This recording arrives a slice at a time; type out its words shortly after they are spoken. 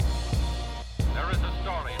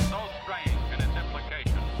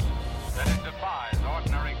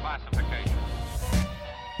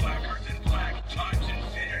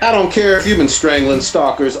I don't care if you've been strangling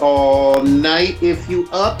stalkers all night. If you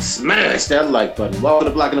up, smash that like button. Welcome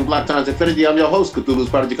to Black and Black Times Infinity. I'm your host, Cthulhu's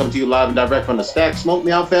Prodigy, coming to you live and direct from the stack. Smoke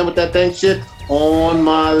me out, fam, with that dang shit. On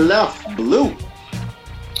my left, Blue.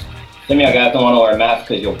 Timmy, I got don't wear a mask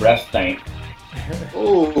because your breath stank.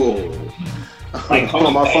 Ooh. Like,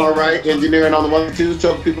 on my far right, engineering on the 1 2,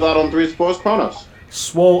 choking people out on 3 sports chronos.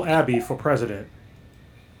 Swole Abbey for president.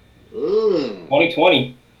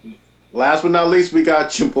 2020. Last but not least, we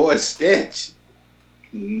got your boy Stitch.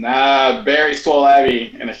 Nah, bury Swole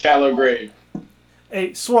Abbey in a shallow grave.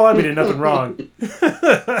 Hey, Swole Abbey did nothing wrong.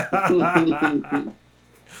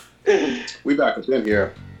 We back up in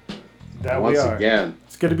here. That once we are. Again.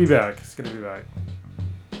 It's good to be back. It's good to be back.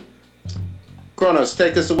 Kronos,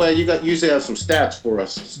 take us away. You usually have some stats for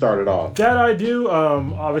us to start it off. That I do.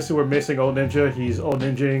 Obviously, we're missing Old Ninja. He's Old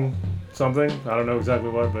Ninjing something. I don't know exactly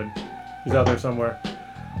what, but he's out there somewhere.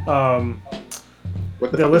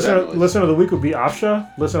 What the listener of the week would be Afsha.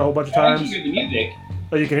 Listen a whole bunch of times. I can hear the music.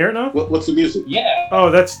 Oh, you can hear it now? What's the music? Yeah. Oh,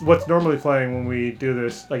 that's what's normally playing when we do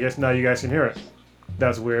this. I guess now you guys can hear it.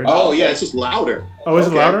 That's weird. Oh, yeah, it's just louder. Oh, is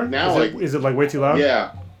it louder? Now, is it like way too loud?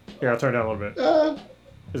 Yeah. Here, I'll turn it down a little bit.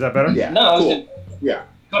 Is that better? Yeah. No, cool. Yeah.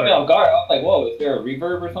 Caught me off guard. I was like, whoa, is there a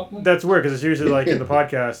reverb or something? That's weird because it's usually like in the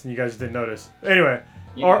podcast and you guys didn't notice. Anyway,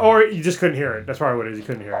 Yeah. or you just couldn't hear it. That's probably what it is. You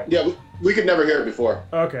couldn't hear it. Yeah, we could never hear it before.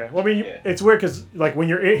 Okay. Well, I mean, it's weird because like when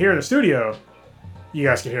you're here in the studio, you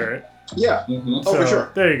guys can hear it. Yeah. Mm-hmm. Oh, for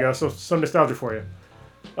sure. There you go. So some nostalgia for you.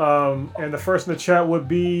 And the first in the chat would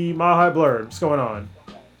be Mahai Blurred. What's going on?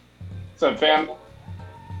 What's up, fam?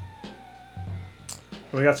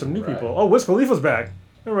 We got some new people. Oh, Wiz Khalifa's back.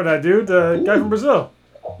 Remember that dude? The guy from Brazil.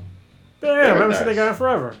 Damn, I haven't seen that guy in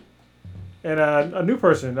forever. And a new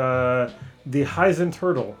person, the Heisen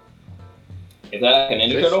Turtle. Is that like an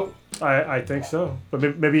Ninja Turtle? I think so.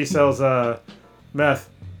 But maybe he sells meth.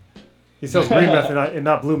 He sells green meth and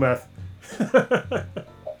not blue meth.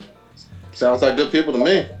 Sounds like good people to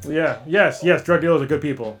me. Yeah. Yes. Drug dealers are good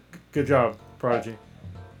people. Good job, Prodigy.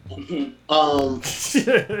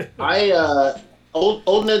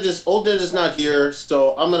 Old Ninja's not here,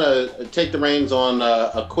 so I'm gonna take the reins on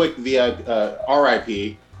a quick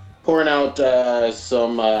RIP, pouring out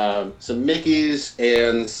some Mickeys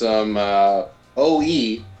and some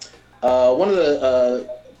OE. One of the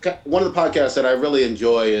podcasts that I really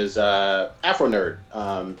enjoy is Afro Nerd,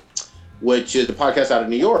 which is a podcast out of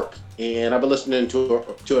New York, and I've been listening to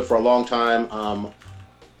it for a long time.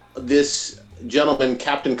 This gentleman,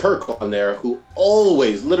 Captain Kirk, on there, who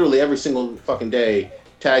always, literally every single fucking day,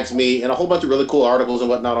 tags me in a whole bunch of really cool articles and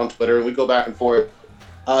whatnot on Twitter, and we go back and forth.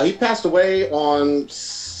 He passed away on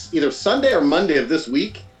either Sunday or Monday of this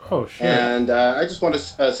week. Oh, shit. And I just want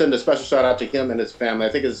to send a special shout out to him and his family. I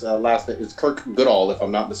think his last name is Kirk Goodall, if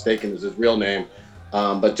I'm not mistaken, is his real name.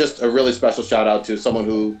 But just a really special shout out to someone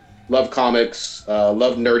who loved comics,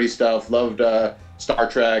 loved nerdy stuff, loved Star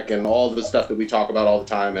Trek, and all the stuff that we talk about all the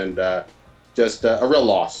time, and just a real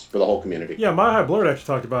loss for the whole community. Yeah, My High Blurred actually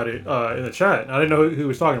talked about it in the chat. I didn't know who he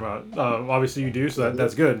was talking about. Obviously, you do, so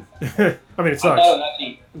that's good. I mean, it sucks.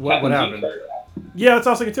 What happened? Yeah, that's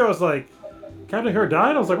also good too. I was like, Captain Kirk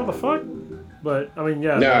died? I was like, what the fuck? But, I mean,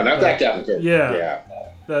 yeah. No, not that Captain Kirk. Yeah.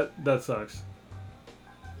 That sucks.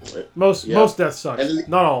 Most deaths suck.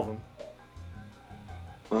 Not all of them.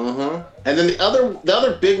 Uh-huh. And then the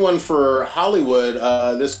other big one for Hollywood,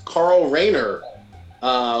 this Carl Reiner,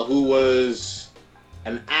 who was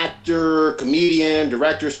an actor, comedian,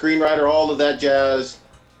 director, screenwriter, all of that jazz.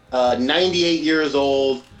 98 years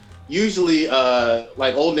old. Usually,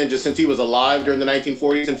 like Old Ninja, since he was alive during the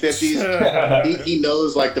 1940s and 50s, he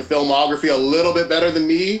knows like the filmography a little bit better than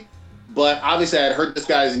me. But obviously, I had heard this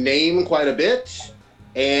guy's name quite a bit,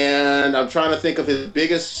 and I'm trying to think of his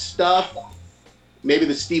biggest stuff. Maybe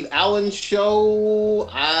the Steve Allen Show.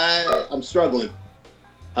 I'm struggling.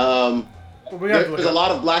 There's a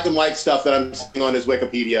lot of black and white stuff that I'm seeing on his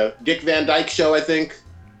Wikipedia. Dick Van Dyke Show, I think.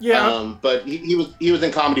 Yeah. But he was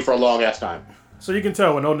in comedy for a long ass time. So you can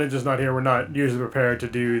tell when Old Ninja's not here, we're not usually prepared to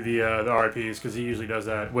do the RIPs because he usually does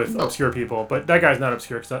that with obscure people. But that guy's not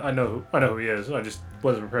obscure because I know who he is. I just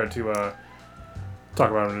wasn't prepared to talk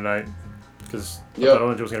about him tonight because I thought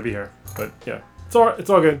Old Ninja was going to be here. But yeah, it's all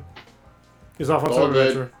good. He's off on some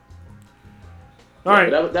adventure. All right.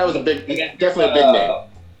 That was definitely a big name.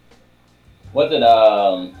 What's it?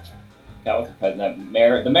 What's the president? The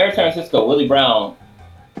mayor of San Francisco, Willie Brown.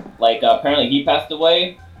 Like apparently he passed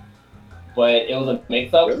away. But it was a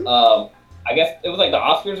mix-up. Really? I guess it was like the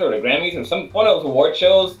Oscars or the Grammys or one of those award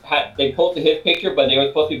shows. They posted his picture, but they were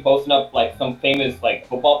supposed to be posting up like some famous like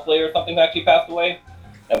football player or something who actually passed away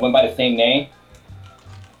that went by the same name.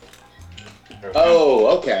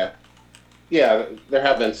 Oh, okay. Yeah, there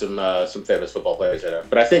have been some famous football players in it,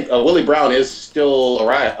 but I think Willie Brown is still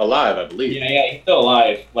alive, I believe. Yeah, he's still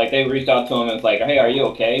alive. Like, they reached out to him and it's like, hey, are you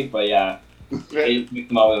okay? But yeah, they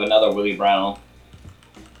mixed him up with another Willie Brown.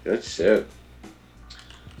 Good shit.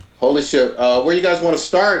 Holy shit. Where you guys want to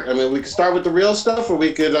start? I mean, we could start with the real stuff, or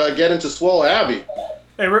we could get into Swole Abbey.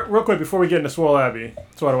 Hey, real quick, before we get into Swole Abbey,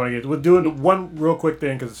 that's what I want to get. We'll do one real quick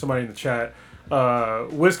thing, because somebody in the chat.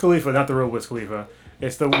 Wiz Khalifa, not the real Wiz Khalifa.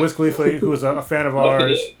 It's the Wiz Khalifa who is a fan of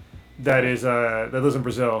ours that lives in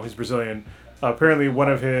Brazil. He's Brazilian. Apparently,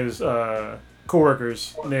 one of his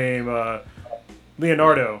coworkers named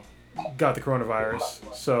Leonardo got the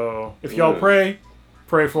coronavirus. So if y'all pray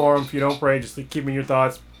for him. If you don't pray, just keep him in your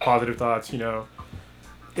thoughts, positive thoughts. You know,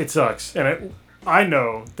 it sucks, and I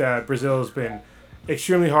know that Brazil has been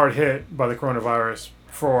extremely hard hit by the coronavirus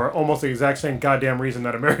for almost the exact same goddamn reason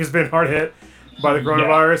that America's been hard hit by the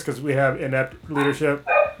coronavirus, because we have inept leadership,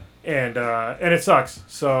 and it sucks.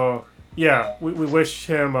 So yeah, we wish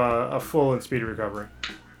him a full and speedy recovery.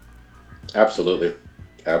 Absolutely.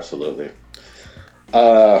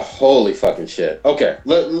 Holy fucking shit. Okay,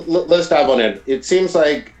 let's dive on in. It seems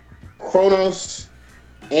like Kronos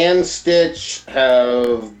and Stitch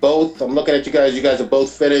have both. I'm looking at you guys. You guys have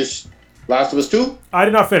both finished Last of Us 2? I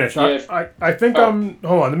did not finish. Yes. I think I'm...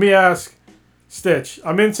 Hold on, let me ask Stitch.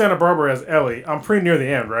 I'm in Santa Barbara as Ellie. I'm pretty near the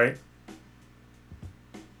end, right?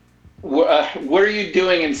 What are you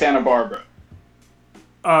doing in Santa Barbara?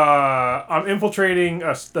 I'm infiltrating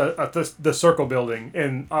the circle building,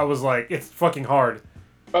 and I was like, it's fucking hard.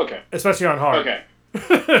 Okay. Especially on hard. Okay.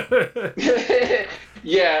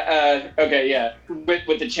 Yeah. Okay. Yeah.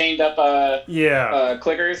 With the chained up.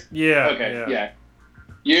 Clickers. Yeah. Okay. Yeah.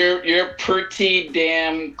 You're pretty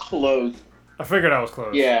damn close. I figured I was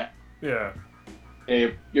close. Yeah. Yeah.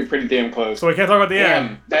 You're pretty damn close. So we can't talk about the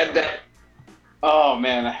end. That. Oh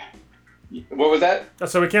man. What was that?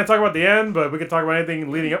 So we can't talk about the end, but we can talk about anything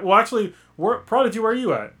leading up. Well, actually, Prodigy, where are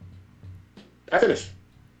you at? I finished.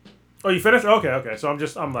 Oh, you finished? Okay. So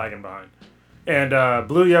I'm lagging behind. And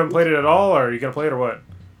Blue, you haven't played it at all, or are you gonna play it or what?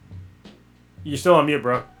 You're still on mute,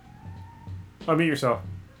 bro. Unmute yourself.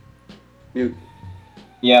 Mute.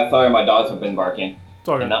 Yeah, sorry, my dogs have been barking. It's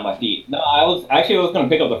all good. And not my feet. No, I was going to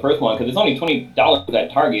pick up the first one because it's only $20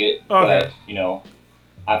 at Target. Okay. But,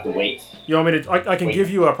 I have to wait. You want me to? I can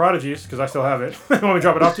give you Prodigies because I still have it. You want me to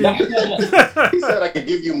drop it off to you? He said I could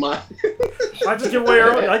give you mine. I just give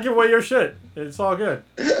away your shit. It's all good.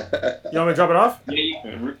 You want me to drop it off? Yeah,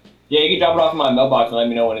 you can drop it off in my mailbox and let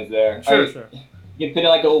me know when it's there. Sure. You can put it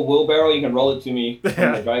like a little wheelbarrow. You can roll it to me from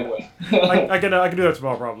the driveway. I can do that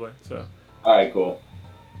tomorrow probably. So. All right, cool.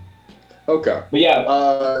 Okay. But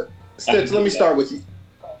yeah. Stitch, let me start with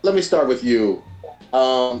you.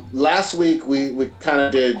 Last week we kind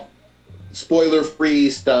of did spoiler-free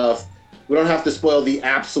stuff. We don't have to spoil the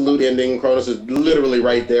absolute ending. Kronos is literally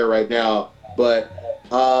right there right now. But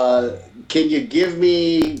can you give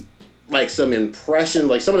me like some impression,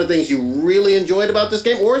 like some of the things you really enjoyed about this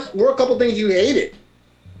game, or a couple things you hated?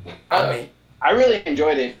 I really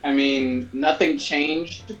enjoyed it. I mean, nothing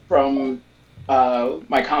changed from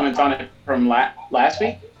my comments on it from last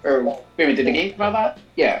week. Or wait a minute, did the game come out that?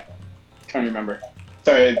 Yeah, trying to remember.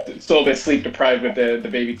 Sorry, still a bit sleep deprived with the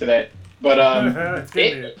baby today. But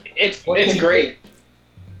it's great.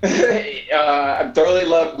 I thoroughly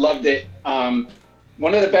loved it.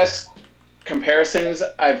 One of the best comparisons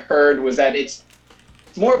I've heard was that it's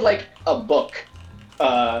more of like a book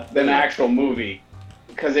than an actual movie,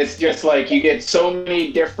 because it's just like you get so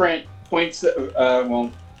many different points.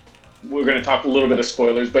 Well, we're going to talk a little bit of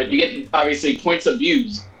spoilers, but you get obviously points of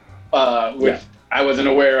views, which I wasn't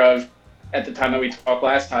aware of at the time that we talked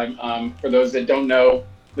last time. For those that don't know,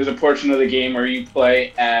 there's a portion of the game where you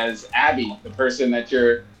play as Abby, the person that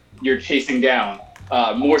you're chasing down.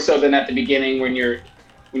 More so than at the beginning when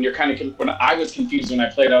I was confused when I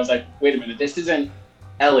played. I was like, wait a minute, this isn't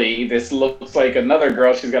Ellie. This looks like another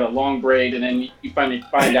girl. She's got a long braid, and then you finally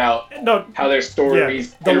find out how their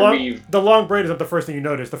stories interweave. The long braid is not the first thing you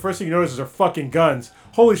notice. The first thing you notice is her fucking guns.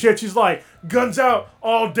 Holy shit, she's like, guns out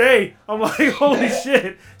all day. I'm like, holy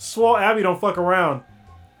shit. Swole Abby don't fuck around.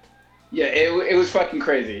 Yeah, it was fucking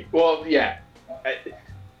crazy. Well, yeah.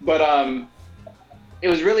 But it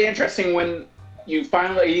was really interesting when you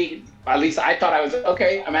finally, at least I thought I was,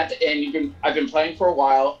 okay, I'm at the end. I've been playing for a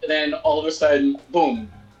while, and then all of a sudden,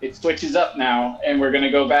 boom, it switches up now, and we're going to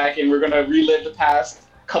go back and we're going to relive the past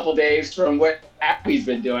couple days from what Abby's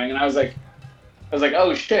been doing. And I was like,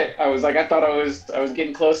 oh shit. I thought I was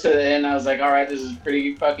getting close to the end. I was like, all right, this is a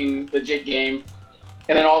pretty fucking legit game.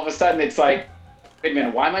 And then all of a sudden it's like, wait a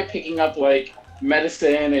minute, why am I picking up like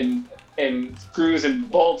medicine and and screws and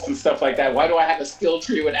bolts and stuff like that. Why do I have a skill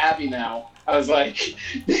tree with Abby now? I was like,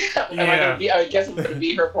 I guess I'm gonna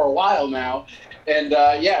be here for a while now. And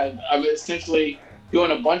I'm essentially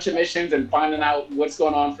doing a bunch of missions and finding out what's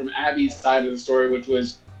going on from Abby's side of the story, which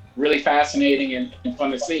was really fascinating and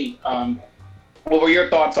fun to see. What were your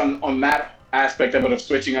thoughts on that aspect of it, of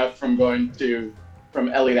switching up from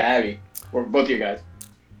Ellie to Abby, or both of you guys?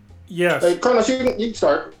 Yes. Hey, Carlos, you can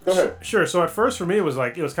start. Go ahead. Sure. So at first for me it was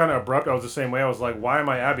kind of abrupt. I was the same way. I was like, why am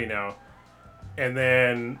I Abby now? And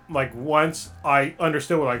then like once I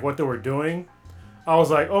understood what they were doing, I was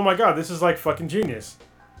like, oh my god, this is like fucking genius.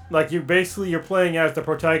 Like you're playing as the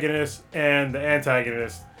protagonist and the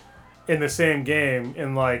antagonist in the same game,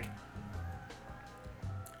 and like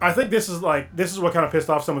I think this is what kind of pissed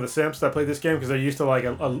off some of the simps that played this game, because they're used to like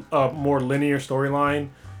a more linear storyline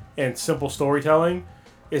and simple storytelling.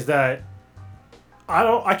 Is that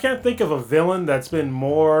I can't think of a villain that's been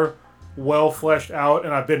more well fleshed out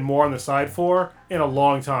and I've been more on the side for in a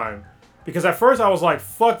long time. Because at first I was like,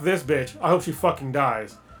 fuck this bitch, I hope she fucking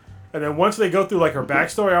dies. And then once they go through like her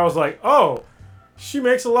backstory, I was like, oh, she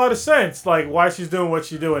makes a lot of sense, like why she's doing what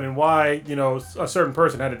she's doing and why, a certain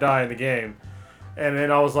person had to die in the game. And then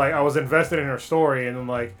I was invested in her story, and then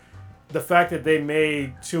like the fact that they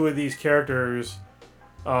made two of these characters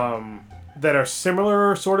that are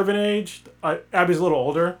similar sort of in age. Abby's a little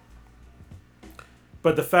older,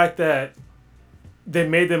 but the fact that they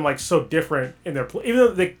made them like so different in their even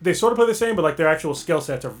though they sort of play the same, but like their actual skill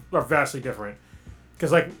sets are vastly different.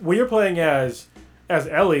 Because like when you're playing as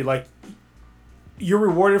Ellie, like you're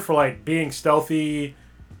rewarded for like being stealthy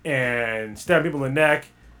and stabbing people in the neck,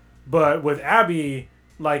 but with Abby,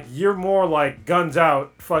 like you're more like guns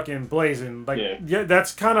out, fucking blazing. Like yeah,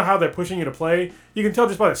 that's kind of how they're pushing you to play. You can tell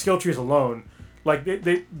just by the skill trees alone. Like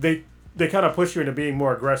they kind of push you into being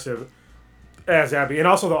more aggressive as Abby, and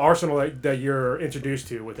also the arsenal that you're introduced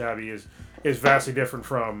to with Abby is vastly different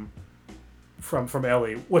from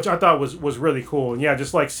Ellie, which I thought was really cool. And yeah,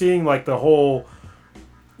 just like seeing like the whole,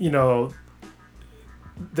 the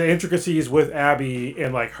intricacies with Abby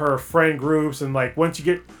and like her friend groups, and like once you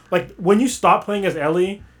get like when you stop playing as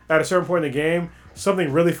Ellie at a certain point in the game,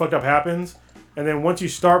 something really fucked up happens, and then once you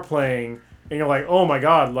start playing and you're like, oh my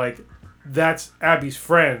god, like that's Abby's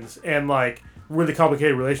friends and like really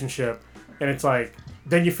complicated relationship, and it's like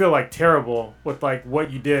then you feel like terrible with like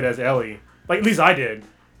what you did as Ellie. Like at least I did.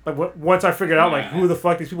 Like once I figured out like who the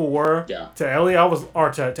fuck these people were to Ellie,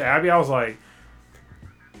 to Abby, I was like,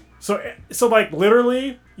 so like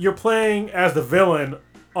literally you're playing as the villain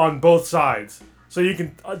on both sides. So you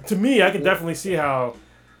can to me I can definitely see how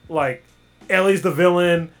like Ellie's the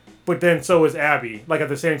villain, but then so is Abby, like at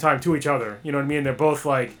the same time to each other. You know what I mean? They're both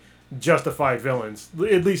like justified villains,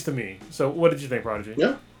 at least to me. So what did you think, Prodigy?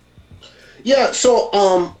 Yeah. So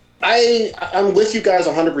I'm with you guys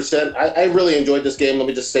 100%. I really enjoyed this game. Let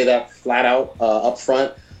me just say that flat out up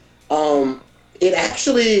front.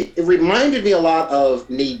 It reminded me a lot of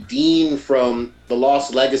Nadine from The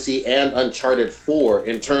Lost Legacy and Uncharted 4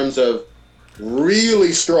 in terms of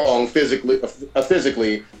really strong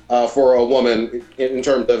physically for a woman in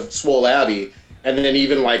terms of Swole Abby, and then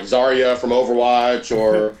even like Zarya from Overwatch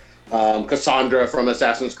or Cassandra from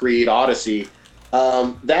Assassin's Creed Odyssey.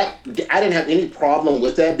 That I didn't have any problem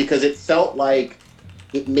with that because it felt like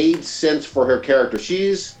it made sense for her character.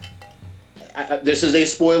 This is a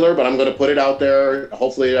spoiler, but I'm going to put it out there.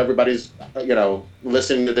 Hopefully everybody's,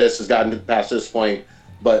 listening to this has gotten past this point.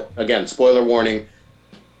 But again, spoiler warning.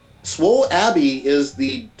 Swole Abby is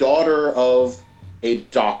the daughter of a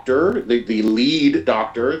doctor, the lead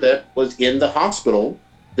doctor that was in the hospital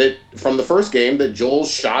that from the first game that Joel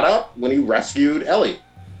shot up when he rescued Ellie.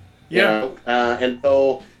 Yeah. And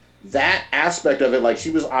so that aspect of it, like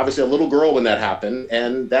she was obviously a little girl when that happened,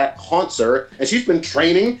 and that haunts her. And she's been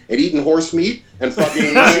training and eating horse meat and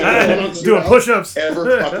fucking doing push-ups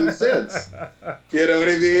ever fucking since. You know what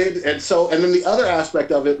I mean? And then the other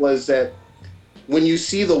aspect of it was that when you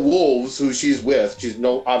see the wolves who she's with,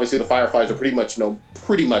 obviously the Fireflies are pretty much no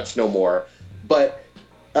more, but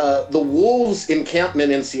the wolves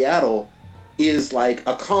encampment in Seattle is like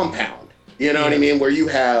a compound. You know what I mean? Where you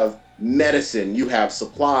have medicine, you have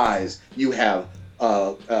supplies, you have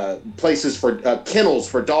places for kennels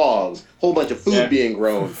for dogs, whole bunch of food being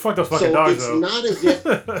grown. Fuck those fucking dogs, it's though. Not as if,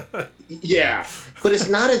 but it's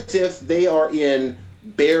not as if they are in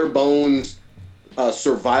bare bones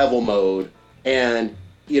survival mode, and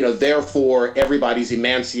therefore everybody's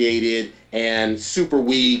emaciated and super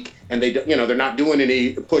weak, and they're not doing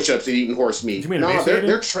any push-ups and eating horse meat. You mean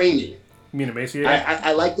they're training. You mean emaciated?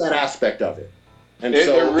 I like that aspect of it. And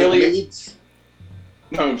They're really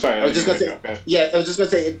No, I'm sorry. I was just gonna say, I was just gonna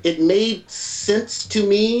say it made sense to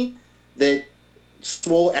me that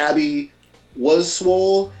Swole Abby was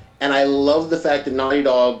Swole, and I love the fact that Naughty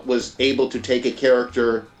Dog was able to take a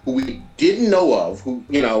character who we didn't know of, who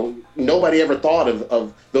nobody ever thought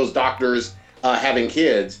of those doctors having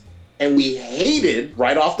kids, and we hated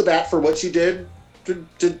right off the bat for what she did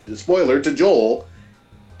to spoiler to Joel,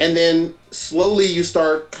 and then slowly you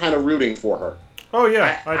start kind of rooting for her. Oh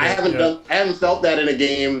yeah, I haven't felt that in a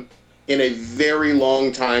game in a very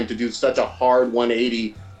long time, to do such a hard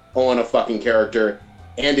 180 on a fucking character,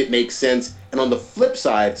 and it makes sense. And on the flip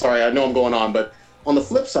side, sorry, I know I'm going on, but on the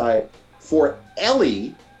flip side, for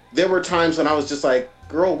Ellie, there were times when I was just like,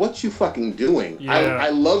 girl, what you fucking doing? Yeah. I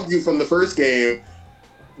loved you from the first game.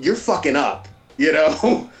 You're fucking up,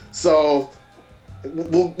 So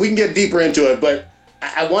we can get deeper into it, but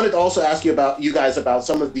I wanted to also ask you guys about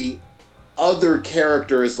some of the other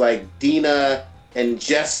characters like Dina and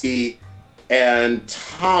Jesse and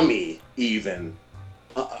Tommy even.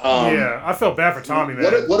 I felt bad for Tommy,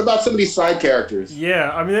 man. What about some of these side characters?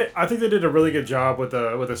 Yeah, I mean, I think they did a really good job with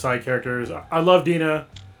the side characters. I love Dina.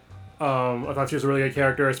 I thought she was a really good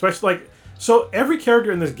character, especially so every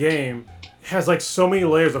character in this game has so many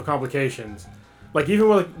layers of complications. Even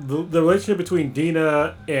with the relationship between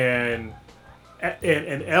Dina and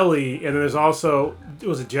Ellie, and then there's also,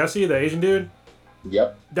 was it Jesse, the Asian dude?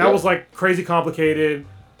 Yep. That was crazy complicated.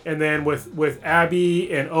 And then with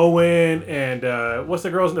Abby and Owen and what's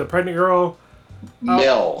the pregnant girl?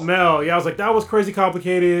 Mel. Yeah, I was like, that was crazy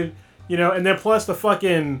complicated, And then plus the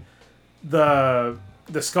fucking the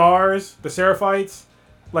scars, the Seraphites,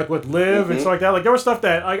 with Liv and stuff like that. There was stuff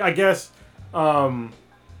that I guess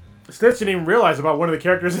Stitch didn't even realize about one of the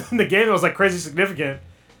characters in the game that was crazy significant.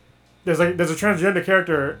 There's a transgender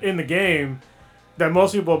character in the game that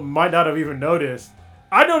most people might not have even noticed.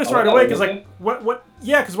 I noticed right away because what?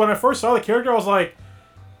 Yeah, because when I first saw the character, I was like,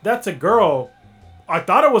 "That's a girl." I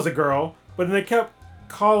thought it was a girl, but then they kept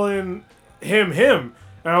calling him,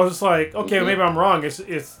 and I was just like, "Okay, maybe I'm wrong. It's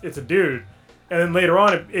a dude." And then later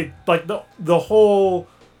on, it the whole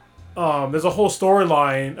there's a whole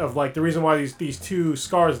storyline of the reason why these two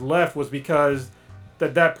scars left was because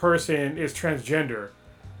that person is transgender,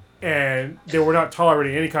 and they were not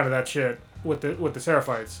tolerating any kind of that shit with the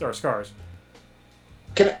Seraphites or scars.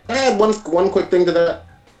 Can I add one quick thing to that?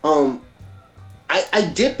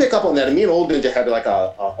 I did pick up on that, and me and Old Ninja had a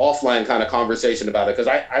offline kind of conversation about it, because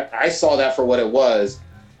I saw that for what it was,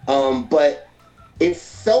 but it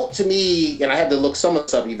felt to me, and I had to look some of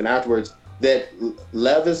this up even afterwards, that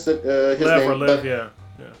Lev is his name. Or Liv, yeah.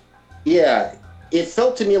 Yeah, it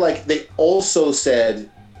felt to me like they also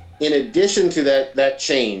said, in addition to that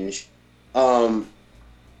change,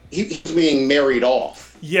 he's being married off.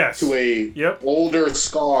 Yes. To a older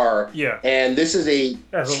Scar. Yeah. And this is a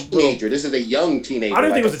teenager. This is a young teenager. I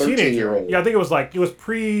didn't think it was a teenager. Yeah, I think it was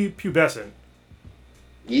pre-pubescent.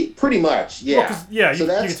 Pretty much, yeah. Well, so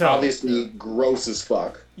that's you can tell. Obviously gross as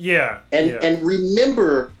fuck. Yeah. And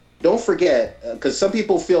remember, don't forget, because some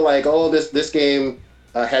people feel like, oh, this game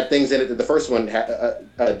had things in it that the first one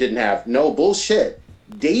didn't have. No, bullshit.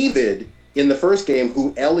 David, in the first game,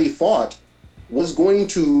 who Ellie fought, was going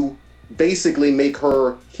to basically make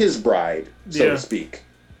her his bride, so to speak.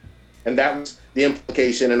 And that was the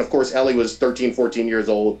implication. And of course, Ellie was 13, 14 years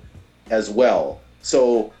old as well.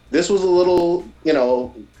 So this was a little,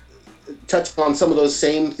 touched on some of those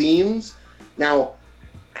same themes. Now,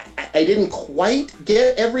 I didn't quite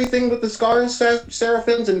get everything with the Scars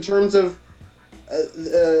Seraphins in terms of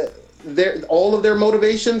all of their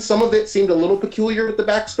motivations. Some of it seemed a little peculiar with the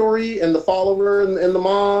backstory and the follower and the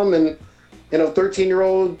mom, and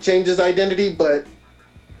 13-year-old changes identity, but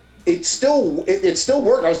it still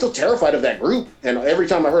worked. I was still terrified of that group, and every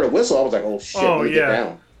time I heard a whistle, I was like, "Oh shit, let me get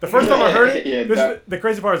down." The first time I heard it, the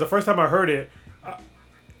crazy part is the first time I heard it,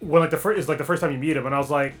 when the first time you meet him, and I was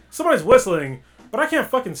like, somebody's whistling, but I can't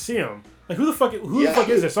fucking see him. Who the fuck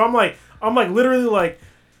is this? So I'm literally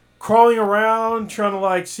crawling around trying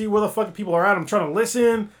to see where the fucking people are at. I'm trying to listen,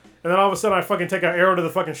 and then all of a sudden I fucking take an arrow to the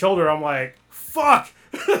fucking shoulder. I'm like, fuck.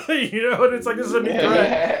 And it's this is a new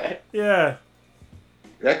threat. Yeah.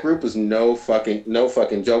 That group was no fucking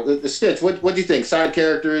joke. Stitch, what do you think? Side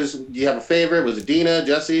characters? Do you have a favorite? Was it Dina,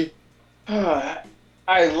 Jesse? I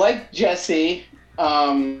liked Jesse.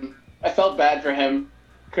 I felt bad for him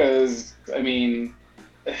because I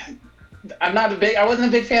wasn't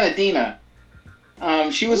a big fan of Dina.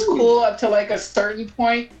 She was cool up to a certain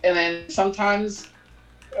point, and then sometimes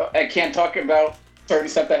I can't talk about certain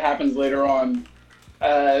stuff that happens later on.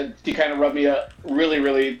 She kind of rubbed me up really,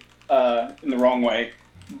 really in the wrong way.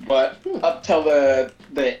 But up till the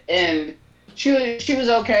end, She was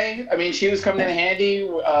okay. I mean, she was coming in handy,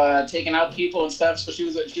 taking out people and stuff. So she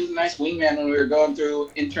was a nice wingman when we were going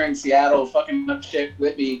through entering Seattle, fucking up shit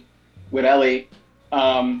with me, with Ellie.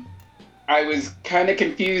 I was kind of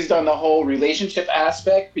confused on the whole relationship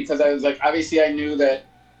aspect because I was like, obviously I knew that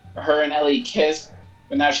her and Ellie kissed,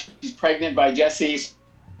 but now she's pregnant by Jesse's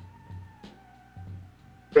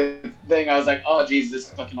thing. I was like, oh geez, this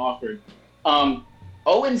is fucking awkward.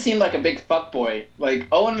 Owen seemed like a big fuckboy. Like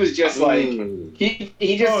Owen was just like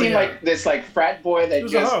he just seemed like this like frat boy that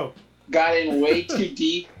just got in way too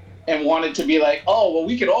deep and wanted to be like, oh well,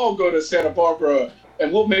 we could all go to Santa Barbara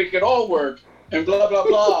and we'll make it all work and blah blah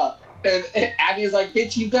blah. And Abby's like,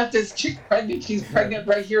 bitch, you got this chick pregnant. She's pregnant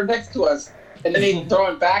right here next to us. And then he's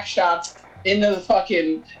throwing back shots into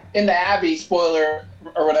Abby, spoiler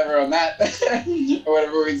or whatever on that, or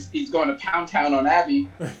whatever. He's going to Pound Town on Abby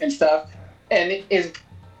and stuff. And his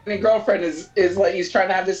girlfriend is like, he's trying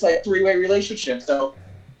to have this like three-way relationship. So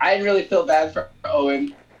I didn't really feel bad for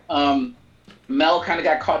Owen. Mel kind of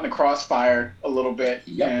got caught in the crossfire a little bit,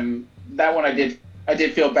 and that one I did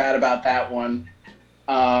feel bad about that one.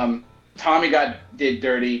 Tommy did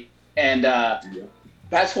dirty, and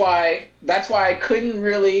that's why I couldn't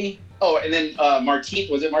really. Oh, and then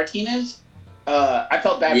was it Martinez? I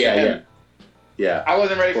felt bad for him. Yeah. I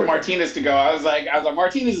wasn't ready for Martinez to go. I was like,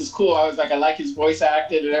 Martinez is cool. I was like, I like his voice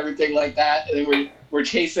acting and everything like that. And then we're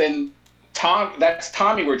chasing Tom. That's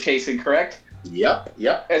Tommy we're chasing, correct? Yep.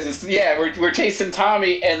 We're chasing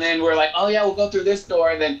Tommy, and then we're like, oh yeah, we'll go through this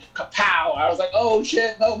door, and then kapow! I was like, oh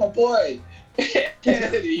shit, no, my boy. He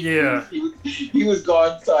was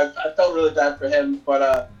gone, so I felt really bad for him.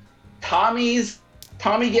 But Tommy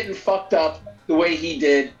getting fucked up the way he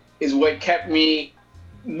did is what kept me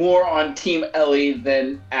more on Team Ellie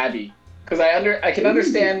than Abby, because I can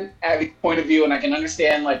understand Abby's point of view, and I can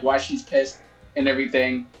understand like why she's pissed and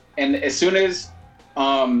everything. And as soon as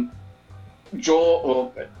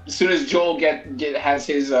Joel has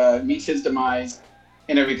his meets his demise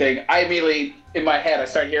and everything, I immediately in my head I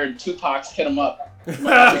start hearing Tupac's "Hit 'Em Up." I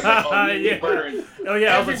was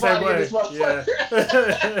the same way.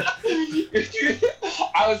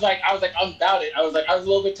 I was like, I'm about it. I was a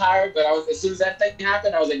little bit tired, but as soon as that thing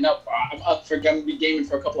happened, I was like, no, I'm up for gonna be gaming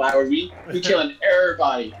for a couple hours. We killing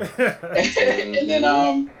everybody.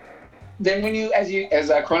 And then when you,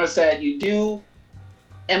 as Corona said, you do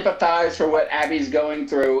empathize for what Abby's going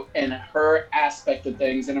through and her aspect of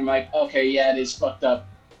things, and I'm like, okay, yeah, it is fucked up.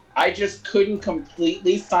 I just couldn't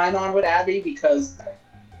completely sign on with Abby because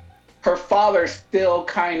her father still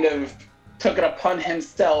kind of took it upon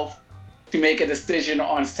himself to make a decision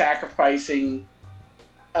on sacrificing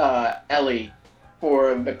Ellie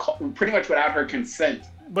for pretty much without her consent.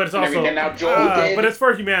 But it's also now Joel did. But it's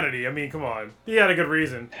for humanity. I mean, come on, he had a good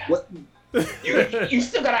reason. What? You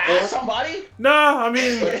still gotta ask somebody? No, I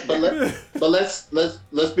mean, but let's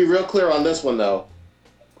be real clear on this one though.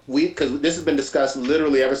 Because this has been discussed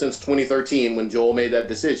literally ever since 2013 when Joel made that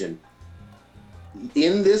decision.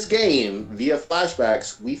 In this game, via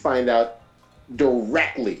flashbacks, we find out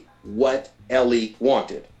directly what Ellie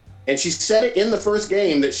wanted. And she said it in the first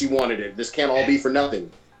game that she wanted it. This can't all be for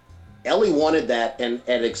nothing. Ellie wanted that and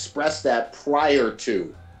expressed that prior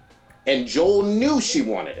to. And Joel knew she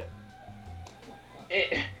wanted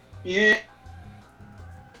it.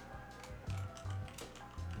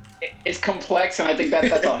 It's complex, and I think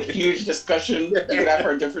that's a huge discussion you could have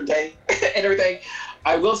for a different day and everything.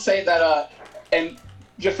 I will say that, and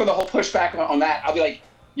just for the whole pushback on that, I'll be like,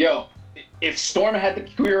 yo, if Storm had the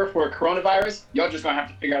cure for coronavirus, y'all just gonna have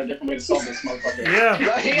to figure out a different way to solve this motherfucker. Yeah,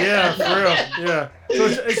 for real, yeah. So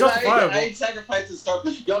it's justifiable. I ain't sacrificing Storm.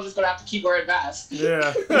 Y'all just gonna have to keep wearing masks.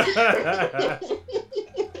 Yeah.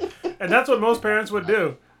 And that's what most parents would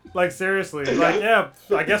do. Like, seriously. Like, yeah,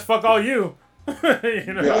 I guess fuck all you.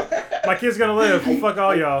 My kid's gonna live. Fuck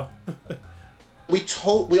all y'all.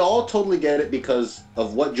 We all totally get it because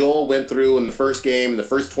of what Joel went through in the first game, the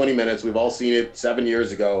first 20 minutes. We've all seen it 7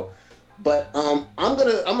 years ago. But I'm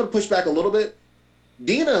gonna push back a little bit.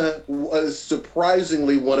 Dina was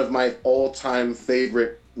surprisingly one of my all-time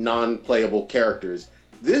favorite non-playable characters.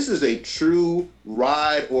 This is a true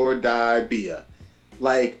ride or die Bia.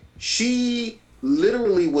 Like, she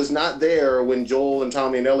literally was not there when Joel and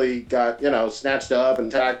Tommy and Ellie got, snatched up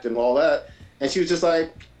and attacked and all that. And she was just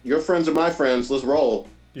like, your friends are my friends, let's roll,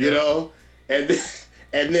 And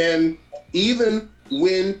then even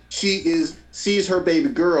when she sees her baby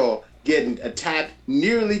girl getting attacked,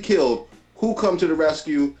 nearly killed, who come to the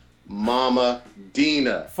rescue? Mama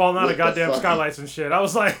Dina. Falling out of goddamn skylights and shit. I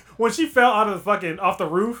was like, when she fell out of off the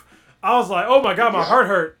roof, I was like, oh my god, my heart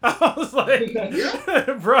hurt. I was like,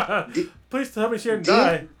 bruh, please tell me she didn't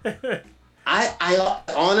die. I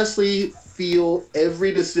honestly feel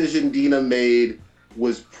every decision Dina made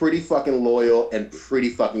was pretty fucking loyal and pretty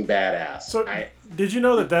fucking badass. So, did you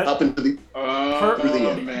know that up into the through the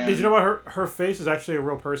end. Man. Did you know about her face is actually a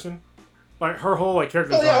real person? Like her whole like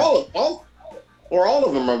character design. Oh yeah, all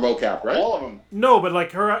of them are mocap, right? All of them. No, but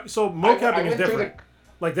like her, so mocapping I is went through different.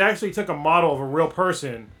 Like they actually took a model of a real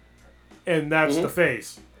person, and that's the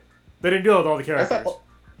face. They didn't do it with all the characters.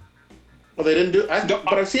 Well, they didn't do.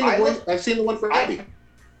 But I've seen the one. I've seen the one for Abby.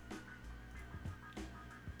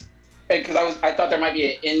 Because I thought there might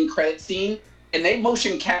be an end credit scene, and they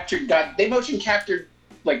motion captured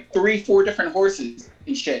like 3-4 different horses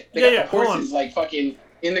and shit. They got the horses like fucking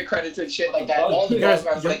in the credits and shit like that. All the guys,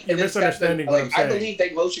 I was like, you're misunderstanding what I'm saying. I believe they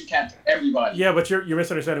motion captured everybody. Yeah, but you're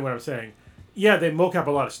misunderstanding what I'm saying. Yeah, they mocap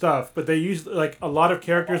a lot of stuff, but they use like a lot of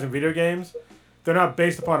characters in video games. They're not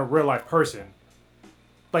based upon a real life person.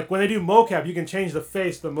 Like when they do mocap, you can change the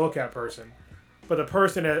face of the mocap person, but the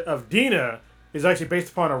person of Dina is actually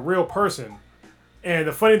based upon a real person. And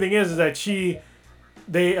the funny thing is that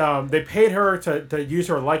they paid her to use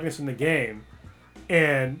her likeness in the game,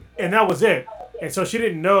 and that was it. And so she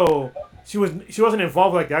didn't know she wasn't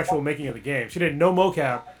involved with like the actual making of the game. She didn't know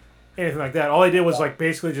mocap, anything like that. All they did was like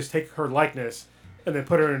basically just take her likeness and then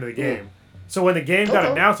put her into the game. So when the game got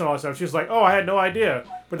announced and all that stuff, she was like, "Oh, I had no idea,"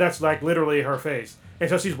 but that's like literally her face. And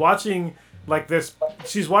so she's watching like this.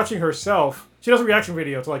 She's watching herself. She does a reaction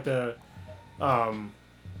video to like the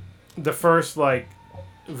first like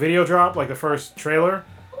video drop, like the first trailer,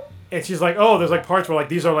 and she's like, "Oh, there's like parts where like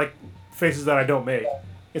these are like faces that I don't make,"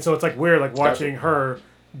 and so it's like weird like watching her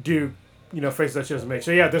do faces that she doesn't make.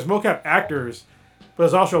 So yeah, there's mocap actors,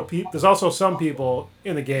 but there's also some people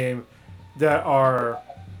in the game that are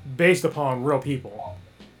based upon real people.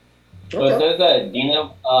 So it says that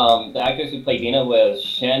Dina, the actress who played Dina was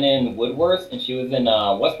Shannon Woodworth, and she was in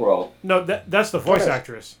Westworld. No, that's the voice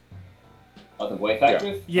actress. Oh, the voice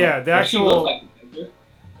actress? Yeah, the actual. She looks like the actor?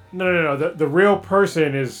 No. The real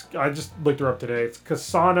person is. I just looked her up today. It's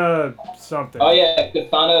Kasana something. Oh yeah,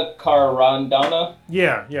 Kasana Karandana.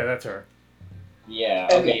 Yeah, that's her. Yeah.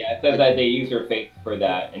 Okay. It says that they used her face for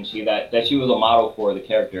that, and that she was a model for the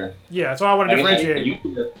character. Yeah, that's why I want to differentiate.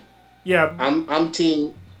 Yeah. I'm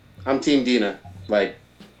team Dina. Like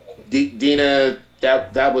Dina,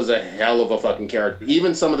 that was a hell of a fucking character.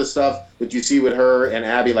 Even some of the stuff that you see with her and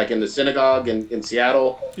Abby, like in the synagogue in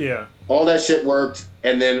Seattle. Yeah. All that shit worked,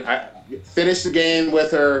 and then I finished the game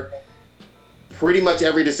with her. Pretty much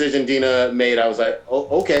every decision Dina made, I was like,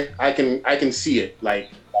 "Oh, okay, I can see it." Like,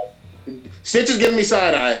 Stitch is giving me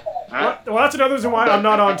side eye. Well, that's another reason why I'm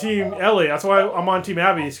not on Team Ellie. That's why I'm on Team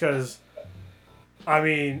Abby's, because, I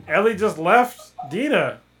mean, Ellie just left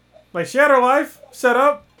Dina. Like, she had her life set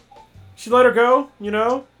up. She let her go,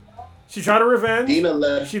 She tried to revenge. Dina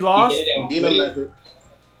let. She lost. Dina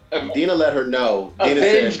let her know.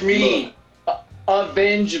 Avenge me.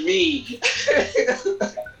 Avenge me.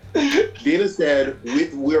 Dina said,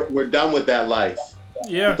 "We're done with that life.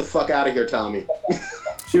 Yeah. Get the fuck out of here, Tommy."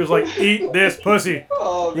 She was like, "Eat this pussy.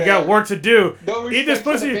 Oh, you got work to do. No Eat this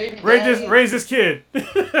pussy. pussy. Raise this kid."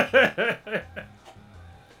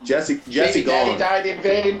 Jesse Baby gone. Daddy died in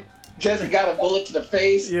vain. Jesse got a bullet to the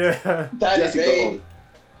face. Yeah. Died Jesse in vain. gone.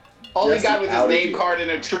 All he Jesse got was his out of name here. card in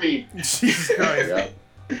a tree. Jesus Christ. Yeah.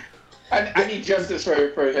 I need justice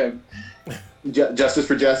for him. Justice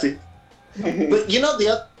for Jesse. But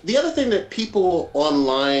the other thing that people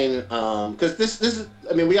online, because this is,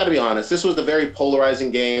 I mean, we got to be honest. This was a very polarizing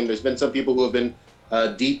game. There's been some people who have been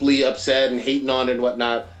deeply upset and hating on it and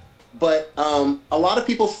whatnot. But a lot of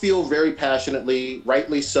people feel very passionately,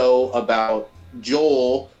 rightly so, about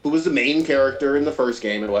Joel, who was the main character in the first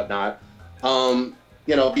game and whatnot,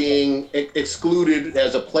 being excluded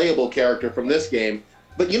as a playable character from this game.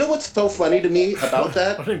 But you know what's so funny to me about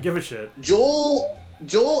that? I didn't give a shit. Joel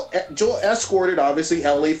escorted, obviously,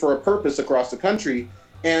 Ellie for a purpose across the country.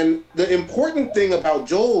 And the important thing about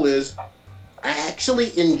Joel is I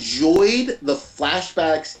actually enjoyed the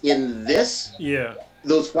flashbacks in this. Yeah.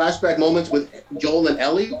 Those flashback moments with Joel and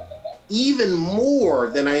Ellie even more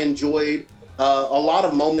than I enjoyed a lot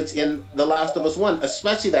of moments in The Last of Us 1,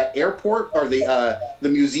 especially that airport or the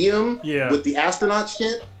museum with the astronaut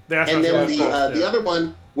shit. And then the other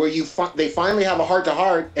one where they finally have a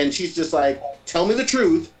heart-to-heart and she's just like, "Tell me the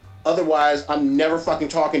truth, otherwise I'm never fucking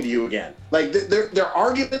talking to you again." Like their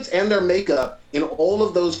arguments and their makeup in all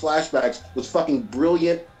of those flashbacks was fucking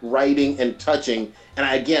brilliant writing and touching. And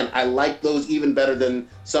I like those even better than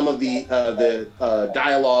some of the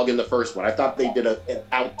dialogue in the first one. I thought they did an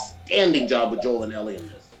outstanding job with Joel and Ellie in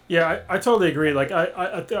this. Yeah, I totally agree. Like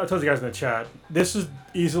I told you guys in the chat, this is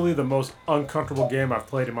easily the most uncomfortable game I've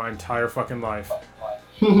played in my entire fucking life.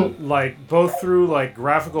 Like both through like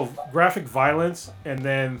graphic violence and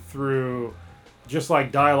then through just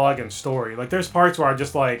like dialogue and story. Like there's parts where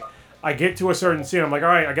I get to a certain scene, I'm like, all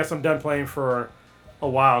right, I guess I'm done playing for a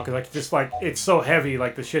while because like just like it's so heavy,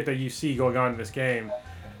 like the shit that you see going on in this game,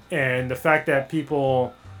 and the fact that it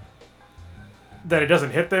doesn't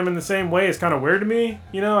hit them in the same way is kind of weird to me.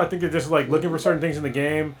 You know, I think they're just like looking for certain things in the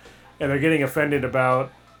game, and they're getting offended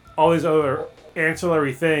about all these other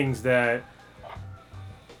ancillary things that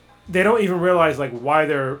they don't even realize like why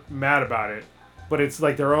they're mad about it. But it's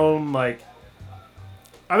like their own like.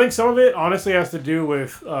 I think some of it honestly has to do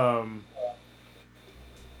with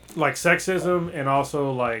like sexism and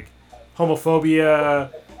also like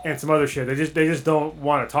homophobia and some other shit. They just don't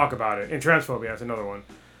want to talk about it. And transphobia, that's another one.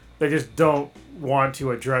 They just don't want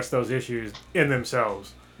to address those issues in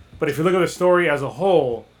themselves. But if you look at the story as a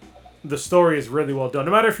whole, the story is really well done.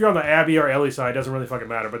 No matter if you're on the Abby or Ellie side, it doesn't really fucking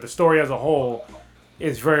matter. But the story as a whole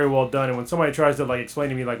is very well done. And when somebody tries to like explain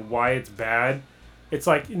to me like why it's bad, it's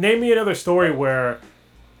like, name me another story where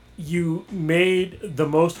you made the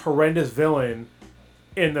most horrendous villain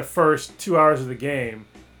in the first 2 hours of the game,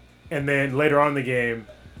 and then later on in the game,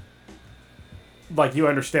 like you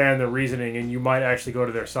understand the reasoning and you might actually go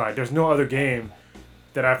to their side. There's no other game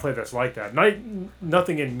that I've played that's like that.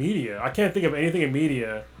 Nothing in media. I can't think of anything in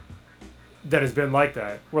media that has been like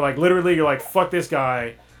that. Where like literally you're like, fuck this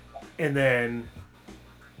guy, and then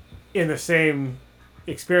in the same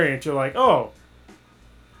experience you're like, oh,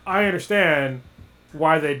 I understand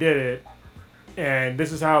why they did it, and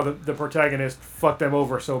this is how the protagonist fucked them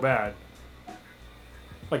over so bad.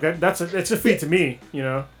 Like it's a feat to me, you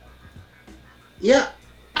know. Yeah.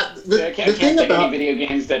 I can't think of any video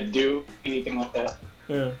games that do anything like that.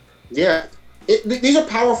 Yeah. Yeah. These are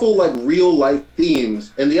powerful, like, real-life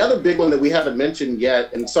themes. And the other big one that we haven't mentioned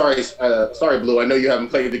yet, and sorry, Blue, I know you haven't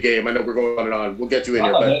played the game. I know we're going on and on. We'll get you in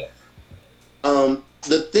here. But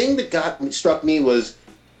the thing that struck me was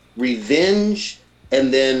revenge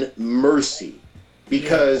and then mercy.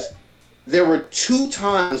 Because there were 2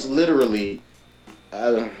 times, literally...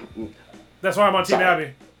 That's why I'm on Team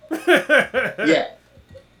Abby. Yeah.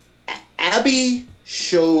 Abby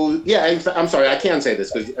shows... Yeah, I'm sorry, I can say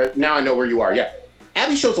this, because now I know where you are. Yeah.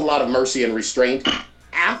 Abby shows a lot of mercy and restraint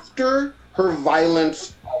after her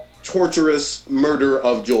violent, torturous murder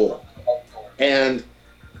of Joel. And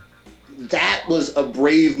that was a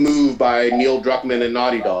brave move by Neil Druckmann and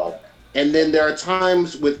Naughty Dog. And then there are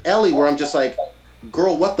times with Ellie where I'm just like,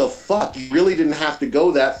 girl, what the fuck? You really didn't have to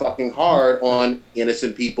go that fucking hard on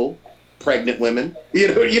innocent people, pregnant women. You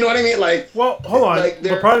know what I mean? Like, well, hold on. Like,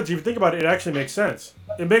 but Prodigy, if you think about it, it actually makes sense.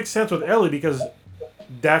 It makes sense with Ellie because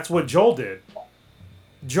that's what Joel did.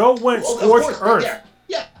 Joel went scorched earth.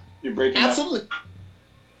 Yeah. You're breaking Absolutely. up.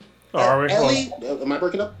 Oh, are we? Ellie, am I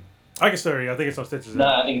breaking up? I can still hear you. I think it's on Stitches. No,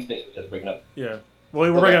 I think Stitches just breaking up. Yeah.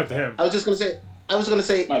 Well, we're breaking up to him. I was gonna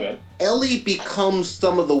say, My bad. Ellie becomes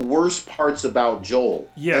some of the worst parts about Joel.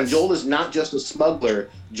 Yes. And Joel is not just a smuggler.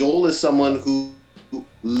 Joel is someone who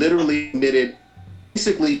literally committed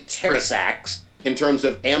basically terrorist acts in terms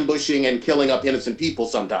of ambushing and killing up innocent people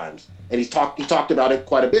sometimes. And he talked about it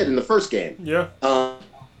quite a bit in the first game. Yeah. Oh,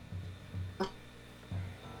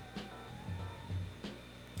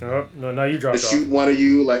 no, now you dropped off. Shoot one of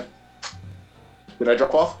you, like... Did I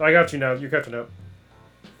drop off? I got you now. You're catching up.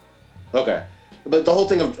 Okay. But the whole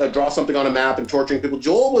thing of draw something on a map and torturing people,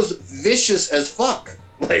 Joel was vicious as fuck.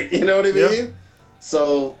 Like, you know what I mean? Yep.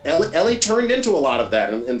 So Ellie turned into a lot of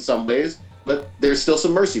that in some ways, but there's still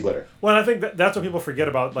some mercy with her. Well, I think that's what people forget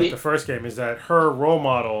about like the first game is that her role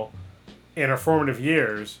model in her formative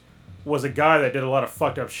years was a guy that did a lot of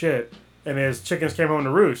fucked up shit, and his chickens came home to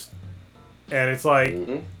roost. And it's like,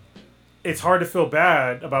 it's hard to feel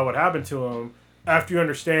bad about what happened to him after you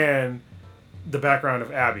understand the background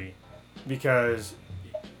of Abby. Because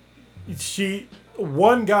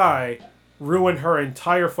one guy ruined her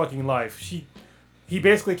entire fucking life. He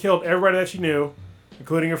basically killed everybody that she knew,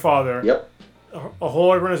 including her father. Yep. A whole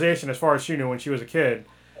organization as far as she knew when she was a kid.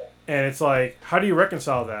 And it's like, how do you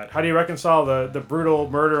reconcile that? How do you reconcile the brutal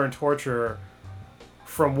murder and torture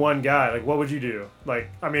from one guy? Like, what would you do?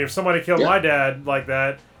 Like, I mean, if somebody killed my dad like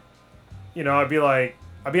that, you know, I'd be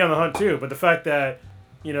on the hunt too. But the fact that,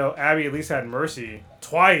 you know, Abby at least had mercy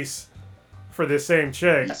twice for this same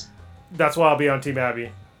chick, that's why I'll be on Team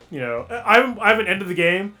Abby. You know, I haven't ended the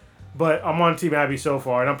game, but I'm on Team Abby so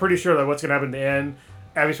far, and I'm pretty sure that what's gonna happen in the end,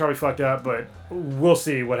 Abby's probably fucked up, but we'll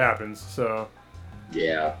see what happens. So,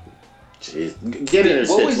 yeah, jeez, get in.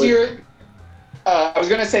 I was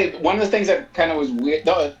gonna say one of the things that kind of was weird.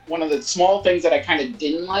 One of the small things that I kind of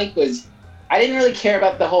didn't like was I didn't really care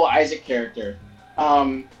about the whole Isaac character.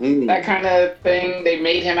 That kind of thing. They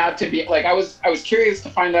made him out to be like I was curious to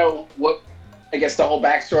find out what I guess the whole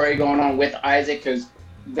backstory going on with Isaac, because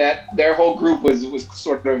that their whole group was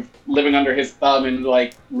sort of living under his thumb and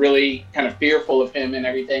like really kind of fearful of him and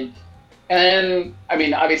everything. And I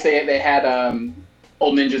mean, obviously they had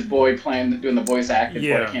Old Ninja's boy doing the voice acting.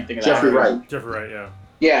 Yeah. I can't think of Jeffrey that. Wright. Jeffrey Wright, yeah.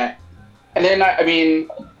 Yeah, and then I mean,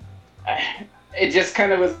 it just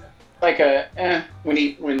kind of was like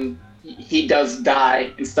when he does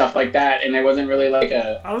die and stuff like that, and there wasn't really like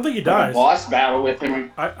I don't think he a dies. boss battle with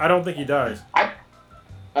him. I don't think he dies.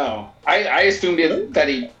 I assumed that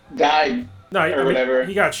he died. No, Or whatever.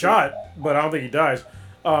 He got shot, but I don't think he dies.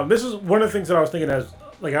 This is one of the things that I was thinking as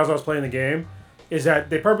I was playing the game, is that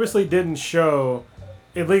they purposely didn't show,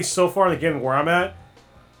 at least so far in the game where I'm at,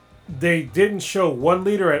 they didn't show one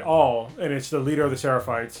leader at all, and it's the leader of the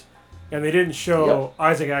Seraphites, and they didn't show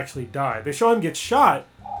Isaac actually die. They show him get shot,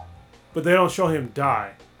 but they don't show him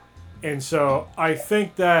die. And so I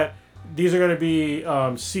think that these are going to be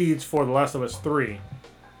seeds for The Last of Us 3.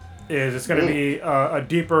 It's going to be a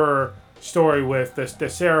deeper story with the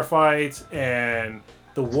Seraphites and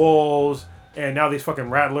the wolves and now these fucking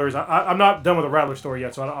rattlers. I'm not done with the rattler story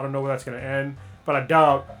yet, so I don't know where that's going to end. But I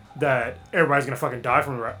doubt that everybody's going to fucking die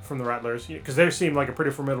from the rattlers, because they seem like a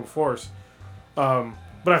pretty formidable force.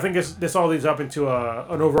 But I think this all leads up into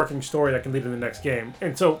an overarching story that can lead to the next game.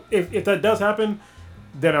 And so if that does happen,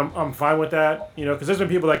 then I'm fine with that. You know, because there's been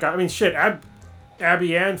people that got... I mean, shit,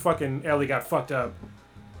 Abby and fucking Ellie got fucked up.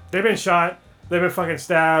 They've been shot. They've been fucking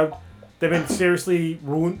stabbed. They've been seriously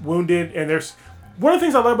wounded. And there's... One of the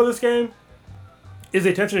things I love about this game is the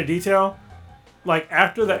attention to detail. Like,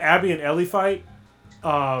 after the Abby and Ellie fight,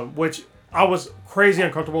 which I was crazy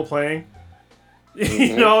uncomfortable playing.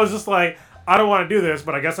 You know, I was just like, I don't want to do this,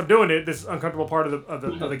 but I guess I'm doing it. This uncomfortable part of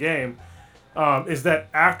the game is that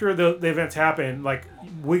after the events happen, like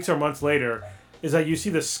weeks or months later, is that you see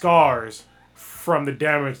the scars from the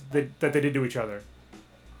damage that they did to each other.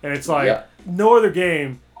 And it's like, no other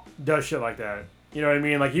game does shit like that. You know what I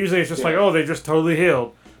mean? Like, usually it's just like, oh, they just totally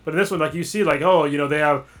healed. But in this one, like, you see, like, oh, you know, they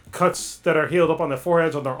have cuts that are healed up on their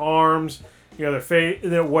foreheads, on their arms, you know, their face,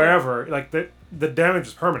 wherever. Like, the damage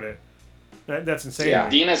is permanent. That's insane. Yeah,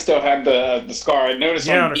 Dina still had the scar. I noticed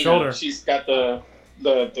on her Dina, shoulder. She's got the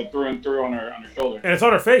through and through on her shoulder. And it's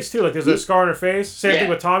on her face, too. Like, there's a scar on her face. Same thing Yeah.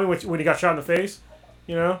 with Tommy when he got shot in the face,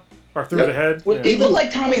 you know? Or through the head. Well, it looked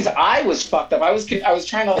like Tommy's eye was fucked up. I was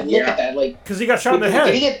trying to look at that, like, Because he got shot in the did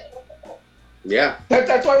head. he get? Yeah.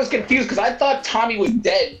 That's why I was confused, because I thought Tommy was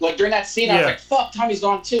dead. Like, during that scene, I was like, "Fuck, Tommy's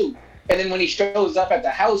gone too." And then when he shows up at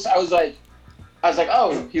the house, I was like,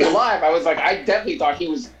 "Oh, he's alive." I was like, I definitely thought he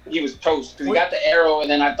was toast, because he got the arrow, and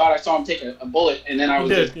then I thought I saw him take a bullet, and then I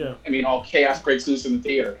was I mean, all chaos breaks loose in the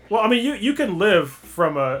theater. Well, I mean, you can live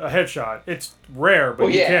from a headshot. It's rare,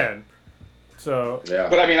 but you can. So. Yeah.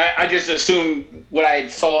 But I mean, I just assumed what I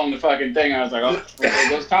saw on the fucking thing. I was like, "Oh, there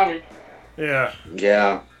goes Tommy." Yeah.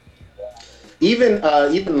 Yeah. Even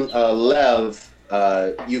Lev,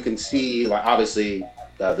 you can see, like, obviously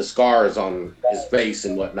the scars on his face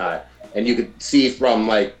and whatnot, and you could see from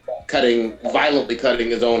like violently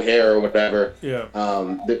cutting his own hair or whatever. Yeah.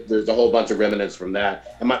 There's a whole bunch of remnants from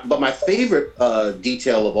that. But my favorite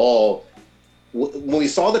detail of all, when we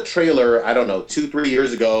saw the trailer, I don't know, 2-3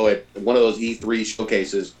 years ago at one of those E3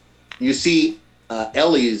 showcases, you see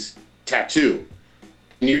Ellie's tattoo.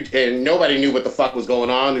 And nobody knew what the fuck was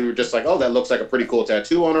going on. We were just like, oh, that looks like a pretty cool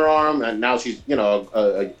tattoo on her arm. And now she's, you know,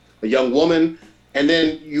 a young woman. And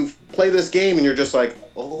then you play this game and you're just like,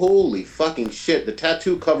 holy fucking shit. The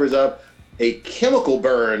tattoo covers up a chemical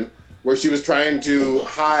burn where she was trying to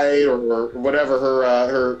hide or whatever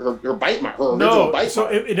her bite mark, her original bite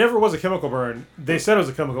mark. It never was a chemical burn. They said it was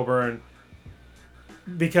a chemical burn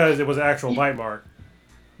because it was an actual bite mark.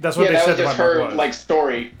 That's what they said the bite mark was. Yeah, that was just her, like,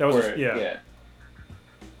 story. That was, yeah.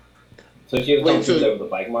 So she was going through there with a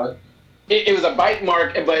bite mark? It was a bite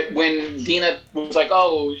mark, but when Dina was like,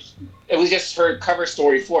 oh, it was just her cover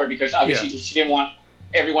story for it, because obviously she didn't want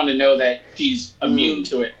everyone to know that she's immune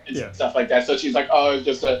to it and stuff like that. So she's like, oh, it's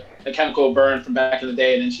just a chemical burn from back in the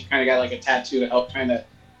day, and then she kind of got like a tattoo to help kind of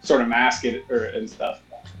sort of mask it and stuff.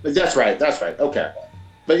 But that's right. Okay.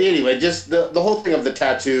 But anyway, just the whole thing of the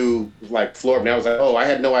tattoo, like, floored me. I was like, oh, I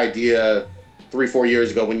had no idea 3-4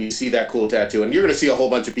 years ago when you see that cool tattoo, and you're going to see a whole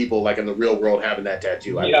bunch of people like in the real world having that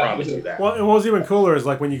tattoo. I promise you that. Well, and what was even cooler is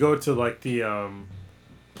like when you go to like the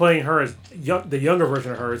playing her as the younger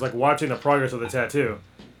version of her is like watching the progress of the tattoo,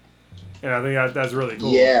 and I think that's really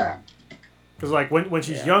cool. Yeah. Because like when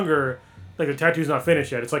she's younger, like the tattoo's not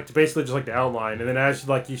finished yet. It's like basically just like the outline, and then as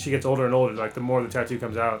like she gets older and older, like the more the tattoo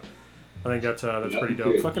comes out. I think that's pretty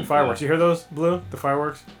dope. Fucking fireworks! You hear those, Blue? The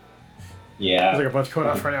fireworks? Yeah. There's like a bunch going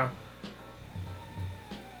off right now.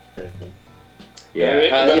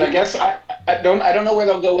 Yeah, but I guess I don't know where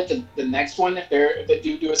they'll go with the next one if they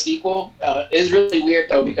do a sequel. It is really weird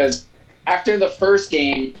though because after the first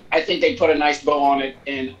game, I think they put a nice bow on it,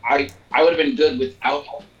 and I would have been good without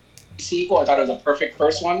a sequel. I thought it was a perfect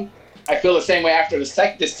first one. I feel the same way after the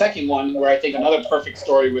second one, where I think another perfect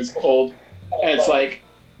story was told, and it's like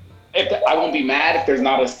I won't be mad if there's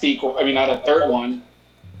not a sequel. I mean, not a third one.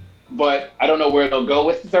 But I don't know where they'll go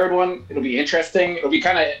with the third one. It'll be interesting. It'll be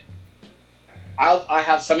kind of. I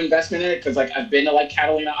have some investment in it because like I've been to like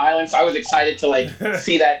Catalina Island, so I was excited to like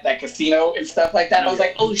see that casino and stuff like that. I was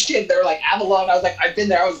like, oh shit, they're like Avalon. I was like, I've been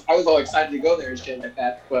there. I was all excited to go there and shit like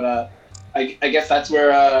that. But I guess that's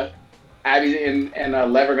where Abby and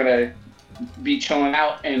Lev are gonna be chilling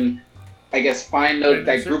out and I guess find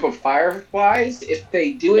that group of fireflies if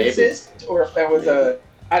they do exist, or if that was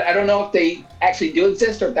I don't know if they actually do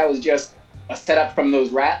exist or if that was just a setup from those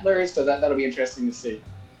rattlers. So that'll be interesting to see.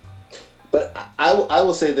 But I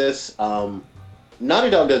will say this: Naughty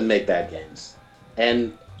Dog doesn't make bad games,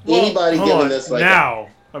 and anybody giving this like now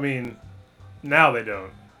they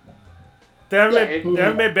don't. They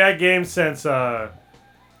haven't made bad games since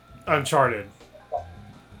Uncharted.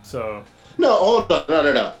 So no, hold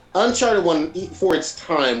on, no. Uncharted 1 for its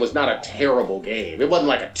time was not a terrible game. It wasn't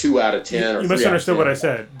like a 2 out of 10 or. You misunderstood what I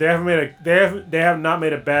said. They have not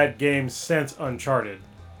made a bad game since Uncharted.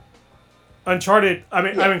 Uncharted,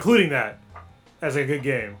 I'm including that as a good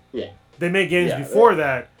game. Yeah. They made games before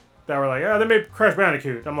that were like, they made Crash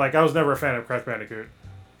Bandicoot. I'm like, I was never a fan of Crash Bandicoot.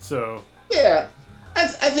 So. Yeah, I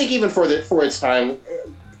think even for its time,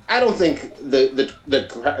 I don't think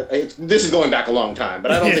this is going back a long time,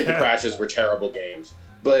 but I don't think the Crashes were terrible games.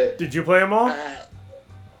 But did you play them all?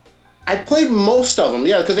 I played most of them,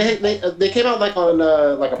 yeah, because they came out like on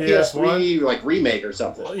like a PS3 like remake or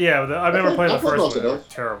something. Yeah, I remember playing the first one. They were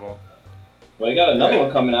terrible. Well, they got another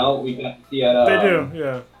one coming out. We got to see at they do,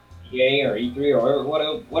 yeah. EA or E3 or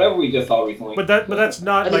whatever we just saw recently. But that's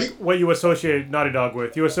not like what you associate Naughty Dog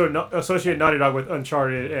with. You associate Naughty Dog with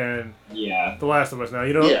Uncharted and The Last of Us. Now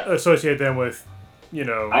you don't associate them with,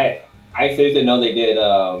 I seriously know they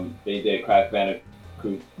did Crash Bandicoot.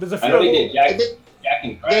 There's a few. I know they did Jack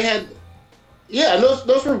and Crash. They had. Yeah, and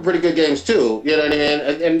those were pretty good games too. You know what I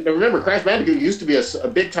mean? And remember, Crash Bandicoot used to be a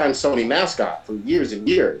big time Sony mascot for years and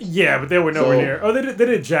years. Yeah, but they were nowhere near. Oh, they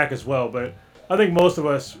did Jack as well, but I think most of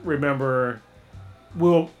us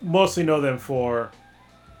we'll mostly know them for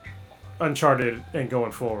Uncharted and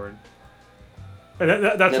going forward. And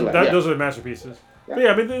those are the masterpieces. Yeah. But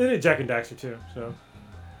yeah, I mean they did Jack and Daxter too. So.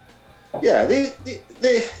 Yeah, they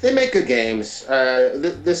make good games.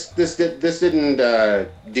 This didn't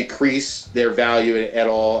decrease their value at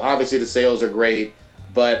all. Obviously, the sales are great,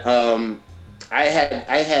 but I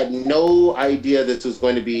had no idea this was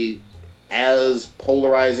going to be as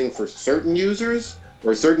polarizing for certain users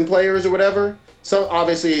or certain players or whatever. So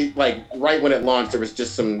obviously, like right when it launched, there was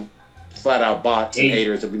just some flat out bots and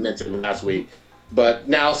haters that we mentioned last week. But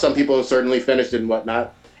now some people have certainly finished it and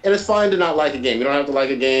whatnot. And it's fine to not like a game. You don't have to like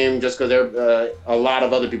a game just because a lot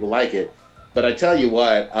of other people like it. But I tell you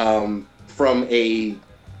what, from a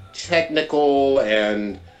technical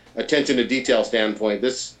and attention to detail standpoint,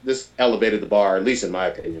 this elevated the bar, at least in my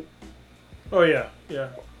opinion. Oh yeah.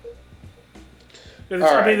 Hold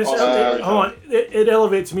on. It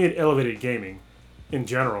elevates me. It elevated gaming, in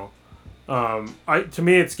general. To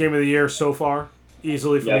me, it's game of the year so far.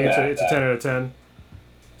 Easily for me, it's a 10 out of 10.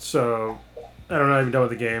 So. I don't know. I'm even done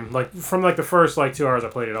with the game. Like from like the first 2 hours I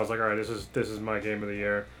played it, I was like, all right, this is my game of the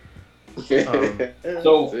year.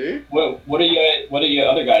 So what do you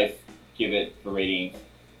other guys give it for ratings?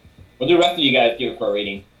 What do the rest of you guys give it for a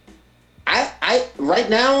rating? I right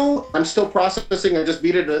now I'm still processing. I just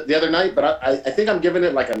beat it the other night, but I think I'm giving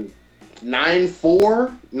it like a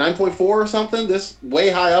 9.4 or something. This way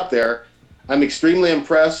high up there. I'm extremely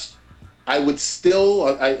impressed. I would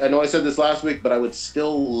still. I know I said this last week, but I would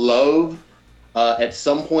still love. At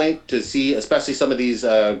some point to see, especially some of these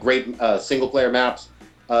great single-player maps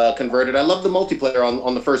converted. I love the multiplayer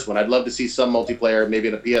on the first one. I'd love to see some multiplayer, maybe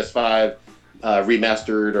in a PS5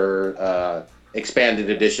 remastered or expanded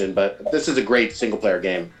edition. But this is a great single-player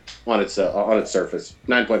game on its surface.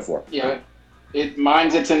 9.4. Yeah,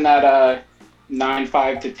 it's in that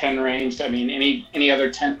 9.5 to 10 range. I mean, any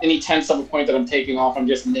tenths of a point that I'm taking off, I'm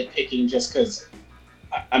just nitpicking just because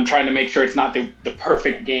I'm trying to make sure it's not the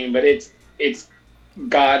perfect game, but it's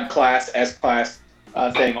God class, S class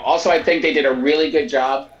thing. Also, I think they did a really good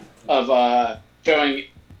job of showing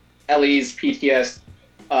Ellie's PTS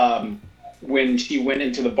when she went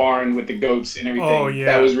into the barn with the goats and everything. Oh, yeah.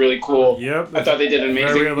 That was really cool. Yep. I thought they did an Very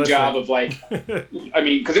amazing realistic. job of like, I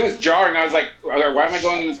mean, because it was jarring. I was like, why am I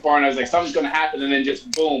going in this barn? I was like, something's going to happen, and then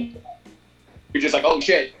just boom. You're just like, oh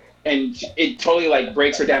shit. And it totally like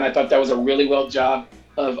breaks her down. I thought that was a really well job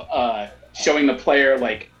of showing the player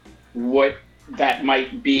like what that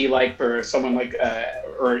might be like for someone like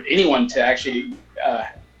or anyone to actually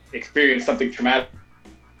experience something traumatic.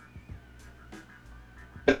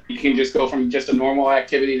 You can just go from just a normal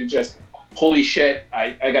activity to just holy shit,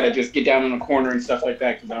 I gotta just get down in a corner and stuff like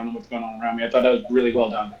that because I don't know what's going on around me. I thought that was really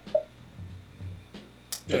well done.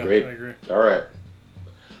 Yeah, Agreed. I agree.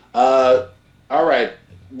 All right.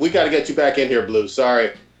 We got to get you back in here, Blue.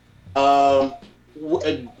 Sorry.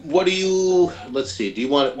 What do you? Let's see. Do you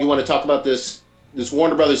want to talk about this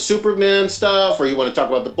Warner Brothers Superman stuff, or you want to talk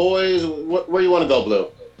about the boys? Where you want to go, Blue?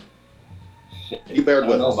 Shit. You bared I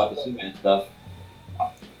with don't know us. about the Superman stuff.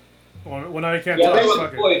 Well, now you can't Yeah, talk. they was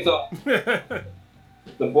Fuck the boys. So it.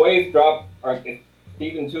 the boys drop. Or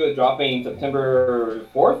season 2 is dropping September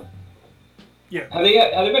 4th. Yeah. Have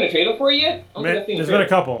there been a trailer for it yet? I don't think I've seen There's a been a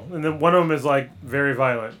trailer. couple, and then one of them is like very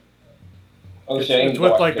violent. Oh It's, shit! I need it's to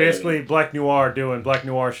with watch like the trailer. basically Black Noir doing Black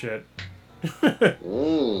Noir shit. I'm gonna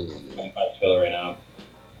find the trailer right now.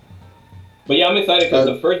 But yeah, I'm excited because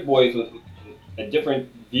the first boys was a different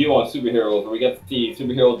view on superheroes, where we get to see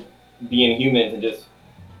superheroes being humans and just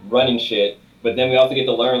running shit. But then we also get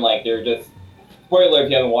to learn like they're just spoiler if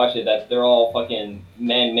you haven't watched it that they're all fucking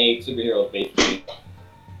man-made superheroes basically.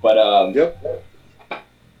 But Yep.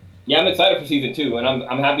 yeah, I'm excited for season 2, and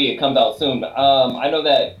I'm happy it comes out soon. I know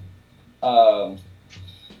that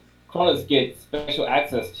Cronus gets special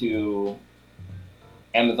access to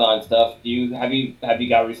Amazon stuff. Have you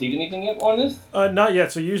got received anything yet on this? Not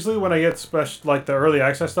yet. So usually when I get special like the early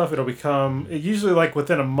access stuff, it'll become usually like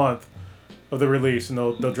within a month of the release, and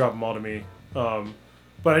they'll drop them all to me.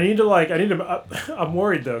 But I'm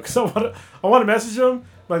worried though, because I want to message them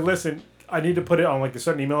like, listen, I need to put it on like a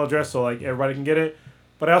certain email address so like everybody can get it.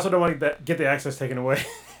 But I also don't want to get the access taken away,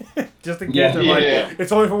 just in case Yeah. they're like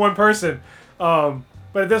it's only for one person. But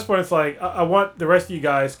at this point, it's like I want the rest of you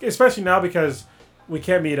guys, especially now because we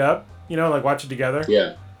can't meet up, like watch it together.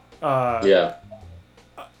 Yeah. Yeah.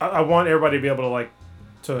 I want everybody to be able to like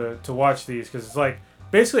to watch these because it's like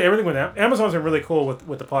basically everything with Amazon's been really cool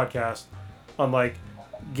with the podcast on like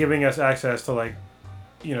giving us access to like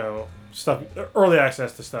stuff, early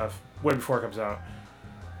access to stuff way before it comes out.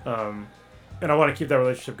 And I want to keep that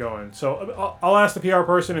relationship going. So I'll ask the PR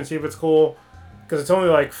person and see if it's cool because it's only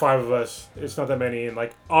like 5 of us. It's not that many, and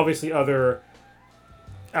like obviously other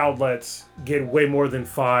outlets get way more than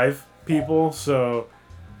 5 people. So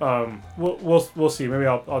we'll see. Maybe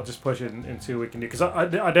I'll just push it and see what we can do because I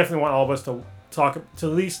definitely want all of us to at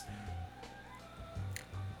least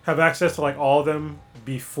have access to like all of them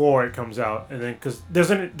before it comes out, and then because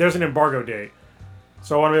there's an embargo date,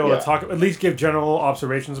 so I want to be able to talk, at least give general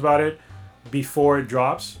observations about it before it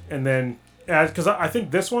drops, and then because I think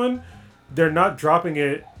this one they're not dropping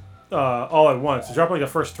it all at once. They're dropping like the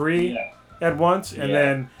first 3 at once, and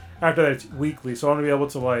then after that it's weekly. So I want to be able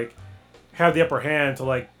to like have the upper hand to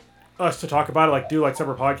like us to talk about it, like do like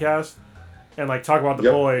separate podcasts and like talk about the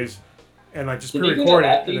boys and like just pre-record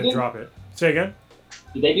it and then drop it. Say again.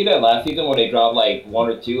 Did they do that last season where they dropped like 1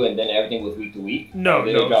 or 2 and then everything was week to week? No.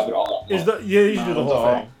 They dropped it all. You should do the whole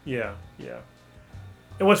thing. Yeah.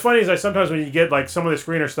 And what's funny is like sometimes when you get like some of the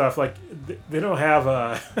screener stuff, like they don't have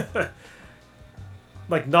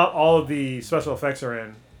like not all of the special effects are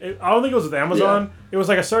in. I don't think it was with Amazon. Yeah. It was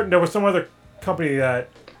like there was some other company that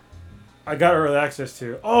I got early access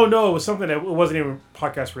to. Oh no, it was something that wasn't even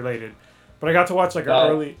podcast related, but I got to watch like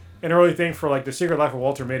an early thing for like The Secret Life of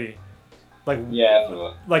Walter Mitty. Like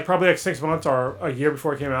probably like 6 months or a year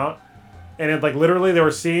before it came out, and it like literally there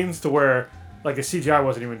were scenes to where like the CGI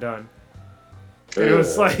wasn't even done. And it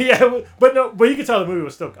was like but you could tell the movie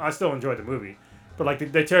was I still enjoyed the movie, but like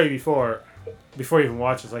they tell you before you even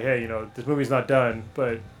watch, it's like, hey, this movie's not done,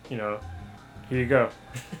 but here you go.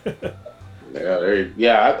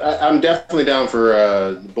 I'm definitely down for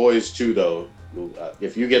The Boys 2 though.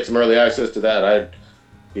 If you get some early access to that, I'd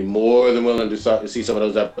be more than willing to see some of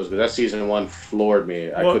those episodes, because that season 1 floored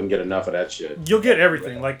me. I couldn't get enough of that shit. You'll get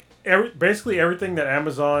everything, like basically everything that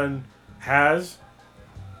Amazon has,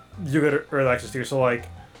 you get early access to. So like,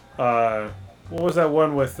 what was that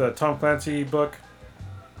one with the Tom Clancy book?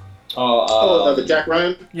 The Jack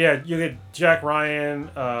Ryan? Yeah, you get Jack Ryan.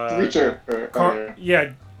 Reacher.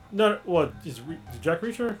 Is Jack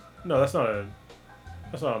Reacher? No, that's not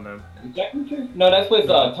on them. Jack Reacher? No, that's with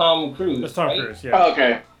Tom Cruise. That's Tom right? Cruise, yeah. Oh,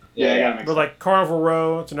 okay. Yeah. But like Carnival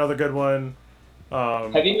Row, it's another good one.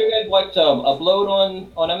 Have you guys watched Upload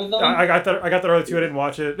on Amazon? I got that early too. I didn't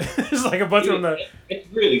watch it. It's like a bunch of them. It's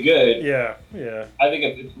really good. Yeah. I think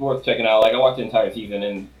it's worth checking out. Like I watched the entire season,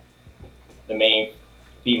 and the main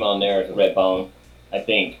female in there is Redbone. I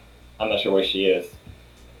think. I'm not sure where she is.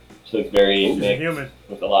 She looks very mixed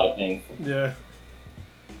with a lot of things. Yeah.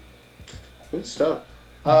 Good stuff.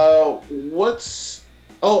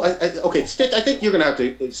 Okay, Stick, I think you're gonna have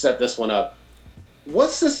to set this one up.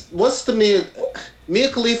 What's the Mia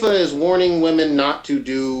Khalifa is warning women not to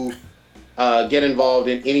get involved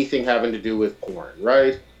in anything having to do with porn,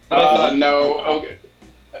 right? No. Okay.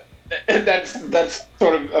 That's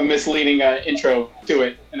sort of a misleading intro to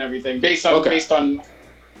it and everything based on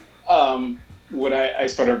what I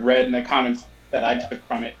sort of read in the comments that I took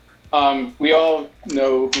from it. We all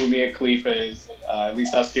know who Mia Khalifa is, at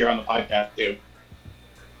least us here on the podcast do.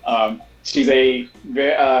 She's a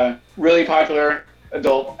really popular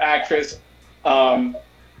adult actress.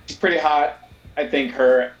 She's pretty hot. I think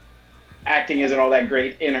her acting isn't all that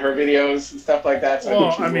great in her videos and stuff like that. So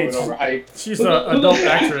I think she's a little overhyped. She's an adult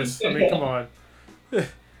actress. I mean, come on.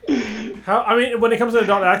 When it comes to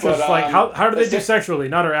adult actress, how do they do sexually,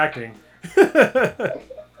 not her acting?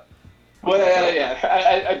 Well,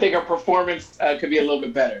 I think her performance could be a little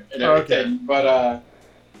bit better and everything. Okay. But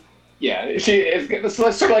it's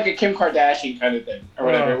sort of like a Kim Kardashian kind of thing or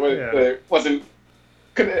whatever. It wasn't.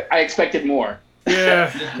 I expected more.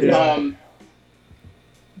 Yeah.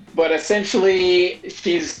 But essentially,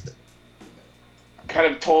 she's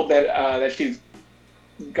kind of told that she's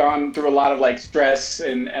gone through a lot of like stress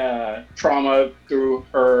and trauma through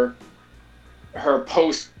her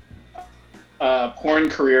post porn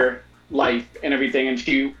career life and everything, and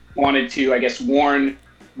she wanted to, I guess, warn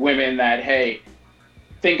women that, hey,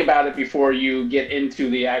 think about it before you get into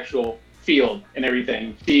the actual field and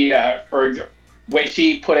everything. She, way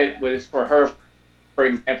she put it was for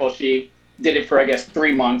example, she did it for, I guess,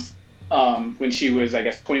 3 months when she was, I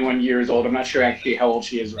guess, 21 years old. I'm not sure actually how old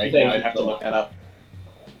she is right now. I'd have to look that up.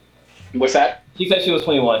 What's that? She said she was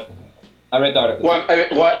 21. I read the article.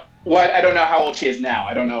 What? I don't know how old she is now.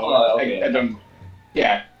 I don't know. Oh, okay. I don't.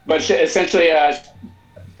 Yeah, but essentially,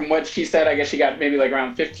 from what she said, I guess she got maybe like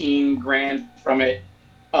around $15,000 from it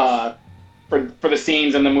for the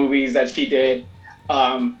scenes in the movies that she did.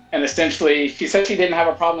 And essentially, she said she didn't have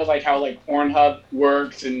a problem with like how like Pornhub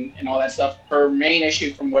works and all that stuff. Her main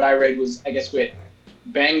issue, from what I read, was I guess with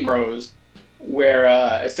Bang Bros, where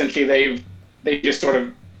essentially they just sort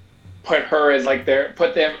of put her as like their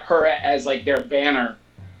banner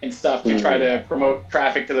and stuff to try to promote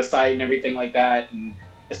traffic to the site and everything like that, and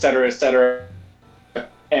et cetera, et cetera.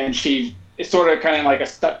 And she is sort of kind of like a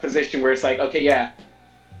stuck position where it's like, okay, yeah,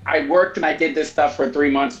 I worked and I did this stuff for 3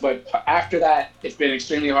 months, but after that, it's been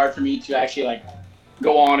extremely hard for me to actually like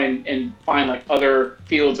go on and find like other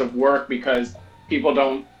fields of work because people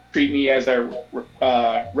don't treat me as a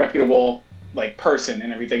reputable like person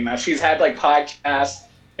and everything. Now she's had like podcasts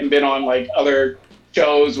and been on like other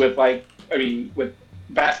shows with with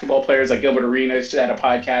basketball players like Gilbert Arenas. She had a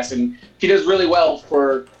podcast and she does really well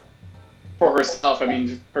for herself. I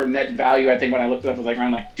mean, her net value, I think when I looked it up, was like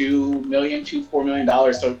around like $4 million.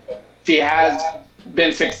 So she has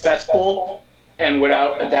been successful, and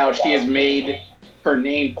without a doubt, she has made her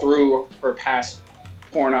name through her past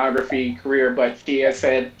pornography career. But she has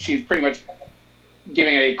said she's pretty much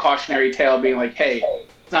giving a cautionary tale, being like, hey,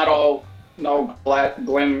 it's not all glitter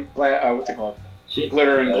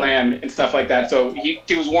and glam and stuff like that. So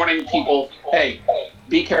she was warning people, hey,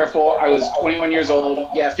 be careful. I was 21 years old.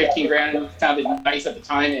 Yeah, $15,000 sounded nice at the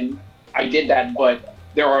time, and I did that. But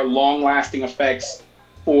there are long-lasting effects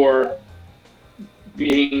for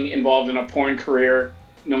being involved in a porn career,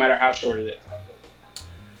 no matter how short it is.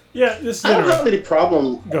 Yeah, this is I don't have any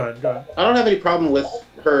problem. Go ahead. I don't have any problem with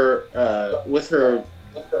her,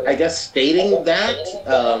 I guess, stating that.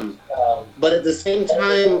 But at the same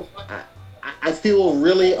time, I feel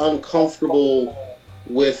really uncomfortable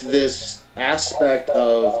with this aspect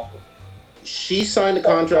of she signed a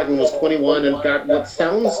contract and was 21 and got what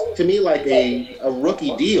sounds to me like a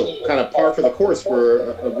rookie deal, kind of par for the course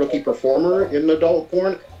for a rookie performer in adult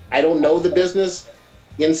porn. I don't know the business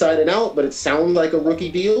inside and out, but it sounds like a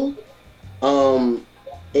rookie deal.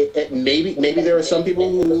 Maybe there are some people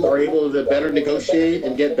who are able to better negotiate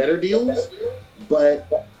and get better deals,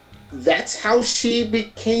 but that's how she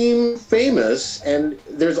became famous. And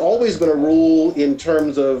there's always been a rule in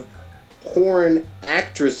terms of porn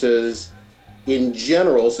actresses in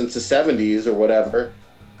general since the 70s or whatever,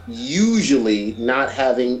 usually not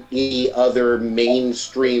having any other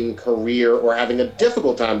mainstream career or having a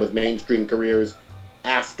difficult time with mainstream careers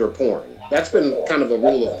after porn. That's been kind of a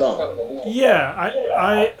rule of thumb. Yeah,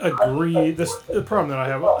 I agree. The problem that I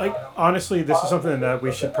have, like, honestly, this is something that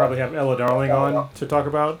we should probably have Ella Darling on to talk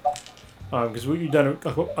about, because we've done a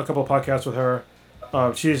couple of podcasts with her.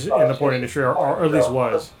 She's in the porn industry, or at least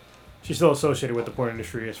was. She's still associated with the porn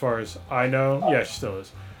industry, as far as I know. Yeah, she still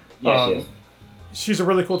is. Yeah, she is. She's a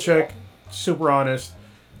really cool chick, super honest.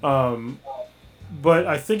 But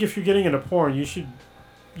I think if you're getting into porn, you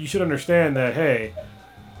should understand that, hey,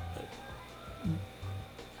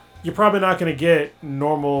 you're probably not going to get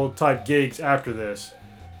normal type gigs after this.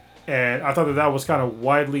 And I thought that was kind of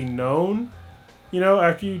widely known,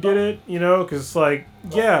 after you did it, because it's like,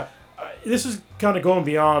 yeah, this is kind of going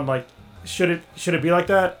beyond, like, should it be like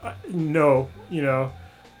that? No,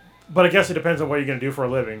 but I guess it depends on what you're going to do for a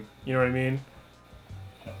living. You know what I mean?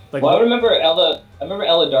 Like, well, I remember Ella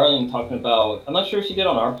Darling talking about, I'm not sure if she did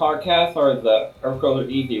on our podcast or the Earth Girls Are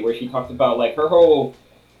Easy, where she talked about, like, her whole,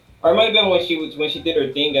 or it might have been when she did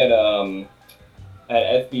her thing at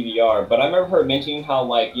SBVR, but I remember her mentioning how,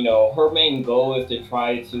 like, her main goal is to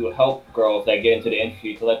try to help girls that get into the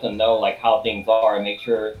industry, to let them know, like, how things are and make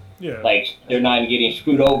sure, like, they're not getting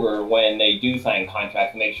screwed over when they do sign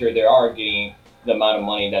contracts, and make sure they are getting the amount of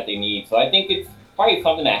money that they need. So I think it's probably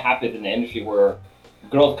something that happens in the industry where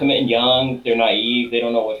girls come in young, they're naive, they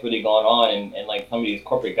don't know what's really going on, and like some of these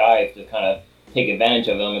corporate guys just kind of take advantage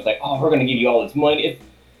of them. It's like, oh, we're gonna give you all this money.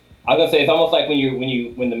 I was gonna say it's almost like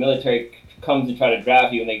when the military comes and try to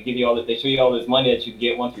draft you, and they show you all this money that you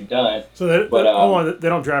get once you're done. So they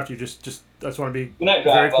don't draft you. Just I just want to be not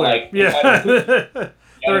draft, very clear. But like,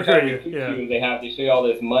 They recruit you. Yeah. You. They show you all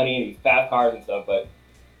this money and these fast cars and stuff. But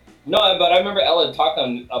I remember Ella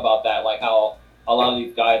talking about that, like how a lot of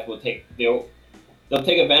these guys they'll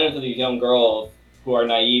take advantage of these young girls who are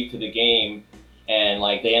naive to the game, and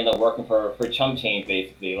like they end up working for chump change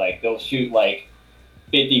basically. Like they'll shoot like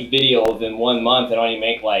 50 videos in 1 month and only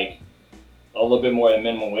make like a little bit more than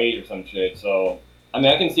minimum wage or some shit. So I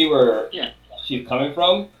mean, I can see where she's coming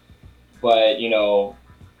from, but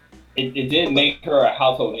it did make her a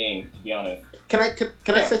household name, to be honest. Can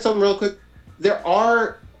I say something real quick? There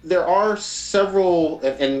are several,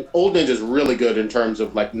 and Old Ninja's really good in terms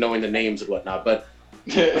of like knowing the names and whatnot, but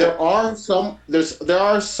there are some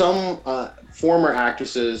former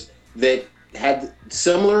actresses that had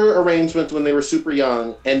similar arrangements when they were super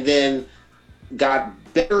young, and then got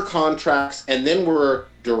better contracts, and then were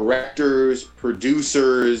directors,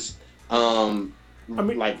 producers,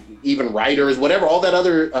 like even writers, whatever, all that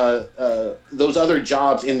other those other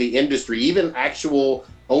jobs in the industry, even actual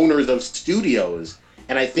owners of studios.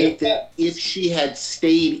 And I think that if she had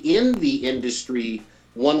stayed in the industry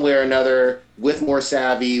one way or another, with more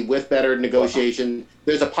savvy, with better negotiation,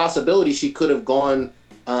 there's a possibility she could have gone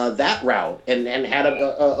that route and had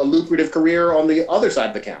a lucrative career on the other side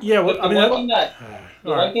of the camera. Yeah, well,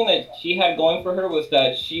 one thing that she had going for her was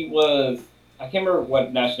that she was, I can't remember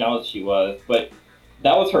what nationality she was, but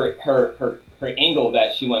that was her angle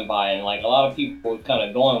that she went by, and like a lot of people was kind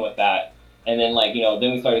of going with that. And then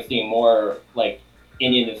then we started seeing more like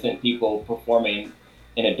Indian descent people performing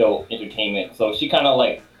in adult entertainment. So she kind of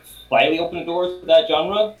like slightly opened the doors to that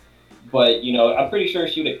genre. But I'm pretty sure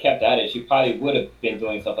she would have kept at it. She probably would have been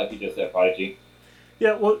doing stuff like you just said, Prodigy.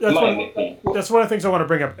 Yeah, well, that's one of the things I want to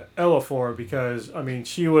bring up Ella for, because I mean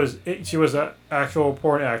she was an actual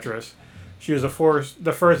porn actress. She was the first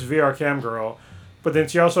VR cam girl, but then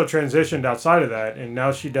she also transitioned outside of that, and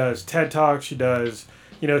now she does TED Talks. She does,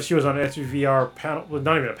 she was on an SVR panel. Well,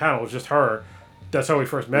 not even a panel. It was just her. That's how we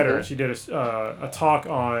first met her. She did a talk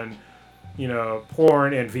on,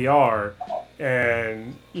 porn and VR,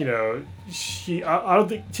 and I don't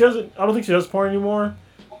think she does porn anymore,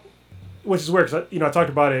 which is weird because I talked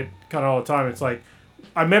about it kind of all the time. It's like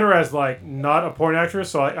I met her as like not a porn actress,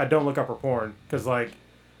 so I don't look up her porn, because like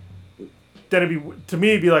then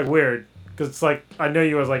it'd be like weird, because it's like I know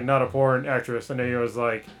you as like not a porn actress. I know you as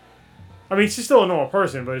like, I mean, she's still a normal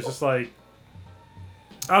person, but it's just like,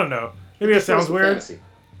 I don't know. Maybe it sounds weird. Fantasy.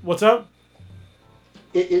 What's up?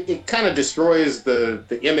 It kind of destroys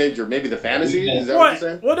the image, or maybe the fantasy. Is that what you're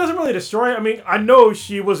saying? Well, it doesn't really destroy it. I mean, I know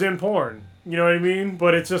she was in porn. You know what I mean?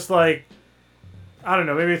 But it's just like, I don't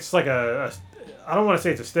know. Maybe it's like I don't want to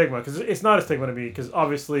say it's a stigma, because it's not a stigma to me, because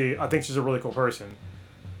obviously I think she's a really cool person.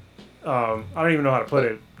 I don't even know how to put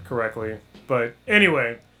it correctly. But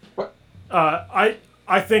anyway,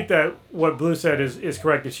 I think that what Blue said is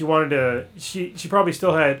correct. That she probably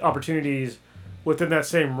still had opportunities within that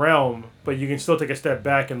same realm, but you can still take a step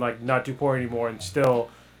back and like not do porn anymore and still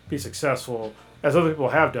be successful, as other people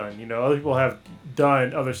have done. Other people have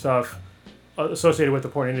done other stuff associated with the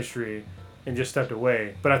porn industry, and just stepped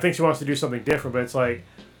away. But I think she wants to do something different. But it's like,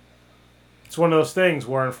 it's one of those things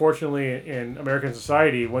where, unfortunately, in American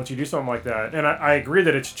society, once you do something like that, and I agree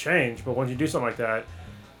that it should change, but once you do something like that,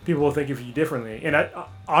 people will think of you differently. And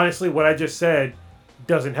honestly, what I just said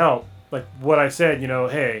doesn't help. Like what I said,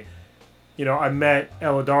 hey, I met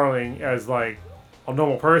Ella Darling as like a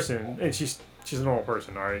normal person, and she's a normal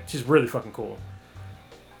person, all right? She's really fucking cool.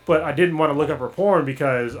 But I didn't want to look up her porn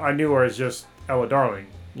because I knew her as just Ella Darling,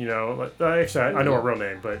 actually, I know her real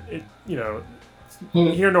name, but it,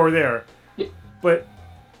 here nor there. But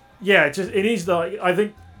yeah, it needs to, I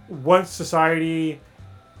think once society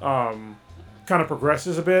kind of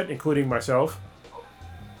progresses a bit, including myself,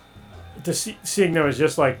 to seeing them as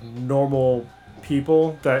just like normal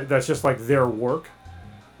people, that's just like their work,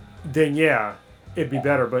 then yeah, it'd be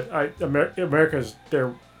better. But America's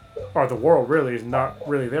there, or the world really is not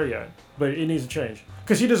really there yet. But it needs to change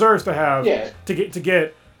because he deserves to have to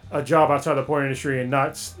get a job outside the porn industry and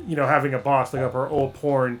not having a boss look up her old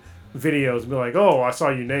porn videos and be like, oh, I saw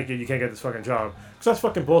you naked, you can't get this fucking job. Because that's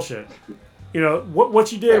fucking bullshit.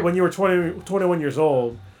 What you did when you were 21 years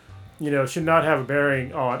old, should not have a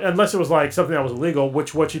bearing on, unless it was like something that was illegal,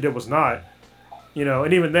 which what you did was not.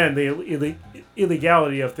 And even then, the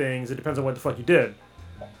illegality of things, it depends on what the fuck you did.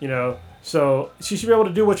 So she should be able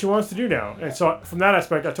to do what she wants to do now. And so from that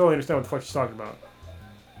aspect, I totally understand what the fuck she's talking about.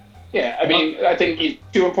 Yeah, I mean, I think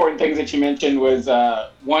two important things that you mentioned was,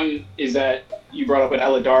 one is that you brought up with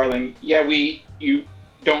Ella Darling. Yeah, you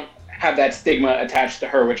don't have that stigma attached to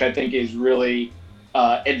her, which I think is really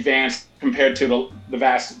advanced compared to the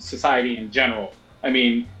vast society in general. I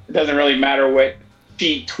mean, it doesn't really matter what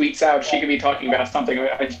she tweets out. She could be talking about something.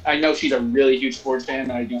 I know she's a really huge sports fan,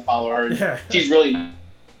 and I do follow her. Yeah. She's really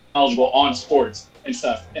knowledgeable on sports and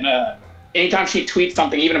stuff. And anytime she tweets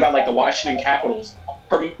something, even about like the Washington Capitals,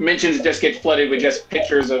 her mentions just get flooded with just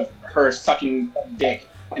pictures of her sucking dick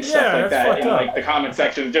and stuff like that in like the comment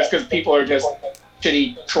section, just because people are just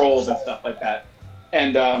shitty trolls and stuff like that.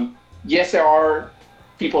 And yes, there are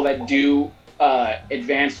people that do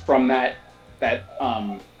advance from that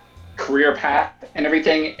career path and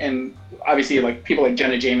everything, and obviously like people like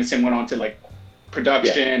Jenna Jameson went on to like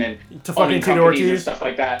production and to fucking Tito Ortiz and stuff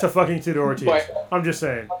like that. To fucking Tito Ortiz. But, I'm just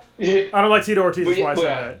saying. I don't like Tito Ortiz. That's why I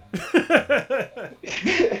said that.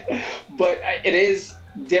 But it is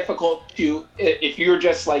difficult to, if you're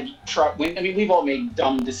just like we've all made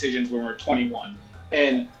dumb decisions when we're 21,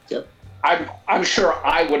 and I'm sure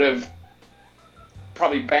I would have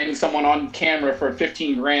probably banged someone on camera for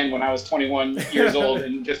 15 grand when I was 21 years old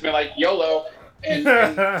and just been like YOLO. And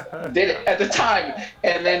did it at the time,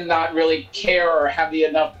 and then not really care or have the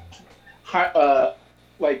enough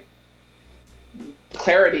like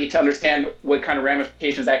clarity to understand what kind of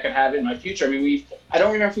ramifications that could have in my future. I mean, I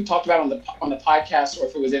don't remember if we talked about it on the podcast or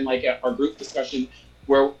if it was in like our group discussion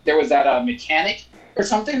where there was that mechanic or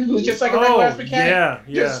something who was just like a regular ass mechanic,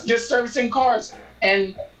 just servicing cars,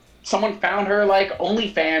 and someone found her like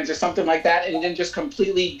OnlyFans or something like that, and then just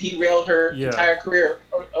completely derailed her entire career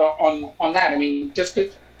on that. I mean, just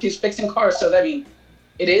she's fixing cars. So I mean,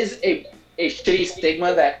 it is a shitty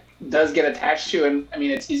stigma that does get attached to, and I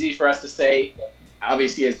mean, it's easy for us to say,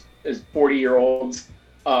 obviously, as 40-year-olds,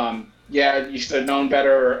 you should have known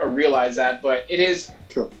better or realized that. But it is,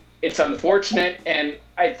 it's unfortunate, and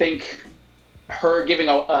I think her giving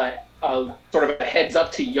a sort of a heads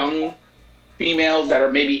up to young females that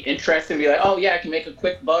are maybe interested and be like, oh yeah, I can make a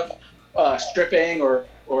quick buck stripping or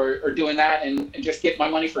doing that and just get my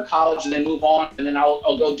money for college and then move on, and then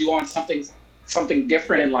I'll go do on something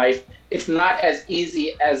different in life. It's not as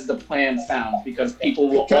easy as the plan sounds, because people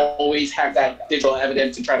will always have that digital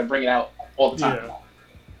evidence and try to bring it out all the time.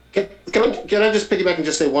 Yeah. Can I just piggyback and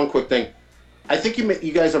just say one quick thing? I think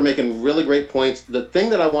you guys are making really great points. The thing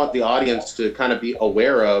that I want the audience to kind of be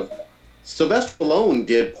aware of, Sylvester Stallone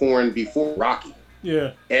did porn before Rocky.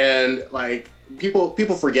 Yeah. And like people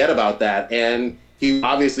forget about that, and he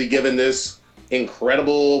obviously given this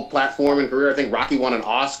incredible platform and career. I think Rocky won an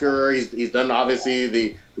Oscar. He's done obviously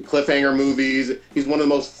the Cliffhanger movies. He's one of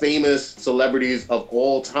the most famous celebrities of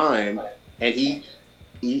all time, and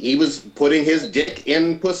he was putting his dick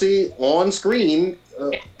in pussy on screen.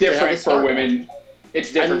 Different for women.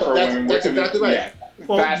 It's different for women. That's exactly right. Yeah.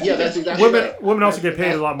 Well, that's exactly right. Women also get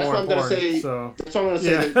paid a lot more. That's what I'm going to say. So. That's what I'm going to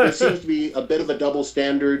say. Yeah. There seems to be a bit of a double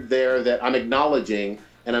standard there that I'm acknowledging,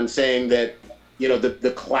 and I'm saying that, you know,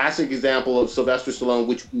 the classic example of Sylvester Stallone,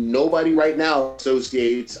 which nobody right now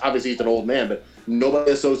associates, obviously he's an old man, but nobody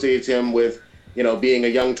associates him with, you know, being a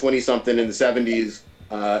young 20-something in the 70s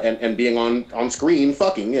and being on screen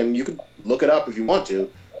fucking, and you could look it up if you want to,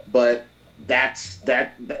 but that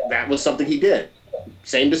was something he did.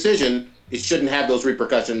 Same decision, it shouldn't have those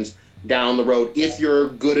repercussions down the road if you're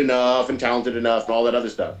good enough and talented enough and all that other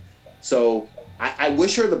stuff. So I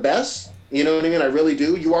wish her the best. You know what I mean? I really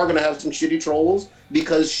do. You are going to have some shitty trolls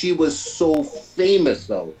because she was so famous,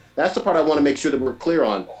 though. That's the part I want to make sure that we're clear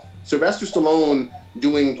on. Sylvester Stallone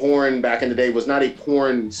doing porn back in the day was not a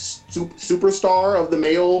porn superstar of the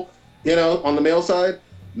male, on the male side.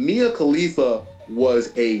 Mia Khalifa was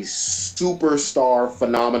a superstar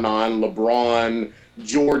phenomenon, LeBron,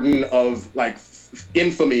 Jordan of like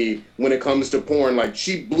infamy when it comes to porn. Like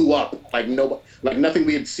she blew up like nothing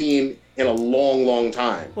we had seen in a long, long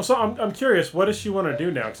time. Well, so I'm curious, what does she want to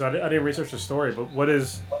do now? Because I didn't research the story, but what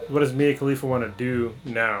does Mia Khalifa want to do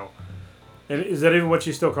now? And is that even what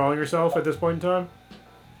she's still calling herself at this point in time?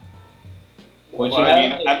 Well, I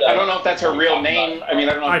mean, I don't know if that's her real name. I mean,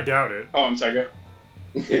 I don't know. I doubt it. Oh, I'm sorry. Go.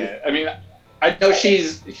 Yeah, I mean, I know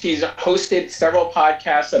she's hosted several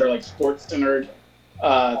podcasts that are like sports centered,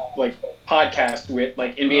 like podcasts with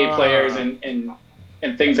like NBA players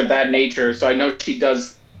and things of that nature. So I know she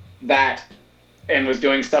does that, and was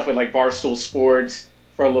doing stuff with like Barstool Sports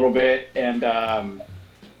for a little bit, and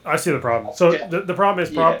I see the problem. So the problem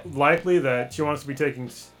is likely that she wants to be taken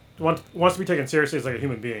seriously as like a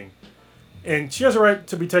human being, and she has a right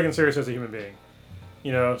to be taken seriously as a human being.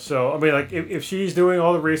 So I mean, like if she's doing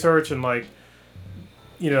all the research and like,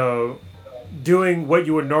 doing what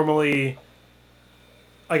you would normally,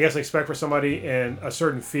 I guess, expect for somebody in a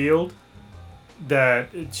certain field, that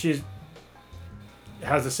she's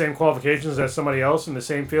has the same qualifications as somebody else in the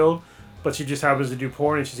same field, but she just happens to do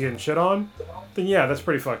porn and she's getting shit on, then yeah, that's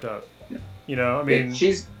pretty fucked up. I mean,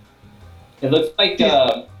 it looks like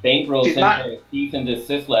Bang Bros sent her a cease and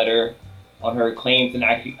desist letter on her claims and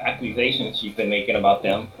accusations she's been making about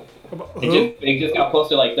them. It just got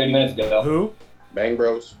posted like 30 minutes ago. Who? Bang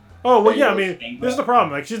Bros. Oh, well, yeah, I mean, this is the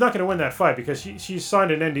problem. Like, she's not going to win that fight because she signed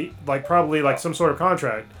an ND, like, probably, like, some sort of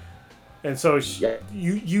contract. And so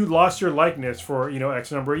you lost your likeness for,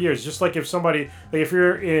 X number of years. Just like if somebody, like, if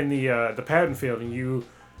you're in the patent field and you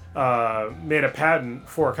made a patent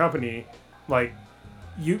for a company, like,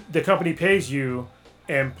 the company pays you,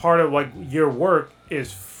 and part of, like, your work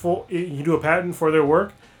is you do a patent for their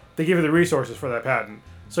work, they give you the resources for that patent.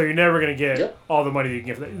 So you're never going to get all the money that you can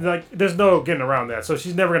get for that. Like, there's no getting around that. So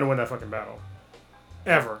she's never going to win that fucking battle.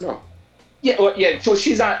 Ever. No. Yeah, well, yeah. So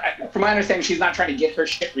she's not, from my understanding, she's not trying to get her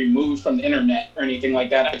shit removed from the internet or anything like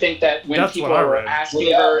that. I think that when people are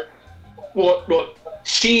asking her, well,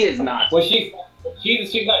 she is not. Well, she's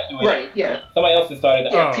not doing right. it. Yeah. Somebody else has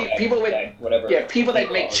started. People with whatever. Yeah, people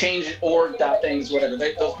that make change org things, whatever.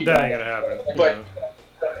 Those people. That ain't gonna happen. But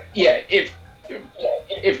yeah,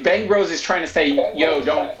 if Bang Bros is trying to say, yo,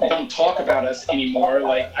 don't talk about us anymore,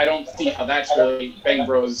 like I don't see how that's really Bang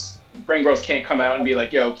Bros. Bang Bros can't come out and be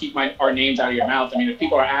like, yo, keep our names out of your mouth. I mean, if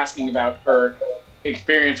people are asking about her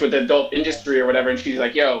experience with the adult industry or whatever, and she's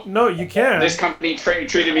like, yo, no, you can. This company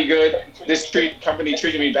treated me good. This company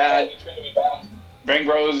treated me bad. Bang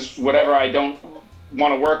Bros, whatever, I don't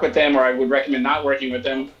want to work with them, or I would recommend not working with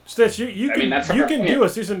them. Stitch, you can do a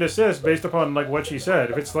cease and desist based upon like what she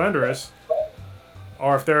said. If it's slanderous,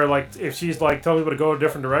 or if she's like telling people to go a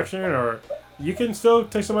different direction, or you can still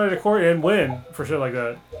take somebody to court and win for shit like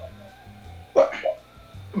that.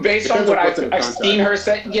 Based on what I've seen her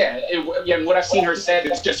say, what I've seen her said,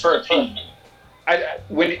 it's just her opinion.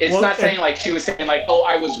 Saying like she was saying like, oh,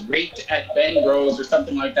 I was raped at Bang Bros or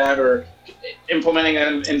something like that, or implementing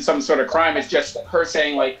them in some sort of crime. It's just her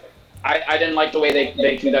saying like, I didn't like the way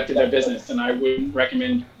they conducted their business, and I wouldn't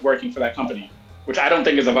recommend working for that company, which I don't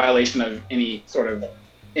think is a violation of any sort of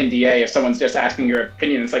NDA. If someone's just asking your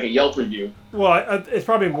opinion, it's like a Yelp review. Well, it's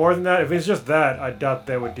probably more than that. If it's just that, I doubt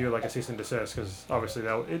they would do like a cease and desist, because obviously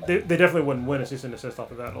they definitely wouldn't win a cease and desist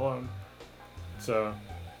off of that alone. So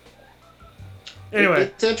anyway,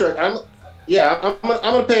 it's interesting. I'm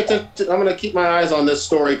gonna pay attention. I'm gonna keep my eyes on this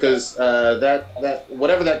story because that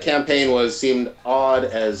whatever that campaign was seemed odd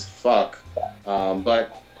as fuck.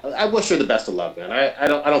 But I wish her the best of luck, man. I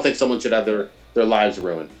don't think someone should have their lives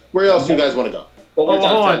ruined. Where else do you guys want to go? Hold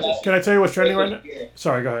on. Can I tell you what's trending right now?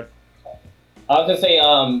 Sorry, go ahead. I was gonna say,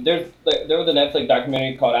 there was a Netflix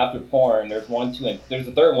documentary called After Porn. There's 1, 2, and there's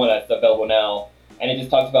a third one that's available now, and it just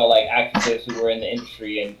talks about like actresses who were in the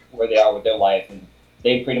industry and where they are with their life, and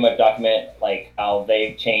they pretty much document like how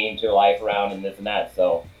they've changed their life around and this and that.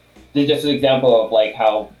 So this is just an example of like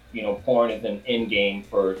how porn is an end game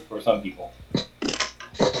for some people.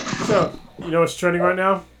 So you know what's trending right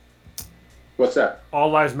now? What's that? All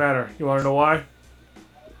Lives Matter. You want to know why?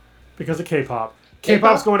 Because of K-pop.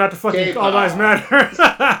 K-pop's going after fucking K-pop. All Lives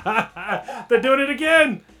Matter. They're doing it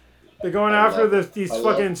again. They're going after these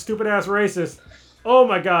fucking stupid ass racists Oh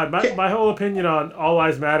my god, my whole opinion on All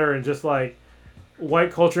Lives Matter and just like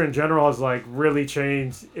white culture in general has like really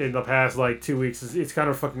changed in the past like 2 weeks. It's kind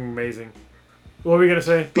of fucking amazing. What were you gonna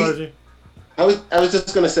say, Prodigy? I was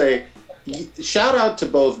just gonna say, shout out to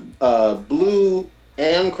both Blue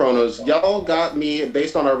and Kronos. Y'all got me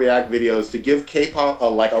based on our React videos to give K-pop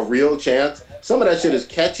a real chance. Some of that shit is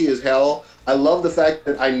catchy as hell. I love the fact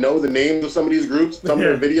that I know the names of some of these groups, some of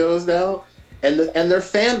their videos now, and their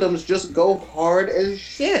fandoms just go hard as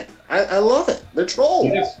shit. I love it. They're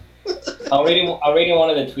trolls. I'm reading one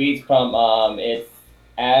of the tweets from it's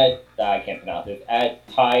at I can't pronounce it, at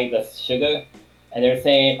Ty the Sugar, and they're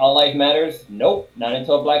saying all life matters. Nope, not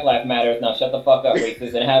until Black Life Matters. Now shut the fuck up, racist.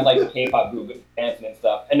 And it has like the K-pop group dancing and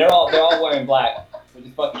stuff, and they're all wearing black, which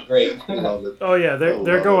is fucking great. Oh yeah,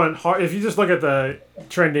 they're going hard. If you just look at the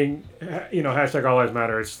trending, hashtag All Lives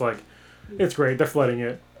Matter, it's like it's great. They're flooding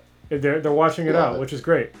it. They're watching it out, which is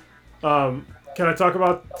great. Can I talk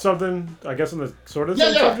about something, I guess, on the sort of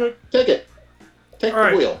same subject? Take it. Take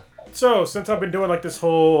the wheel. So, since I've been doing like this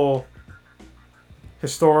whole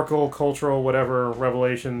historical, cultural, whatever,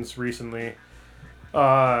 revelations recently,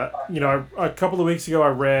 a couple of weeks ago I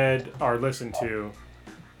read or listened to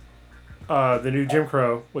The New Jim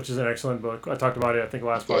Crow, which is an excellent book. I talked about it, I think,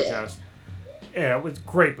 last podcast. Yeah, it was a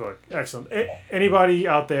great book. Excellent. Anybody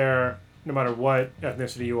out there, no matter what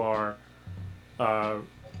ethnicity you are,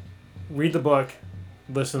 read the book,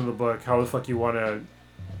 listen to the book, how the fuck you want to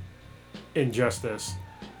ingest this,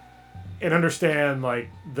 and understand like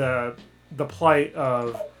the plight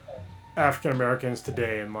of African Americans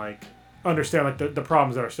today, and like understand like the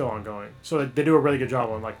problems that are still ongoing. So they do a really good job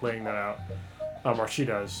on like laying that out. Or she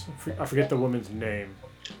does. I forget the woman's name.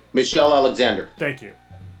 Michelle Alexander. Thank you.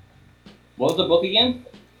 What was the book again?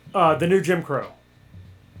 The New Jim Crow.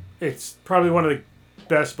 It's probably one of the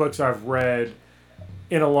best books I've read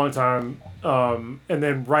in a long time, and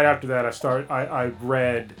then right after that, I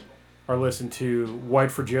read or listened to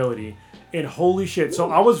White Fragility, and holy shit!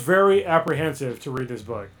 So I was very apprehensive to read this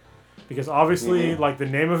book because obviously, like the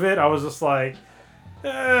name of it, I was just like,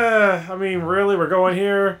 I mean, really, we're going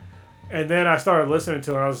here, and then I started listening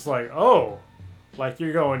to it, and I was like, oh, like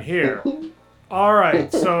you're going here. All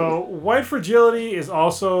right, so White Fragility is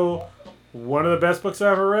also one of the best books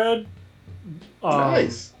I ever read.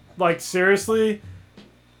 Nice. Like seriously.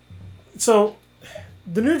 So,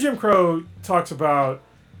 The New Jim Crow talks about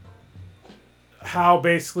how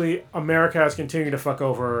basically America has continued to fuck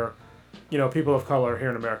over, people of color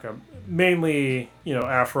here in America, mainly,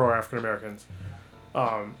 African Americans.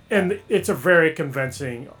 And it's a very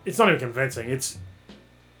convincing. It's not even convincing. It's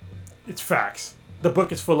facts. The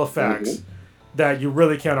book is full of facts that you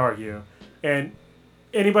really can't argue, and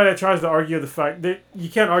anybody that tries to argue the fact that you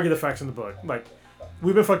can't argue the facts in the book. Like,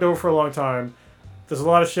 we've been fucked over for a long time. There's a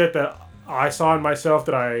lot of shit that I saw in myself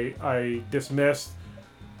that I dismissed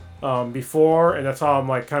before, and that's how I'm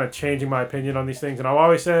like kind of changing my opinion on these things. And I've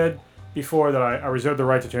always said before that I reserve the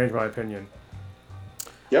right to change my opinion.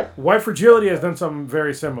 Yep. White Fragility has done something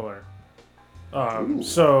very similar.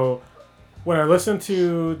 So when I listened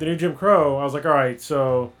to The New Jim Crow, I was like, all right,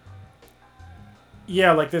 so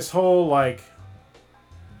yeah, like this whole like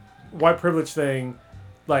white privilege thing,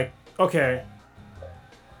 like, okay,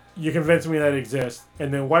 you convinced me that it exists,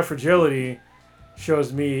 and then White Fragility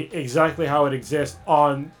shows me exactly how it exists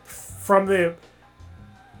from the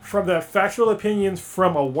factual opinions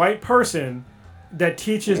from a white person that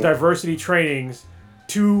teaches diversity trainings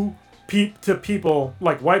to people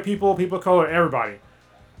like white people of color, everybody.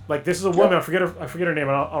 Like, this is a woman. I forget her name.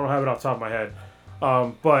 I don't have it off the top of my head.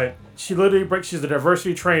 But she literally she's a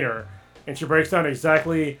diversity trainer, and she breaks down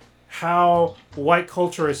exactly how white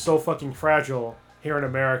culture is so fucking fragile here in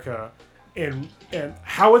America, and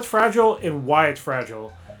how it's fragile and why it's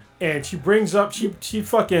fragile. And she brings up she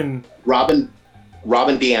fucking Robin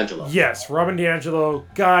DiAngelo. Yes, Robin DiAngelo.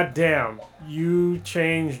 God damn, you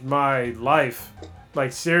changed my life.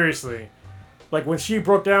 Like, seriously. Like, when she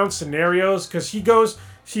broke down scenarios, because she goes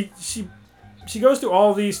through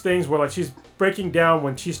all these things where like she's breaking down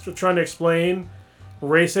when she's trying to explain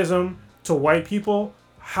racism to white people,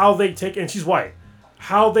 how they take, and she's white,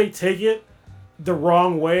 how they take it the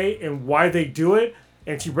wrong way and why they do it.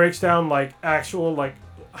 And she breaks down like actual like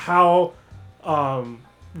how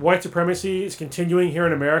white supremacy is continuing here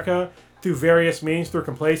in America through various means, through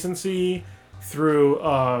complacency,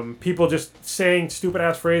 through people just saying stupid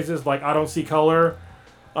ass phrases like "I don't see color,"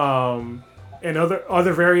 and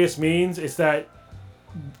other various means. It's that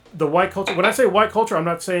the white culture. When I say white culture, I'm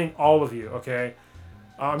not saying all of you. Okay,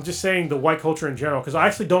 I'm just saying the white culture in general, because I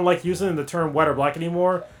actually don't like using the term white or black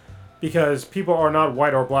anymore, because people are not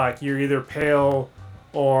white or black. You're either pale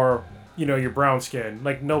or your brown skin.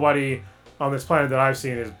 Like nobody on this planet that I've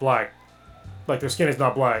seen is black. Like their skin is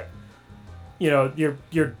not black.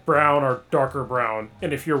 You're brown or darker brown,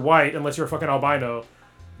 and if you're white, unless you're a fucking albino,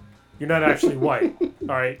 you're not actually white. All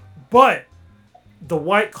right, but the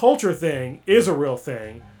white culture thing is a real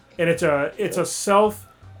thing, and it's a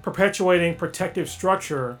self-perpetuating protective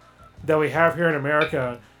structure that we have here in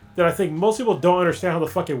America that I think most people don't understand how the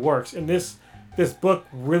fuck it works. And this book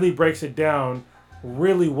really breaks it down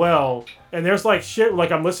really well. And there's like shit,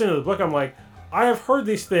 like I'm listening to the book, I'm like, I have heard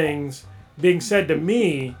these things being said to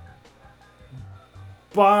me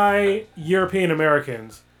by European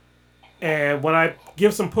Americans. And when I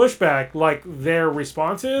give some pushback, like their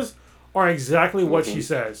responses are exactly what she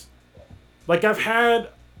says. Like I've had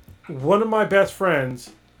one of my best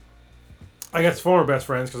friends, I guess former best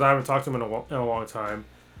friends, because I haven't talked to him in a long time.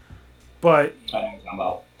 But I know what you're talking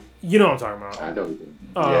about. You know what I'm talking about. I know.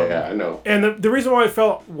 Yeah, I know. And the reason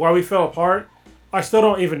why we fell apart, I still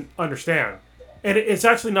don't even understand. And it's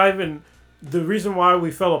actually not even the reason why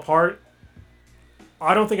we fell apart.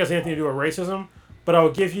 I don't think it has anything to do with racism, but I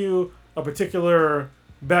will give you a particular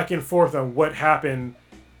back and forth on what happened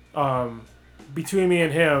between me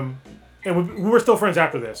and him. And we were still friends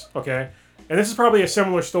after this, okay? And this is probably a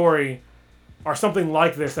similar story or something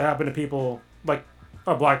like this that happened to people, like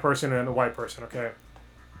a black person and a white person, okay?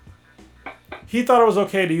 He thought it was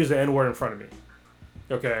okay to use the N-word in front of me,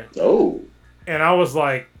 okay? Oh. And I was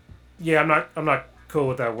like, yeah, I'm not cool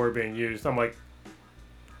with that word being used. I'm like,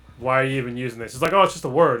 why are you even using this? It's like, oh, it's just a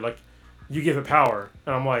word. Like, you give it power.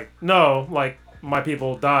 And I'm like, no, like, my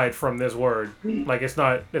people died from this word. Like, it's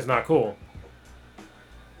not cool.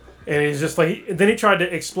 And he's just like, then he tried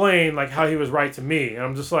to explain, like, how he was right to me. And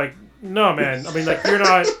I'm just like, no, man. I mean, like, you're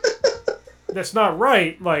not, that's not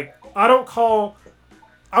right. Like, I wouldn't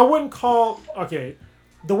call, okay,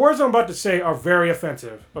 the words I'm about to say are very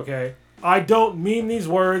offensive, okay? I don't mean these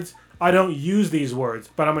words. I don't use these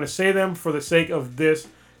words. But I'm going to say them for the sake of this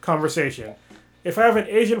conversation. If I have an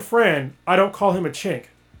Asian friend, I don't call him a chink,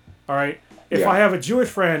 all right? If I have a Jewish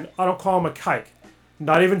friend, I don't call him a kike.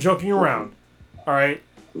 Not even joking around, all right?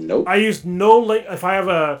 Nope. I use if I have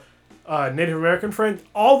a Native American friend,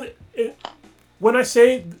 when I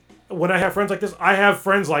have friends like this, I have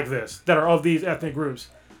friends like this that are of these ethnic groups.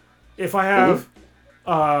 If I have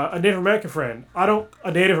a Native American friend, I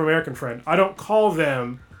don't call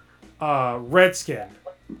them redskin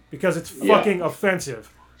because it's fucking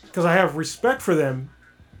offensive. Because I have respect for them,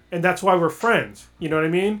 and that's why we're friends. You know what I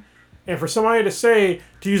mean? And for somebody to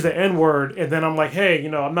use the N-word, and then I'm like, hey,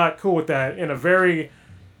 I'm not cool with that, in a very,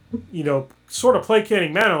 sort of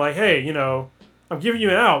placating manner, like, hey, I'm giving you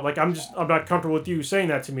an out. Like, I'm not comfortable with you saying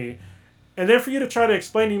that to me. And then for you to try to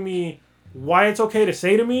explain to me why it's okay to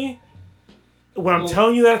say to me, when I'm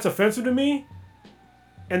telling you that it's offensive to me,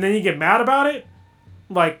 and then you get mad about it,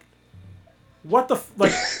 like, what the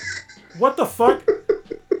fuck?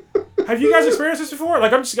 Have you guys experienced this before?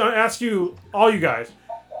 Like, I'm just gonna ask you, all you guys,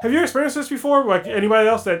 have you experienced this before? Like,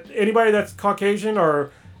 anybody that's Caucasian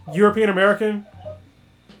or European American?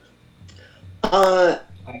 I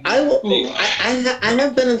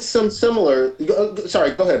have been in some similar.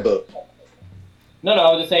 Sorry, go ahead, Bo. No,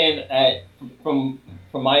 I was just saying, from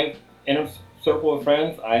my inner circle of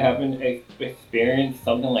friends, I haven't experienced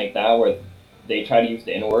something like that where they try to use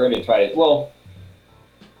the N-word and try to. Well,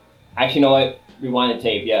 actually, you know what? Rewind the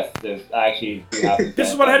tape. Yes, I actually do have. This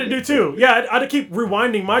is what I had to do too. Yeah, I had to keep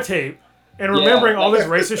rewinding my tape and remembering all this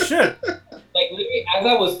racist shit. Like, literally, as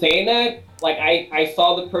I was saying that, like, I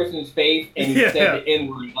saw the person's face and he said the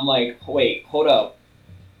N-word. I'm like, wait, hold up.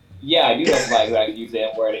 Yeah, I do know somebody who actually used the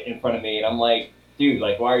N-word in front of me, and I'm like, dude,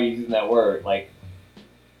 like, why are you using that word? Like,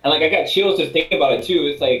 and like, I got chills just thinking about it too.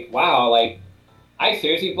 It's like, wow, like, I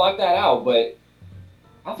seriously blocked that out, but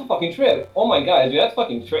that's a fucking trip. Oh my god, dude, that's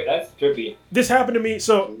fucking that's trippy. This happened to me,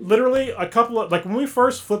 so literally a couple of, like, when we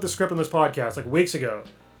first flipped the script on this podcast, like, weeks ago,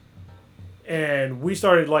 and we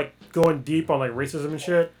started, like, going deep on, like, racism and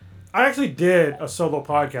shit, I actually did a solo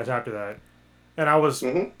podcast after that, and I was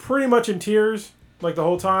pretty much in tears, like, the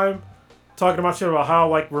whole time, talking about shit about how,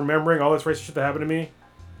 like, remembering all this racist shit that happened to me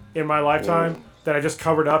in my lifetime that I just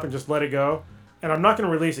covered up and just let it go, and I'm not going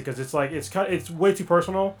to release it because it's, like, it's way too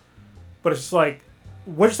personal, but it's just, like,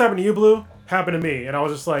 what just happened to you, Blue, happened to me. And I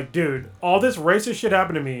was just like, dude, all this racist shit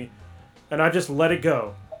happened to me, and I just let it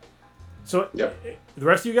go. So, the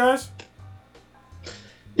rest of you guys?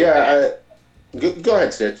 Yeah, go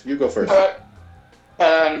ahead, Stitch. You go first.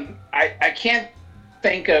 I can't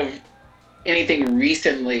think of anything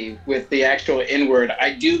recently with the actual N-word.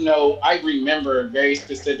 I remember very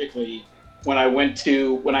specifically when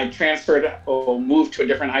I transferred or moved to a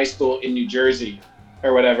different high school in New Jersey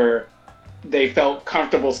or whatever. they felt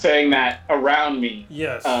comfortable saying that around me.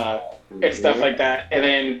 Yes. And stuff like that. And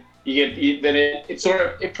then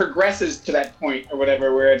it progresses to that point or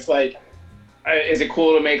whatever where it's like, is it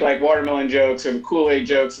cool to make like watermelon jokes or the Kool-Aid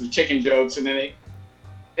jokes or the chicken jokes? And then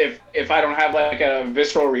if I don't have like a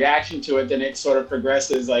visceral reaction to it, then it sort of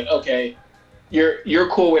progresses like, okay, you're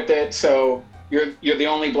cool with it, so you're the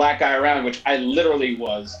only black guy around, which I literally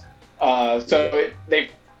was. They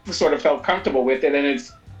sort of felt comfortable with it, and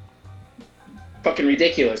it's fucking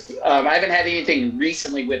ridiculous. I haven't had anything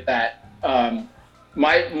recently with that.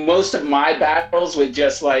 Most of my battles with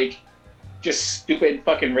just stupid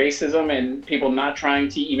fucking racism and people not trying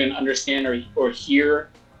to even understand or hear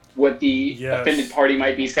what the offended party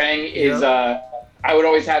might be saying is I would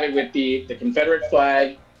always have it with the Confederate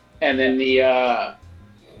flag and then the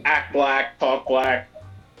act black, talk black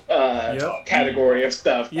category of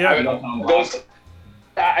stuff.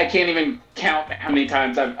 I can't even count how many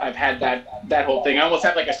times I've had that whole thing. I almost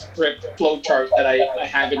have like a script flow chart that I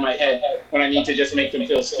have in my head when I need to just make them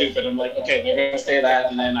feel stupid. I'm like, okay, they're gonna say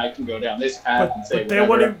that, and then I can go down this path and say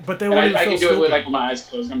whatever. I can do it with like my eyes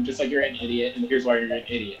closed. I'm just like, you're an idiot, and here's why you're an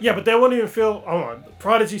idiot. Yeah, but they won't even feel. Hold on,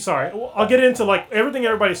 Prodigy. Sorry, I'll get into like everything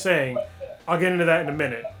everybody's saying. I'll get into that in a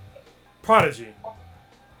minute. Prodigy.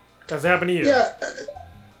 Does it happen to you?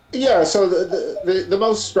 Yeah, so the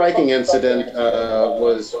most striking incident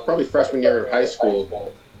was probably freshman year of high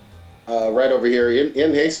school, right over here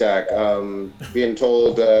in Haystack, being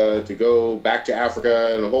told to go back to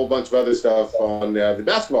Africa and a whole bunch of other stuff on the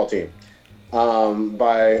basketball team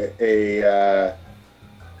by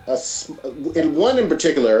one in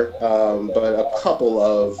particular, but a couple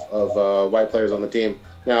of white players on the team.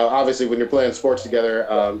 Now, obviously, when you're playing sports together,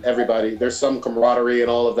 everybody, there's some camaraderie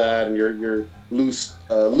and all of that, and you're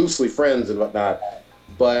loosely friends and whatnot.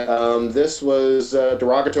 But this was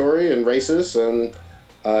derogatory and racist, and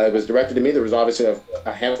it was directed to me. There was obviously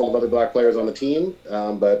a handful of other black players on the team,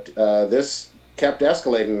 but this kept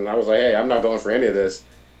escalating, and I was like, hey, I'm not going for any of this.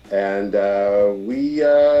 And we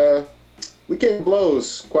came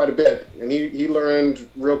blows quite a bit, and he learned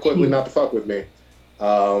real quickly not to fuck with me,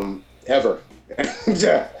 ever.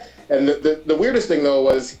 And the weirdest thing though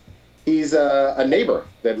was he's a neighbor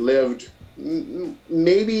that lived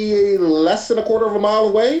maybe less than a quarter of a mile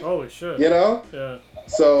away. Holy shit! You know. Yeah.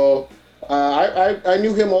 So I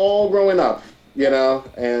knew him all growing up, you know,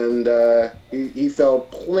 and he felt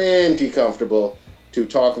plenty comfortable to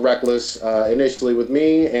talk reckless initially with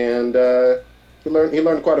me, and he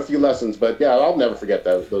learned quite a few lessons. But yeah, I'll never forget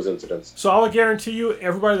those incidents. So I would guarantee you,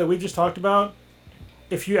 everybody that we just talked about,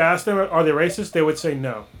 if you asked them, are they racist, they would say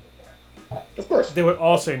no. Of course. They would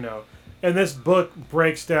all say no. And this book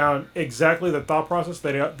breaks down exactly the thought process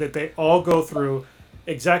that they all go through,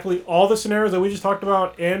 exactly all the scenarios that we just talked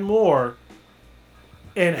about and more,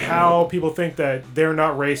 and how people think that they're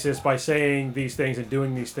not racist by saying these things and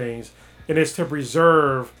doing these things. And it's to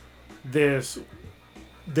preserve this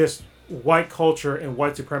white culture and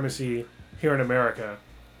white supremacy here in America.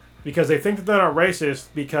 Because they think that they're not racist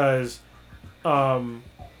because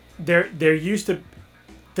they're used to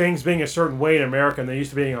things being a certain way in America, and they're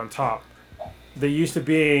used to being on top. They're used to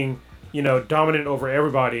being, dominant over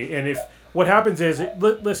everybody. And if what happens is,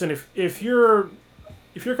 listen, if you're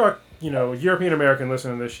European American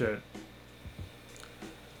listening to this shit,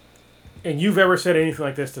 and you've ever said anything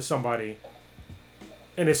like this to somebody,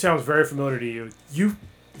 and it sounds very familiar to you,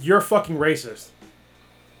 you're fucking racist.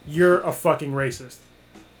 You're a fucking racist.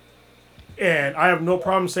 And I have no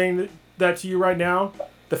problem saying that to you right now.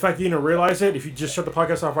 The fact that you didn't realize it, if you just shut the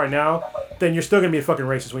podcast off right now, then you're still going to be a fucking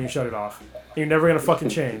racist when you shut it off. And you're never going to fucking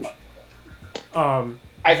change. I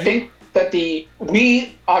think that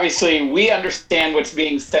we understand what's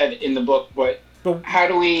being said in the book, but how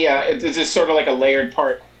do we, this is sort of like a layered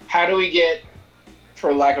part, how do we get,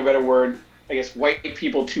 for lack of a better word, I guess, white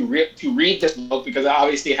people to read this book, because it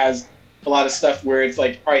obviously has a lot of stuff where it's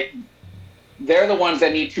like, all right, they're the ones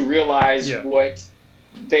that need to realize what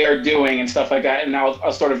they are doing and stuff like that. And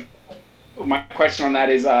I'll sort of, my question on that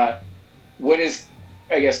is, what is,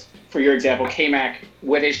 I guess, for your example, K-Mac,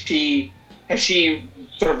 has she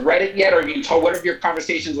sort of read it yet, or have you told, what have your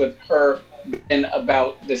conversations with her been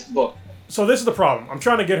about this book? So this is the problem. I'm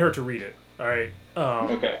trying to get her to read it. All right.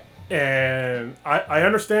 Okay. And I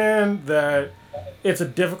understand that it's a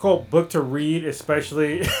difficult book to read,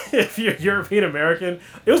 especially if you're European American.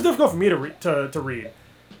 It was difficult for me to read.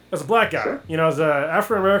 As a black guy, sure. As an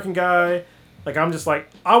African American guy, like I'm just like,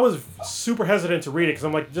 I was super hesitant to read it because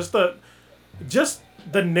I'm like, just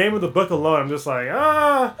the name of the book alone, I'm just like,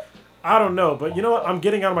 I don't know. But you know what? I'm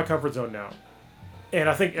getting out of my comfort zone now. And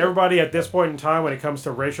I think everybody at this point in time, when it comes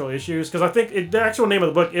to racial issues, because I think the actual name of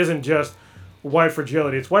the book isn't just white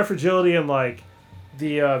fragility. It's white fragility and like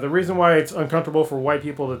the reason why it's uncomfortable for white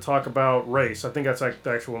people to talk about race. I think that's like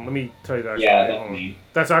the actual one. Let me tell you the actual Yeah, name. that's me.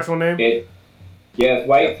 That's the actual name? Yes,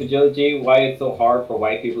 white fragility, why it's so hard for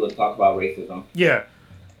white people to talk about racism. Yeah.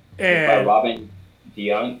 It's by Robin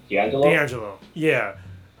DiAngelo. Yeah.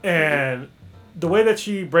 And the way that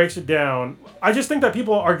she breaks it down, I just think that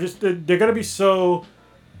people are they're going to be so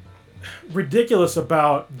ridiculous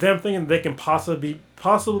about them thinking they can possibly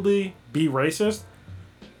be racist.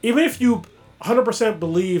 Even if you 100%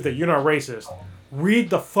 believe that you're not racist, read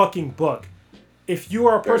the fucking book. If you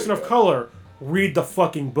are a person of color, read the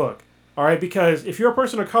fucking book. All right? Because if you're a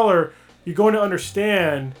person of color, you're going to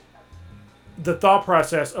understand the thought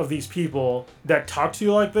process of these people that talk to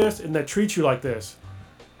you like this and that treat you like this.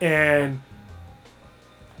 And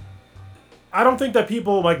I don't think that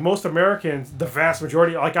people, like most Americans, the vast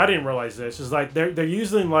majority, like I didn't realize this, is like they're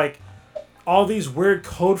using like all these weird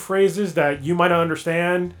code phrases that you might not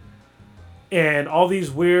understand, and all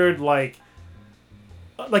these weird like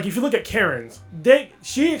if you look at Karens,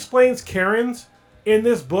 she explains Karens in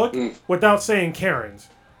this book without saying Karens.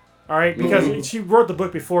 All right, because she wrote the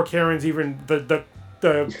book before Karens even the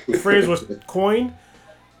phrase was coined,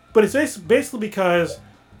 but it's basically because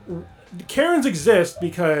Karens exist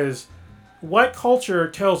because white culture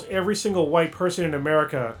tells every single white person in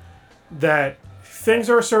America that things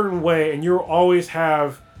are a certain way and you'll always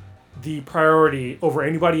have the priority over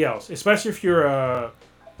anybody else, especially if you're a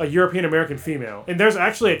European American female. And there's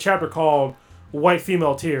actually a chapter called White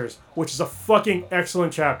Female Tears, which is a fucking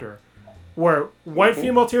excellent chapter, where white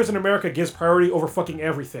female tears in America gives priority over fucking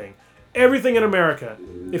everything. Everything in America,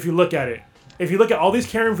 if you look at it. If you look at all these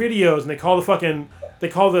Karen videos and they call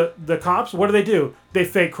the cops, what do? They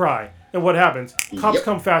fake cry. And what happens? Cops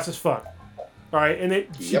come fast as fuck. Alright, and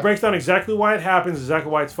she breaks down exactly why it happens,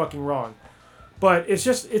 exactly why it's fucking wrong. But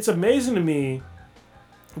it's amazing to me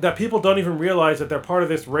that people don't even realize that they're part of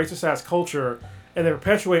this racist ass culture and they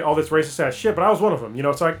perpetuate all this racist ass shit. But I was one of them,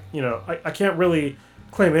 so I can't really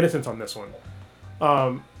claim innocence on this one.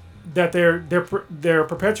 That they're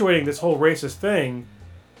perpetuating this whole racist thing,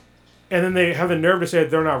 and then they have the nerve to say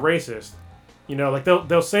that they're not racist. Like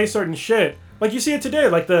they'll say certain shit, like you see it today,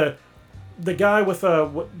 like the guy with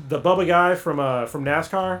the Bubba guy from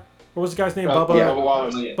NASCAR. What was the guy's name? Bubba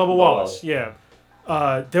Wallace. Bubba Wallace. Yeah.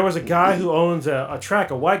 There was a guy who owns a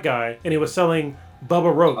track, a white guy, and he was selling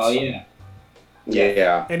Bubba ropes. Oh yeah.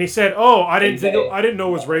 Yeah. And he said, "Oh, I didn't know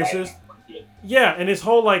it was racist." Yeah, and his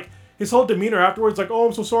whole demeanor afterwards, like, "Oh,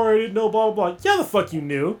 I'm so sorry, I didn't know." Blah blah blah. Yeah, the fuck you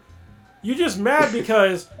knew. You're just mad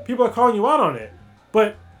because people are calling you out on it,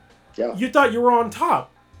 but you thought you were on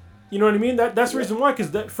top. You know what I mean? That's the reason why,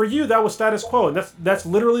 because for you that was status quo, and that's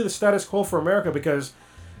literally the status quo for America. Because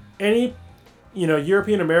any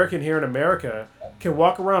European American here in America can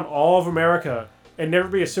walk around all of America and never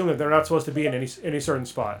be assumed that they're not supposed to be in any certain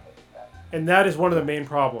spot. And that is one of the main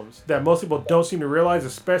problems that most people don't seem to realize,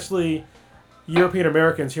 especially European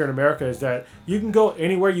Americans here in America, is that you can go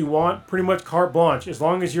anywhere you want, pretty much carte blanche, as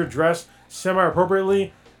long as you're dressed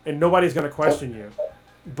semi-appropriately and nobody's going to question you.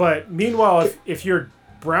 But meanwhile, if you're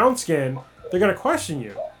brown skinned, they're going to question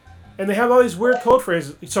you. And they have all these weird code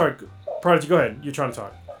phrases. Sorry, Prodigy, go ahead. You're trying to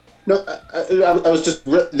talk. No, I was just...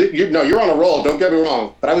 you're on a roll, don't get me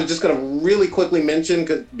wrong. But I was just going to really quickly mention,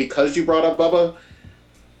 because you brought up Bubba,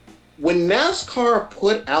 when NASCAR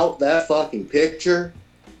put out that fucking picture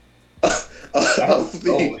of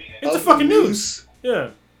it's a fucking news. Yeah.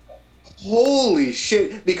 Holy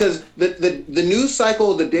shit! Because the news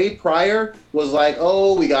cycle the day prior was like,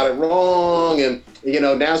 oh, we got it wrong, and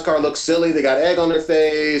NASCAR looks silly. They got egg on their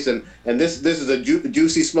face, and this is a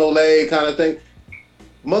juicy Smollett kind of thing.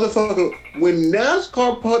 Motherfucker, when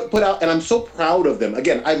NASCAR put out, and I'm so proud of them.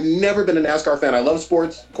 Again, I've never been a NASCAR fan. I love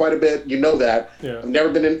sports quite a bit. You know that. Yeah. I've never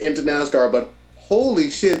been into NASCAR, but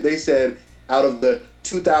holy shit, they said out of the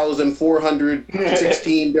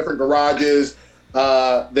 2,416 different garages,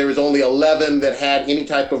 there was only 11 that had any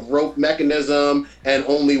type of rope mechanism, and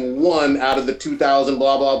only one out of the 2,000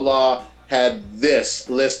 blah, blah, blah had this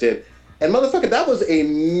listed. And motherfucker, that was a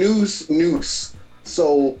noose.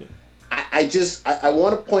 So I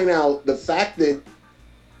want to point out the fact that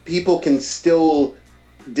people can still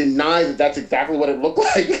deny that that's exactly what it looked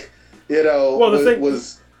like, Well, the thing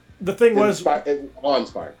was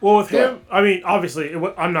awe-inspiring. Well, with him, I mean, obviously,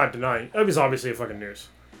 I'm not denying it was obviously a fucking news.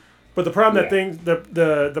 But the problem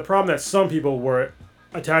the problem that some people were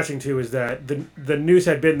attaching to is that the noose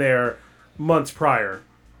had been there months prior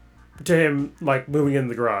to him like moving into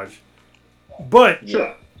the garage. But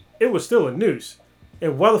it was still a noose.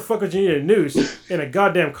 And why the fuck would you need a noose in a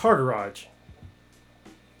goddamn car garage?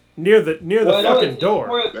 Near the fucking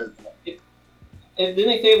door. And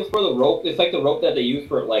didn't they say it was for the rope? It's like the rope that they use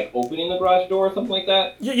for like opening the garage door or something like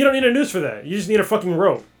that. Yeah, you don't need a noose for that. You just need a fucking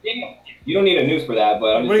rope. Yeah. You don't need a noose for that,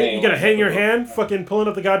 but I'm just saying. You gotta hang your hand, fucking pulling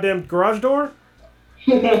up the goddamn garage door.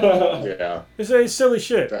 Yeah. It's silly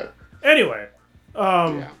shit. Anyway,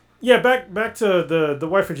 back to the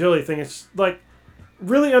white fragility thing. It's like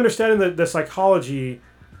really understanding the psychology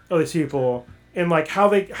of these people and like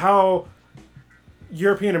how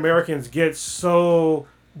European Americans get so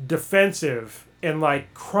defensive and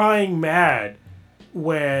like crying mad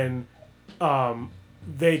when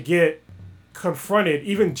they get confronted,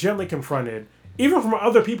 even gently confronted, even from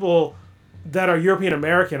other people that are European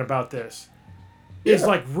American about this, is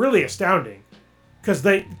like really astounding. Because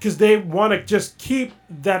they want to just keep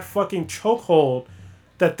that fucking chokehold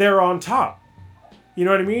that they're on top. You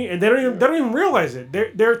know what I mean? And they don't even realize it.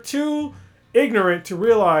 They're too ignorant to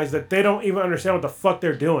realize that they don't even understand what the fuck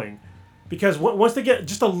they're doing. Because once they get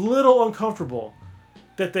just a little uncomfortable,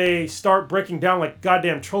 that they start breaking down like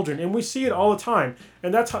goddamn children, and we see it all the time.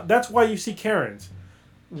 And that's why you see Karens.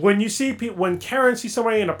 When Karen sees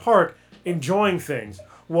somebody in a park enjoying things,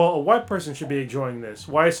 well, a white person should be enjoying this.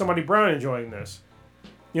 Why is somebody brown enjoying this?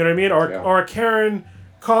 You know what I mean? Or a Karen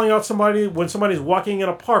calling out somebody when somebody's walking in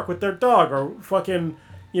a park with their dog, or fucking,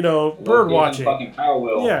 bird watching. Fucking power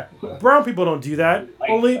wheel. Yeah, brown people don't do that.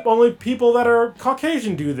 Only people that are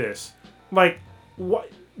Caucasian do this. Like,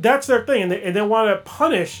 that's their thing, and they want to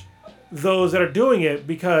punish those that are doing it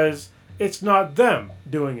because it's not them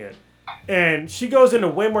doing it. And she goes into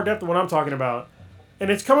way more depth than what I'm talking about, and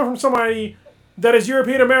it's coming from somebody that is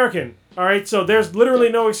European American. All right, so there's literally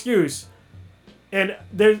no excuse. And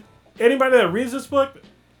there's anybody that reads this book.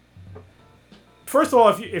 First of all,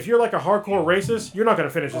 if you're like a hardcore racist, you're not gonna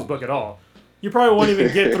finish this book at all. You probably won't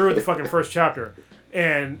even get through the fucking first chapter.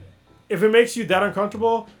 And if it makes you that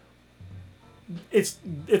uncomfortable, it's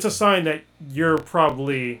a sign that you're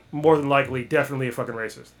probably more than likely definitely a fucking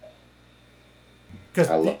racist.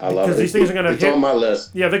 Because these things are gonna hit on my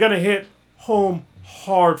list. Yeah, they're gonna hit home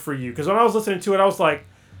hard for you. Because when I was listening to it, I was like,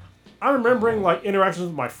 I'm remembering like interactions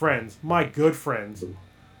with my friends, my good friends, and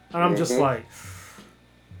I'm just like,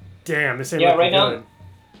 damn, this ain't looking right good. Now,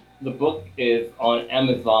 the book is on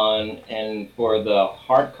Amazon, and for the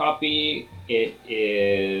hard copy,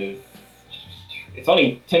 it's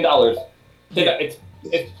only $10.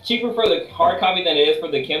 It's cheaper for the hard copy than it is for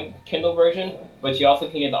the Kindle version, but you also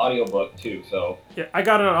can get the audiobook too. So yeah, I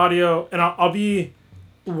got it on audio, and I'll be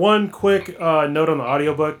one quick note on the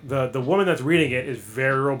audiobook. The woman that's reading it is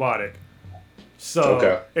very robotic.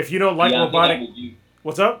 So if you don't like robotic,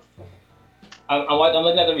 what's up? I'm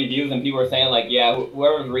looking at the reviews, and people are saying like, yeah,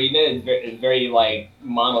 whoever's reading it is very like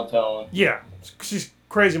monotone. Yeah, she's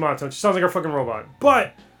crazy monotone. She sounds like a fucking robot.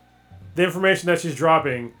 But the information that she's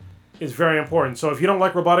dropping is very important. So if you don't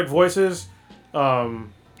like robotic voices,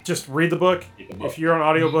 just read the book. If you're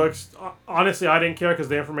on audiobooks, honestly, I didn't care because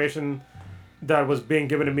the information that was being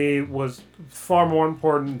given to me was far more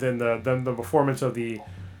important than the performance of the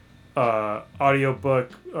audiobook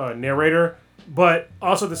narrator. But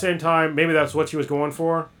also at the same time, maybe that's what she was going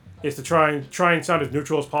for, is to try and sound as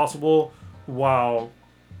neutral as possible while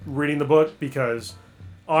reading the book, because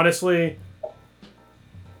honestly,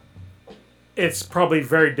 it's probably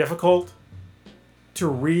very difficult to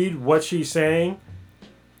read what she's saying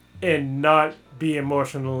and not be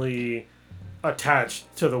emotionally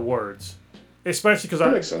attached to the words. Especially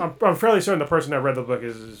because I'm fairly certain the person that read the book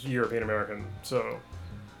is European American. So,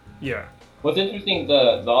 yeah. What's interesting,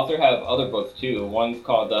 the author have other books too. One's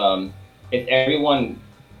called "Is Everyone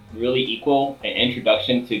Really Equal? An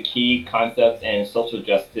Introduction to Key Concepts in Social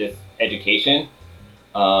Justice Education."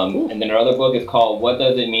 And then another book is called "What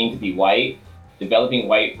Does It Mean to Be White? Developing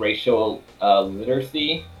White Racial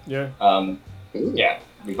Literacy." Yeah.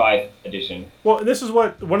 Revised edition. Well, and this is one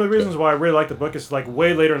of the reasons why I really like the book. Is like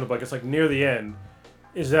way later in the book. It's like near the end.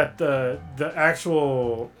 Is that the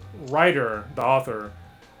actual writer, the author,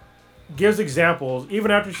 gives examples.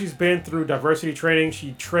 Even after she's been through diversity training,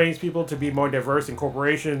 she trains people to be more diverse in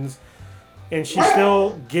corporations, and she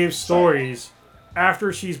still gives stories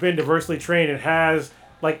after she's been diversely trained and has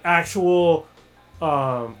like actual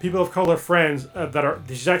people of color friends that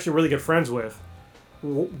she's actually really good friends with,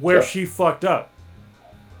 where she fucked up.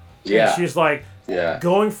 Yeah. And she's like,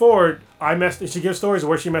 going forward, she gives stories of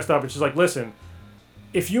where she messed up, and she's like, listen,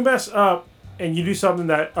 if you mess up and you do something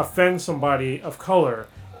that offends somebody of color,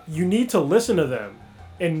 you need to listen to them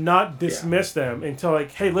and not dismiss them until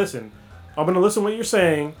like, hey, listen, I'm going to listen to what you're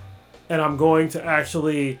saying, and I'm going to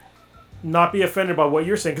actually not be offended by what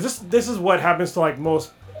you're saying. Because this is what happens to like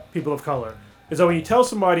most people of color, is that when you tell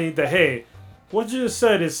somebody that, hey, what you just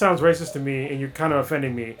said sounds racist to me, and you're kind of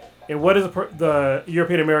offending me. And what does the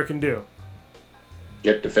European American do?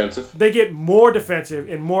 Get defensive. They get more defensive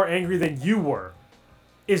and more angry than you were.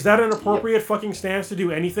 Is that an appropriate fucking stance to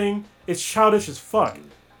do anything? It's childish as fuck.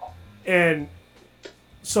 And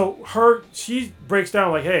so she breaks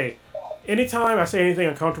down like, hey, anytime I say anything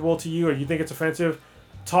uncomfortable to you or you think it's offensive,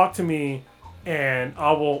 talk to me, and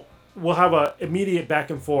we'll have a immediate back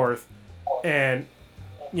and forth, and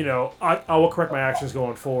I will correct my actions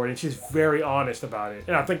going forward. And she's very honest about it,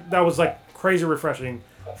 and I think that was like crazy refreshing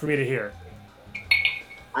for me to hear.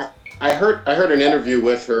 I heard an interview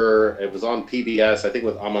with her. It was on PBS, I think,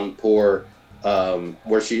 with Amanpour,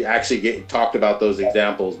 where she actually talked about those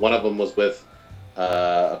examples. One of them was with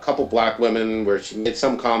a couple black women where she made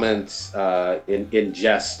some comments in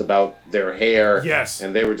jest about their hair. Yes.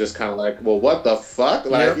 And they were just kind of like, well, what the fuck?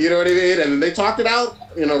 Like, You know what I mean? And they talked it out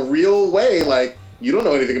in a real way. Like, you don't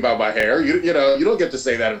know anything about my hair. You don't get to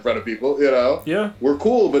say that in front of people, Yeah. We're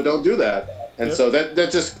cool, but don't do that. And so that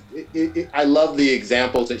just, I love the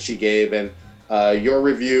examples that she gave, and your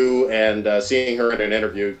review and seeing her in an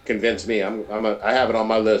interview convinced me. I have it on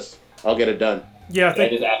my list. I'll get it done. Yeah, I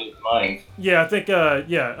think. Just added to mine. Yeah, I think.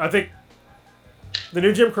 I think the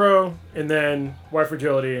new Jim Crow and then White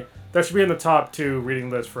Fragility. That should be in the top 2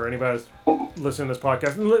 reading list for anybody who's listening to this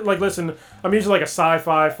podcast. Like, listen, I'm usually like a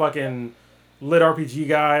sci-fi fucking lit RPG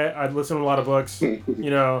guy. I listen to a lot of books,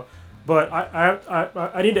 But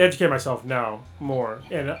I need to educate myself now more.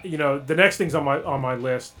 And the next things on my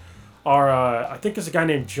list are I think there's a guy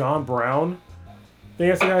named John Brown. I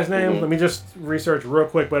think that's the guy's name. Let me just research real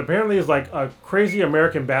quick. But apparently he's like a crazy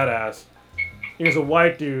American badass. He was a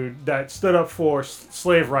white dude that stood up for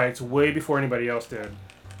slave rights way before anybody else did.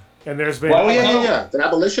 And there's been The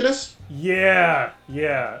abolitionist. Yeah.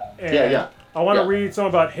 And I want to read some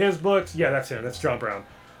about his books. Yeah, that's him. That's John Brown.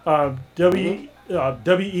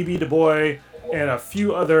 W.E.B. Du Bois and a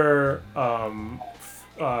few other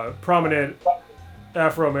prominent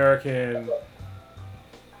Afro-American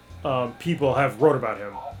people have wrote about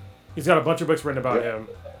him. He's got a bunch of books written about him.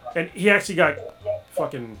 And he actually got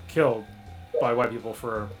fucking killed by white people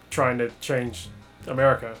for trying to change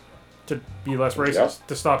America to be less racist,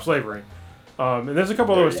 to stop slavery. And there's a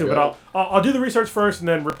couple others too, but I'll do the research first and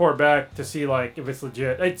then report back to see like if it's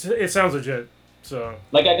legit. It sounds legit. So,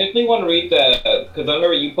 like, I definitely want to read that because I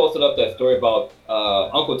remember you posted up that story about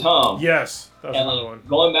Uncle Tom. Yes, that's another one.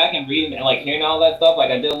 Going back and reading and like hearing all that stuff, like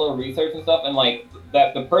I did a little research and stuff, and like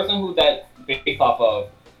that the person who that's based off of,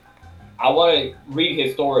 I want to read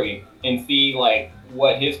his story and see like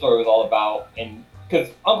what his story was all about. And because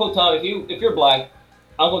Uncle Tom, if you're black,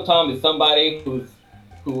 Uncle Tom is somebody who's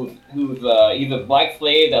he's a black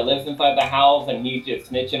slave that lives inside the house, and he's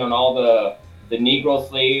just snitching on all the Negro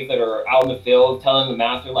slaves that are out in the field, telling the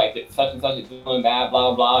master like that such and such is doing bad,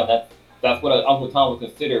 blah blah blah. And that's what Uncle Tom was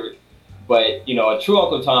considered. But the true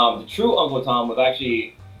Uncle Tom was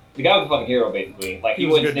actually the guy was a fucking hero basically. Like he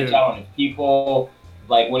wouldn't snitch out on his people.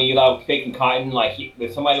 Like when he was out picking cotton, like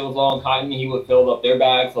if somebody was low on cotton, he would fill up their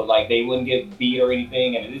bags so like they wouldn't get beat or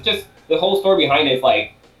anything. And it's just the whole story behind it is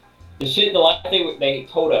like the shit. The life they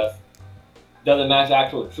told us doesn't match the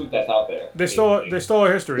actual truth that's out there. They stole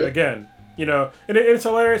our history again. And it's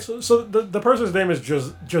hilarious. So the person's name is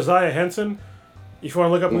Josiah Henson. If you want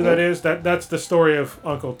to look up who that is, that's the story of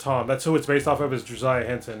Uncle Tom. That's who it's based off of, is Josiah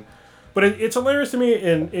Henson. But it's hilarious to me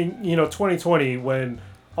in 2020 when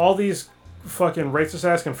all these fucking racist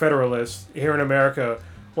ass Confederalists here in America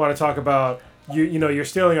want to talk about you're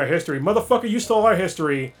stealing our history. Motherfucker, you stole our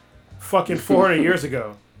history fucking 400 years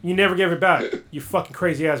ago. You never gave it back. You fucking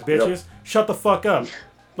crazy ass bitches. Yep. Shut the fuck up.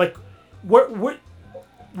 Like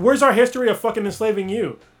where's our history of fucking enslaving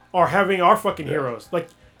you or having our fucking heroes? Like,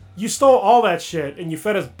 you stole all that shit and you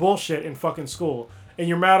fed us bullshit in fucking school. And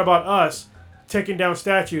you're mad about us taking down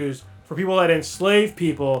statues for people that enslaved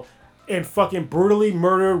people and fucking brutally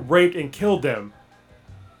murdered, raped, and killed them.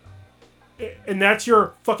 And that's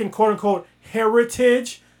your fucking quote-unquote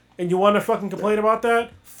heritage? And you want to fucking complain about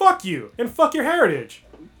that? Fuck you. And fuck your heritage.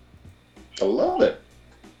 I love it.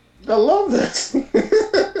 I love this.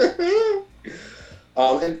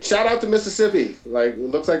 And shout out to Mississippi. Like, it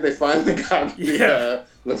looks like they finally got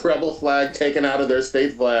the rebel flag taken out of their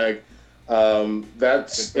state flag.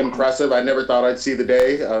 That's impressive. I never thought I'd see the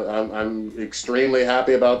day. I'm extremely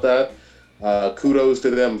happy about that. Kudos to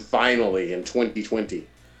them finally in 2020.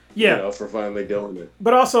 Yeah. For finally doing it.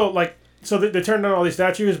 But also, like, so they turned down all these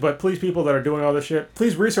statues, but please, people that are doing all this shit,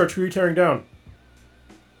 please research who you're tearing down.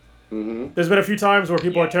 Mm-hmm. There's been a few times where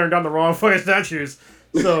people are tearing down the wrong fucking statues.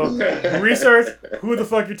 So research who the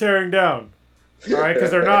fuck you're tearing down. All right, because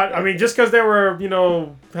they're not. I mean, just because they were,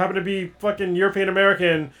 happen to be fucking European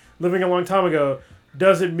American living a long time ago,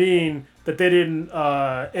 doesn't mean that they didn't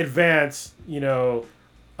advance,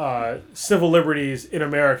 civil liberties in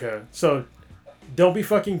America. So don't be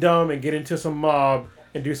fucking dumb and get into some mob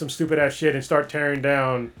and do some stupid ass shit and start tearing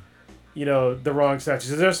down, the wrong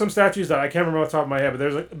statues. There's some statues that I can't remember off the top of my head, but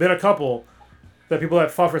there's been a couple that people that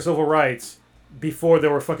fought for civil rights before there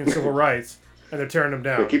were fucking civil rights. And they're tearing them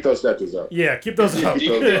down. Yeah, keep those statues up. Yeah, keep those up. Do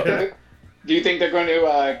you think they're going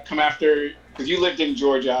to come after? Because you lived in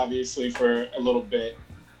Georgia, obviously, for a little bit.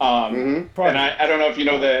 And I don't know if you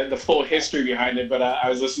know the full history behind it, but I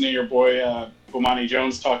was listening to your boy Bomani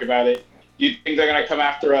Jones talk about it. Do you think they're going to come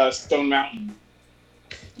after Stone Mountain?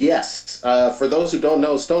 Yes. For those who don't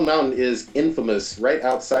know, Stone Mountain is infamous right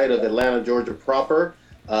outside of Atlanta, Georgia proper.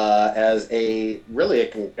 As a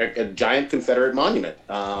giant Confederate monument,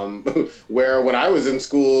 where when I was in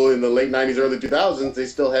school in the late 90s, early 2000s, they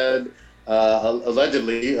still had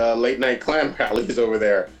allegedly late night Klan rallies over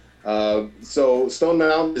there. So Stone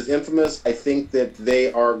Mountain is infamous. I think that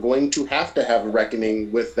they are going to have a reckoning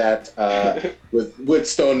with that, with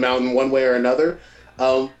Stone Mountain one way or another.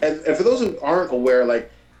 And for those who aren't aware,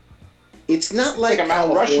 it's not like a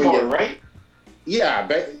Mount Rushmore, right? Yeah,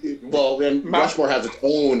 and Rushmore has its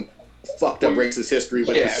own fucked up racist history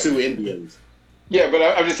with the Sioux Indians. Yeah, but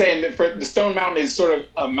I'm just saying that for the Stone Mountain is sort of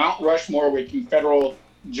a Mount Rushmore with Confederate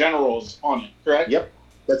generals on it, correct? Yep,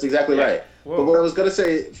 that's exactly right. Whoa. But what I was going to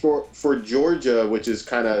say for Georgia, which is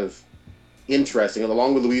kind of interesting,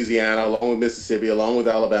 along with Louisiana, along with Mississippi, along with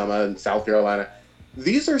Alabama and South Carolina,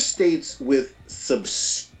 these are states with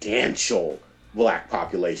substantial Black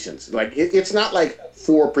populations. It's not 4%,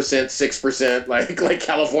 6%, like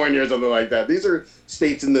California or something like that. These are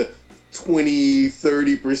states in the 20,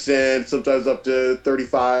 30%, sometimes up to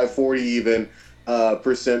 35, 40 even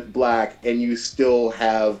percent Black, and you still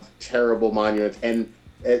have terrible monuments. And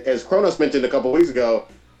as Kronos mentioned a couple weeks ago,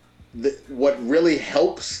 what really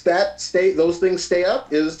helps those things stay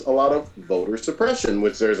up is a lot of voter suppression,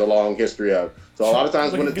 which there's a long history of. So a lot of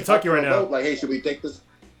times when it's Kentucky right now, hey, should we take this?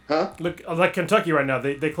 Huh? Look, like Kentucky right now,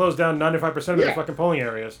 they closed down 95% of their fucking polling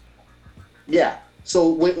areas. Yeah. So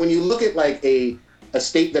when you look at a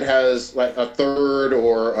state that has a third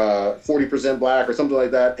or 40% Black or something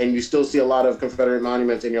like that, and you still see a lot of Confederate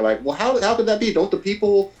monuments, and you're like, well, how could that be? Don't the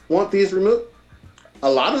people want these removed? A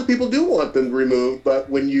lot of the people do want them removed, but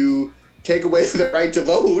when you take away the right to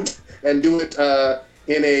vote and do it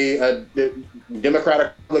in a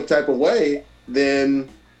democratic type of way, then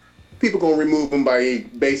people gonna remove them by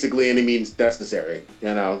basically any means necessary,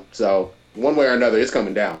 So one way or another, it's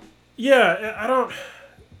coming down. Yeah,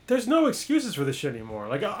 there's no excuses for this shit anymore.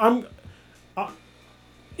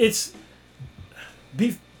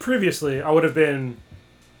 Previously, I would have been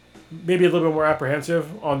maybe a little bit more apprehensive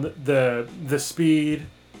on the speed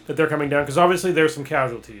that they're coming down, because obviously there's some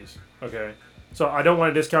casualties. Okay, so I don't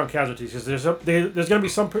want to discount casualties, because there's gonna be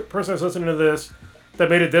some person that's listening to this that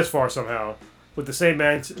made it this far somehow, with the same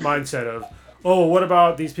mindset of, oh, what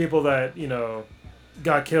about these people that,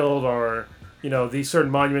 got killed, or, these certain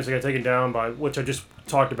monuments that got taken down by, which I just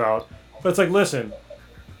talked about. But it's listen,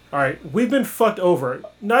 all right, we've been fucked over.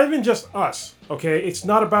 Not even just us, okay? It's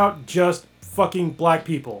not about just fucking Black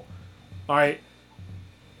people, all right?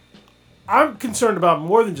 I'm concerned about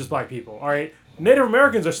more than just Black people, all right? Native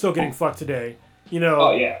Americans are still getting fucked today.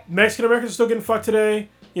 Mexican Americans are still getting fucked today.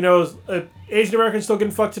 Asian Americans still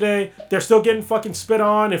getting fucked today. They're still getting fucking spit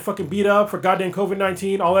on and fucking beat up for goddamn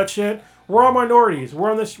COVID-19, all that shit. We're all minorities.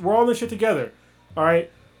 We're on this shit together. All right?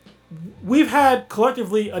 We've had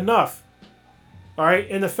collectively enough. All right?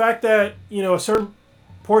 And the fact that, a certain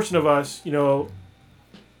portion of us,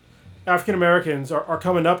 African Americans are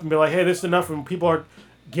coming up and be like, hey, this is enough, and people are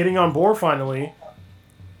getting on board finally.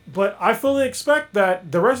 But I fully expect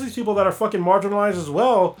that the rest of these people that are fucking marginalized as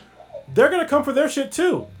well, they're gonna come for their shit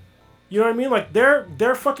too. You know what I mean?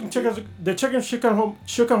 Their fucking chickens, the chickens should come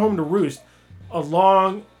home to roost,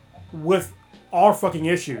 along with our fucking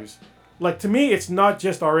issues. To me, it's not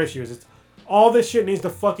just our issues. It's all this shit needs to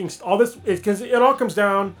because it all comes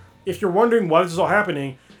down. If you're wondering why this is all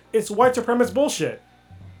happening, it's white supremacist bullshit.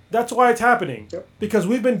 That's why it's happening. Yep. Because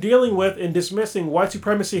we've been dealing with and dismissing white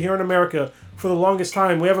supremacy here in America for the longest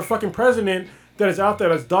time. We have a fucking president that is out there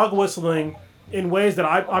that's dog whistling in ways that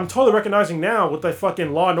I'm totally recognizing now with the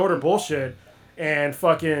fucking Law and Order bullshit and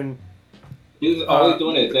fucking. He's always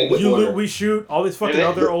doing it. You loot, we shoot, all these fucking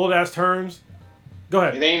other old ass terms. Go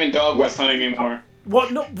ahead. They ain't even dog whistling anymore.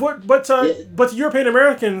 Well, no, but to European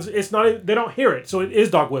Americans, it's not. They don't hear it, so it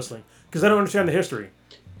is dog whistling because they don't understand the history.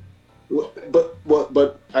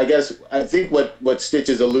 But I think what Stitch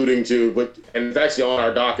is alluding to, and it's actually on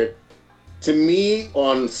our docket. To me,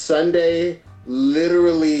 on Sunday,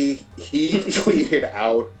 literally he tweeted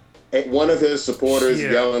out at one of his supporters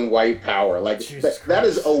yelling "White Power." Like that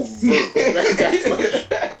is overt.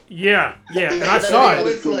 Yeah, and I saw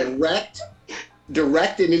it.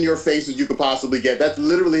 Direct and in your face as you could possibly get. That's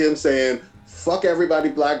literally him saying, "Fuck everybody,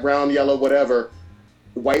 black, brown, yellow, whatever.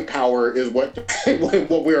 White power is what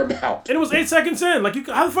we're about." And it was 8 seconds in. Like,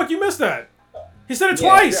 how the fuck you missed that? He said it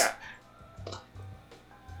twice. Yeah.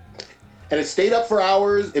 And it stayed up for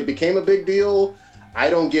hours. It became a big deal. I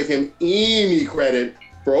don't give him any credit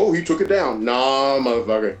for, he took it down. Nah,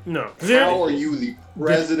 motherfucker. No. How are you the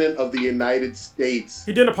president of the United States?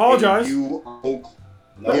 He didn't apologize.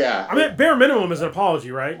 Yeah. I mean, bare minimum is an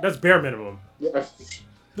apology, right? That's bare minimum. Yeah.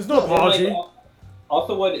 There's no apology. Like,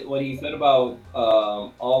 also, what he said about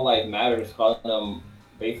all life matters, calling them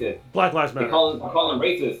racist. Black Lives Matter. Calling them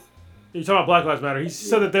racist. You're talking about Black Lives Matter. He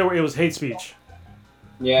said that it was hate speech.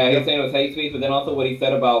 Yeah, he was saying it was hate speech, but then also what he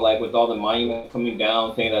said about, like, with all the monuments coming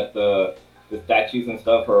down, saying that the statues and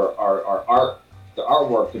stuff are art, the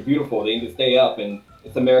artwork, they're beautiful, they need to stay up, and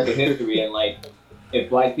it's American history, and, like, if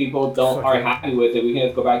black people aren't happy with it, we can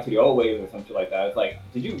just go back to the old ways or something like that. It's like,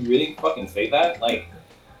 did you really fucking say that? Like,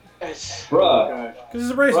 bruh. Because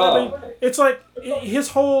it's a racist. I mean, it's like, his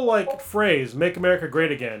whole, like, phrase, "Make America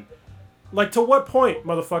Great Again." Like, to what point,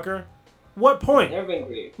 motherfucker? What point? Never been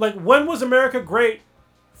great. Like, when was America great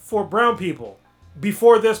for brown people?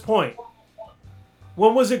 Before this point?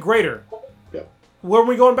 When was it greater? Yeah. Where are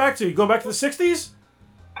we going back to? You going back to the 60s?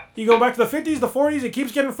 You going back to the 50s, the 40s? It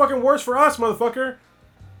keeps getting fucking worse for us, motherfucker.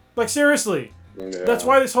 Like, seriously. Yeah. That's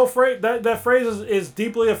why this whole phrase, that phrase is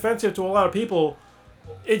deeply offensive to a lot of people.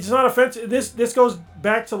 It's not offensive. This goes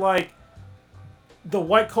back to, like, the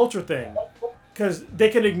white culture thing. Because they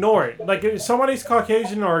can ignore it. Like, if somebody's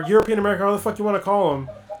Caucasian or European American, however the fuck you want to call them,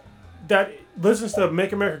 that listens to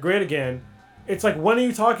Make America Great Again, it's like, when are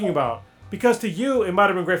you talking about? Because to you, it might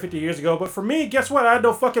have been great 50 years ago, but for me, guess what? I had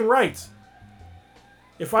no fucking rights.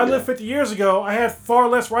 If I lived 50 years ago, I had far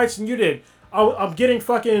less rights than you did. I'm getting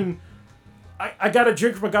fucking... I gotta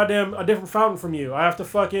drink from a different fountain from you. I have to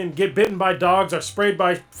fucking get bitten by dogs or sprayed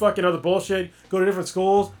by fucking other bullshit, go to different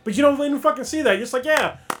schools. But you don't even fucking see that. You're just like,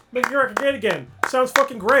 yeah, Make America Great Again. Sounds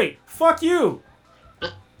fucking great. Fuck you.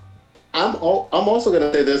 I'm also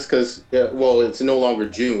gonna say this because, it's no longer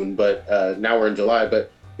June, but now we're in July.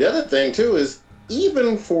 But the other thing too is,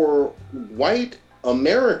 even for white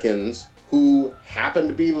Americans who happen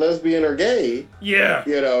to be lesbian or gay,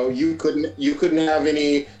 you couldn't have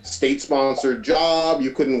any state-sponsored job,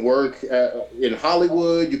 you couldn't work in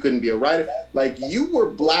Hollywood, you couldn't be a writer. Like, you were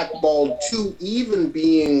blackballed to even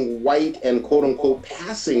being white and quote-unquote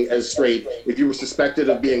passing as straight. If you were suspected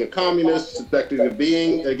of being a communist, suspected of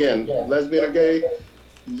being, again, lesbian or gay,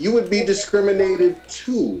 you would be discriminated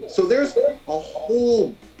too. So there's a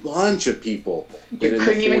whole bunch of people. You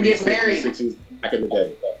couldn't even get married. 60s, back in the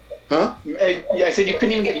day. Huh? Yeah, I said you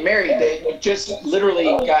couldn't even get married. They just literally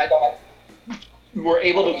were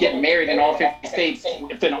able to get married in all 50 states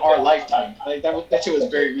within our lifetime. Like, that shit was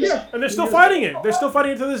very recent. Yeah, and they're still fighting it. They're still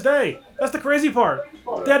fighting it to this day. That's the crazy part.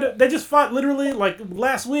 They just fought literally, like,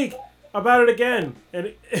 last week about it again.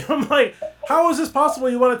 And I'm like, how is this possible?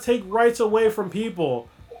 You want to take rights away from people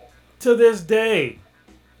to this day?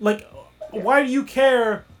 Like, why do you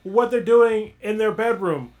care what they're doing in their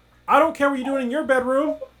bedroom? I don't care what you're doing in your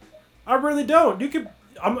bedroom. I really don't. You could,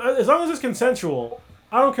 as long as it's consensual,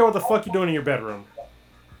 I don't care what the fuck you're doing in your bedroom.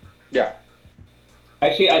 Yeah.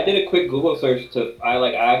 Actually, I did a quick Google search I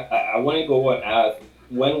want to go and ask,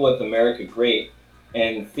 when was America great?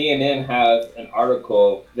 And CNN has an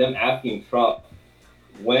article, them asking Trump,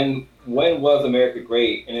 when was America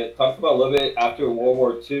great? And it talks about a little bit after World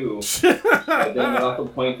War II. But then it also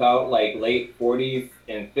points out, like, late 40s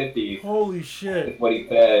and 50s. Holy shit. Is what he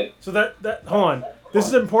said. So that hold on. This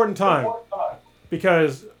is an important time.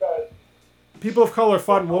 Because people of color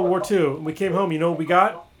fought in World War II. And we came home, you know what we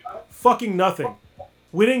got? Fucking nothing.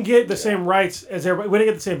 We didn't get the same rights as everybody. We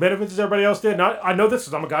didn't get the same benefits as everybody else did. I know this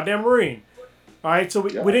because I'm a goddamn Marine. Alright, so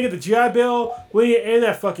we didn't get the GI Bill. We didn't get any of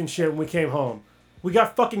that fucking shit when we came home. We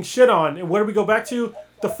got fucking shit on. And where do we go back to?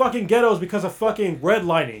 The fucking ghettos because of fucking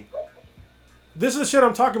redlining. This is the shit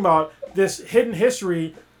I'm talking about. This hidden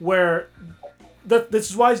history where... This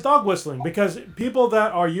is why it's dog whistling. Because people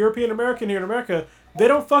that are European American here in America, they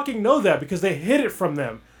don't fucking know that because they hid it from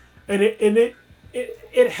them. And it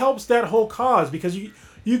helps that whole cause because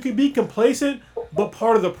you can be complacent, but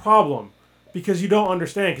part of the problem. Because you don't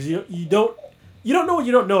understand. Because you don't know what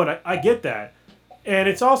you don't know. And I get that. And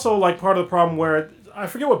it's also like part of the problem where I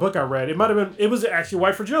forget what book I read. It was actually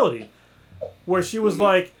White Fragility, where she was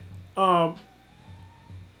like,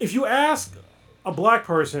 if you ask a black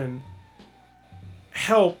person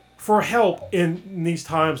help in these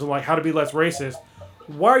times and like how to be less racist,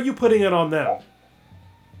 why are you putting it on them?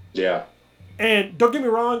 Yeah. And don't get me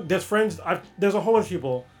wrong, there's a whole bunch of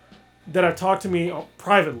people that have talked to me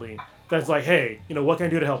privately that's like, hey, what can I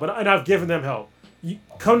do to help? And I've given them help. You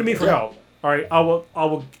come to me for help. All right, I will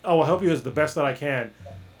help you as the best that I can.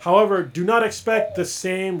 However, do not expect the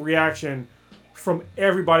same reaction from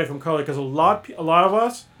everybody from color, because a lot of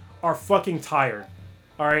us are fucking tired.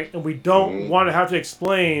 All right, and we don't want to have to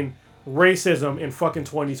explain racism in fucking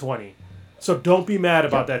 2020. So don't be mad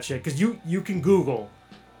about that shit, because you can Google.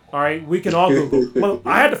 All right, we can all Google. Well,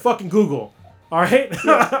 I had to fucking Google. All right,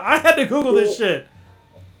 I had to Google this shit.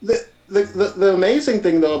 The amazing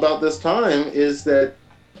thing though about this time is that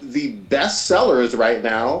the best sellers right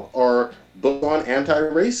now are books on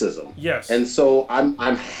anti-racism. Yes. And so I'm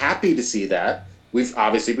happy to see that. We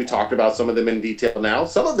talked about some of them in detail now.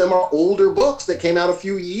 Some of them are older books that came out a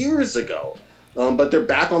few years ago, but they're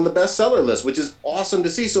back on the bestseller list, which is awesome to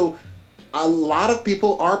see. So a lot of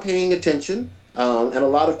people are paying attention, and a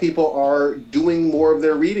lot of people are doing more of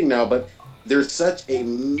their reading now. But there's such a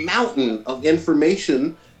mountain of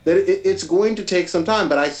information that it's going to take some time.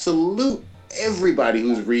 But I salute everybody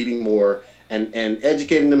who's reading more and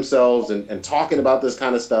educating themselves and talking about this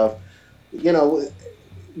kind of stuff.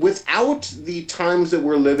 Without the times that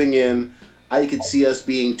we're living in, I could see us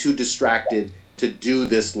being too distracted to do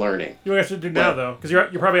this learning. You have to do now though, because you're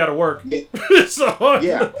probably out of work. So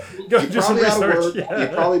yeah, go do some research. Out of work. Yeah. You're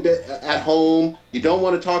probably at home. You don't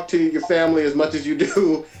want to talk to your family as much as you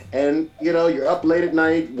do, and you're up late at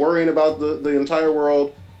night worrying about the entire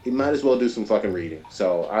world. You might as well do some fucking reading.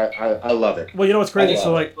 So I love it. Well, what's crazy?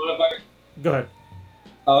 So like, go ahead.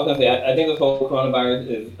 I was gonna say, I think this whole coronavirus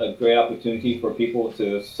is a great opportunity for people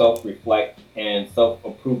to self-reflect and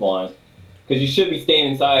self-approve on, because you should be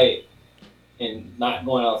staying inside and not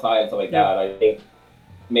going outside and stuff like that. I think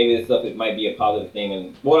maybe this stuff, it might be a positive thing,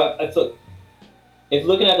 and it's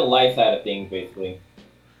looking at the light side of things, basically.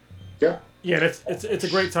 Yeah. Yeah, and it's a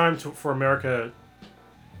great time for America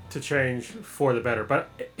to change for the better, but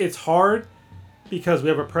it's hard because we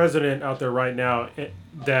have a president out there right now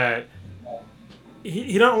that.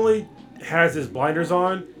 He not only has his blinders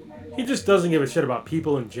on, he just doesn't give a shit about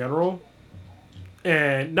people in general,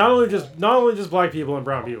 and not only just black people and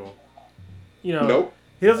brown people. Nope.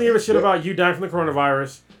 He doesn't give a shit about you dying from the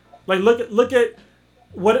coronavirus. Like look at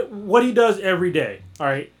what he does every day. All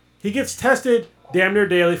right, he gets tested damn near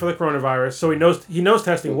daily for the coronavirus, so he knows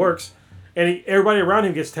testing works, and everybody around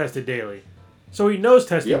him gets tested daily, so he knows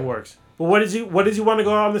testing works. But what does he want to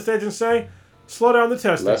go out on the stage and say? Slow down the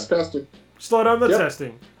testing. Less testing. Slow down the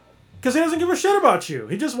testing, because he doesn't give a shit about you.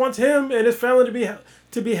 He just wants him and his family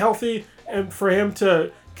to be healthy, and for him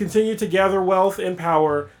to continue to gather wealth and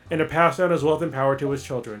power and to pass down his wealth and power to his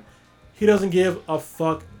children. He doesn't give a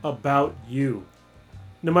fuck about you,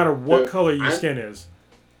 no matter what color your skin is.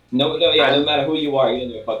 No matter who you are, he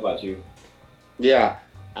doesn't give a fuck about you. Yeah,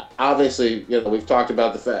 obviously, we've talked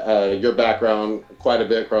about your background quite a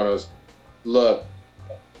bit, Kronos. Look,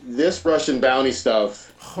 this Russian bounty stuff.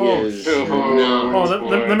 Let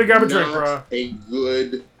me grab a drink, bro. A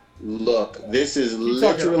good look. This is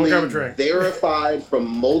literally verified from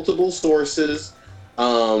multiple sources,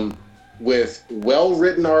 with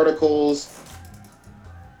well-written articles.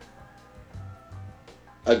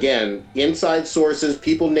 Again, inside sources,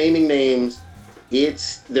 people naming names.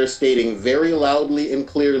 They're stating very loudly and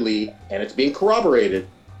clearly, and it's being corroborated,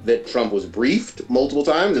 that Trump was briefed multiple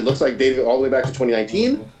times. It looks like dated all the way back to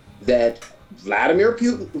 2019, that Vladimir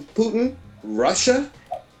Putin, Russia,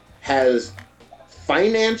 has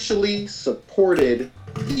financially supported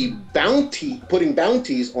putting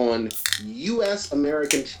bounties on U.S.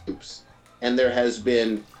 American troops. And there has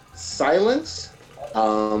been silence,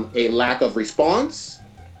 a lack of response.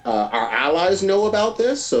 Our allies know about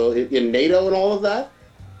this, so in NATO and all of that.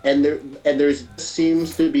 And there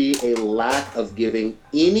seems to be a lack of giving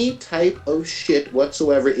any type of shit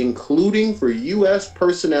whatsoever, including for U.S.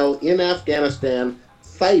 personnel in Afghanistan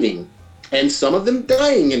fighting, and some of them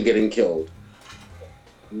dying and getting killed.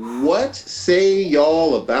 What say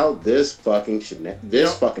y'all about this fucking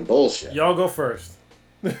fucking bullshit? Y'all go first.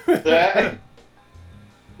 I'm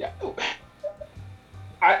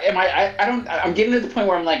getting to the point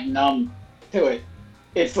where I'm like numb to it.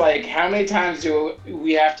 It's like, how many times do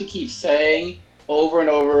we have to keep saying over and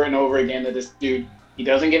over and over again that this dude, he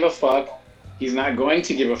doesn't give a fuck. He's not going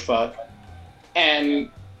to give a fuck. And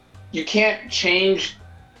you can't change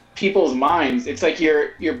people's minds. It's like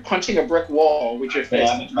you're punching a brick wall with your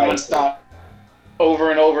fist nonstop,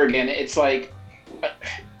 over and over again. It's like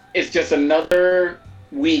it's just another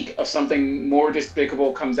week of something more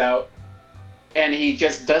despicable comes out, and he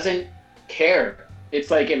just doesn't care.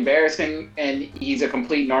 It's like embarrassing, and he's a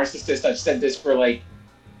complete narcissist. I've said this for like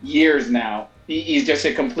years now. He's just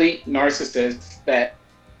a complete narcissist that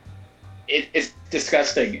it's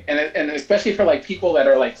disgusting, and especially for like people that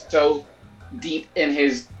are like so deep in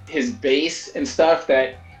his base and stuff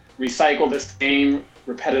that recycle the same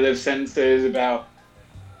repetitive sentences about,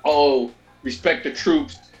 oh, respect the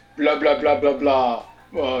troops, blah blah blah blah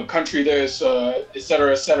blah, country this,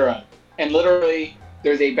 etc. etc. And literally,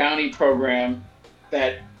 there's a bounty program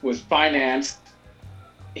that was financed.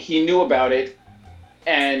 He knew about it,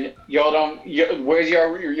 and y'all don't. Where's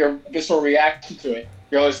your visceral reaction to it?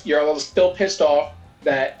 You're still pissed off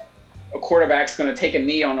that a quarterback's going to take a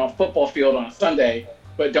knee on a football field on a Sunday,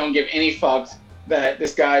 but don't give any fucks that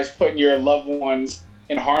this guy's putting your loved ones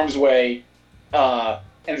in harm's way, and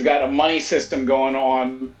has got a money system going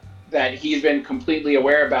on that he's been completely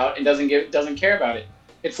aware about and doesn't care about it.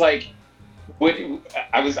 It's like,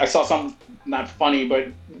 I saw something not funny, but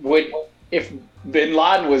if Bin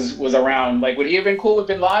Laden was around, like, would he have been cool with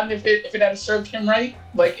Bin Laden if it had served him right?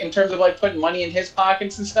 Like, in terms of like putting money in his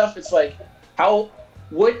pockets and stuff. It's like,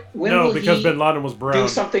 when no, because Bin Laden was brown. Do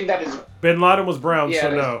something that is. Bin Laden was brown,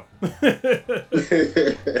 so no.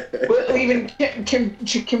 Well, even Kim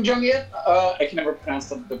Jong Un. I can never pronounce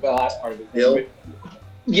the last part of his name. But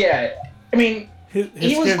yeah, I mean,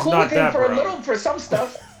 he was cool with him for some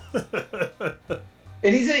stuff.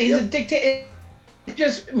 And he's a dictator. It's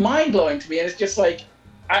just mind blowing to me, and it's just like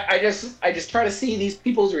I just try to see these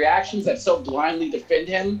people's reactions that so blindly defend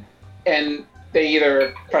him, and they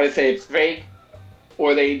either try to say it's fake,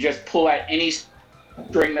 or they just pull at any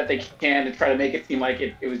string that they can to try to make it seem like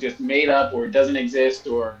it was just made up, or it doesn't exist,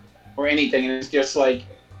 or anything, and it's just like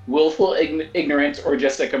willful ignorance or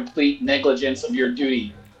just a complete negligence of your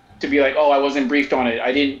duty to be like, oh, I wasn't briefed on it.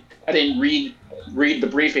 I didn't read the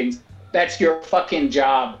briefings. That's your fucking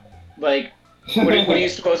job. Like, what are you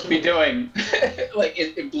supposed to be doing? Like,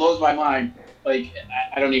 it blows my mind. Like,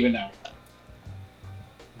 I don't even know.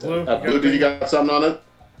 Blue, do you got something on it?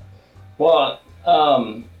 Well,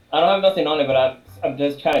 I don't have nothing on it, but I'm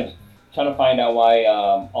just trying to find out why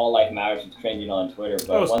All Life Matters is trending on Twitter.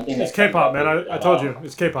 But one thing it's K-pop, man. I told you,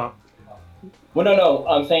 it's K-pop. Well, no.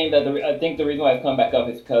 I'm saying that I think the reason why it's come back up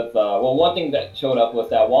is because one thing that showed up was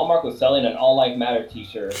that Walmart was selling an All Life Matter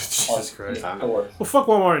T-shirt on stores. Well, fuck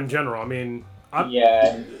Walmart in general. I mean,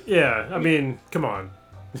 yeah. I mean, come on.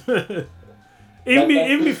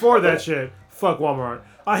 even before that shit, fuck Walmart.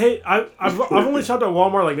 I've only shopped at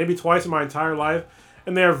Walmart like maybe twice in my entire life,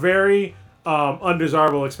 and they are very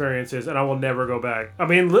undesirable experiences, and I will never go back. I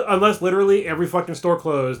mean, unless literally every fucking store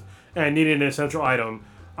closed and I needed an essential item,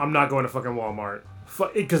 I'm not going to fucking Walmart.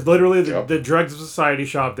 Because literally the dregs of society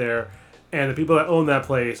shop there, and the people that own that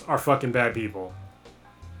place are fucking bad people.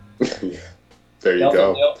 There you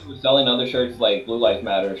go. They also were selling other shirts like Blue Lives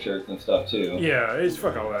Matter shirts and stuff too. Yeah, it's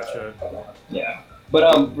fuck all that shit. Yeah,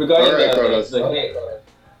 but regarding the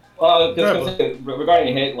hit,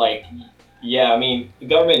 regarding the hit, like, yeah, I mean, the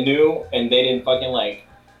government knew, and they didn't fucking like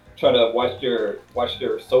try to watch their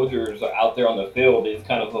soldiers out there on the field. It's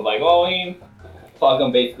kind of like, oh, I mean, fuck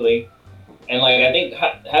them basically, and like I think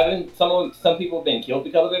haven't some people been killed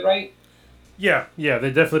because of it, right? Yeah,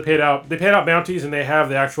 they definitely paid out. They paid out bounties, and they have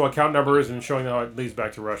the actual account numbers and showing how it leads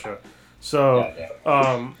back to Russia. So,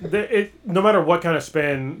 no matter what kind of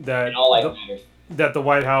spin that that the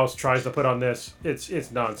White House tries to put on this,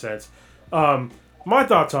 it's nonsense. My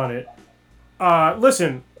thoughts on it.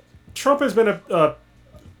 Listen, Trump has been how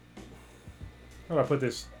do I put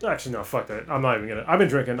this? Actually, no, fuck that. I'm not even gonna. I've been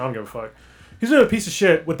drinking. I don't give a fuck. He's been a piece of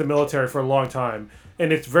shit with the military for a long time,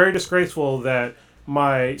 and it's very disgraceful that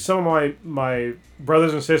some of my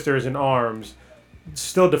brothers and sisters in arms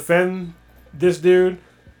still defend this dude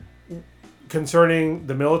concerning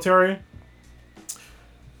the military.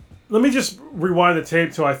 Let me just rewind the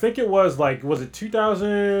tape to, I think it was it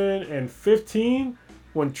 2015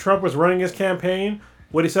 when Trump was running his campaign,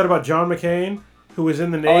 what he said about John McCain, who was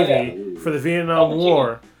in the Navy for the Vietnam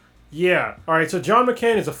War. Yeah. All right. So John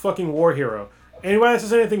McCain is a fucking war hero. Anybody that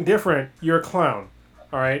says anything different, you're a clown.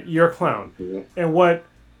 All right. You're a clown. Mm-hmm. And what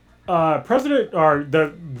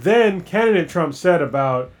the then candidate Trump said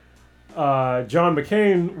about John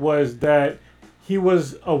McCain was that he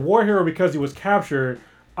was a war hero because he was captured.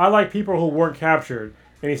 I like people who weren't captured.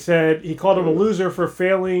 And he said he called him a loser for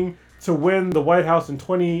failing to win the White House in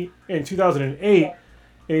 2008.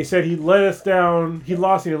 And he said he let us down. He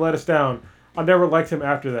lost and he let us down. I never liked him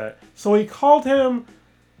after that. So he called him.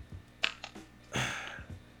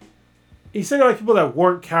 He said like people that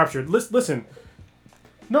weren't captured. Listen,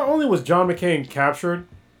 not only was John McCain captured,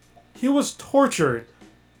 he was tortured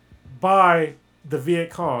by the Viet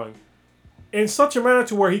Cong in such a manner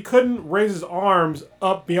to where he couldn't raise his arms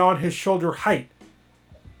up beyond his shoulder height.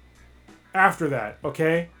 After that,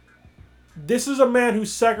 okay? This is a man who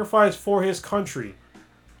sacrificed for his country.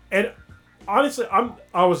 And honestly, I'm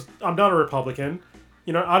not a Republican.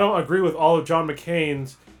 You know, I don't agree with all of John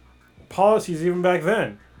McCain's policies even back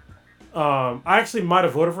then. I actually might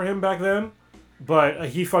have voted for him back then, but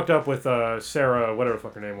he fucked up with Sarah, whatever the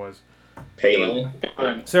fuck her name was. Palin.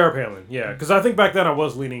 Sarah Palin, yeah. Because I think back then I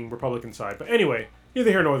was leaning Republican side. But anyway, neither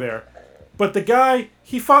here nor there. But the guy,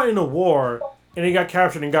 he fought in a war, and he got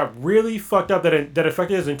captured and got really fucked up that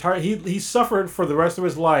affected his entire... He suffered for the rest of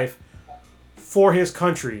his life for his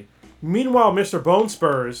country. Meanwhile, Mr. Bone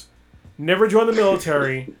Spurs never joined the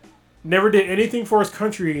military, never did anything for his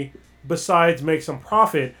country besides make some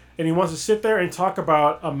profit, and he wants to sit there and talk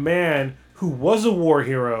about a man who was a war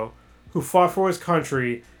hero, who fought for his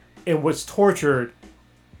country, and was tortured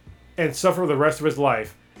and suffered the rest of his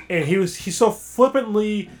life. And he so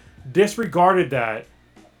flippantly disregarded that,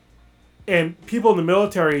 and people in the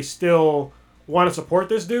military still want to support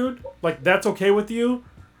this dude. Like, that's okay with you?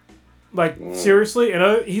 Like, seriously?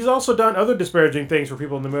 And he's also done other disparaging things for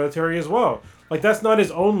people in the military as well. Like, that's not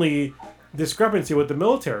his only discrepancy with the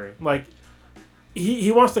military. Like,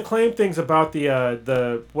 he wants to claim things about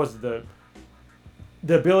the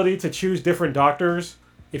ability to choose different doctors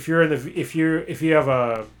if you're in the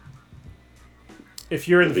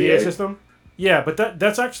VA system. Yeah, but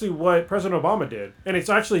that's actually what President Obama did, and it's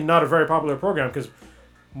actually not a very popular program because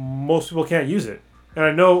most people can't use it. And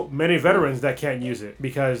I know many veterans that can't use it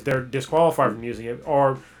because they're disqualified from using it,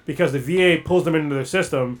 or because the VA pulls them into their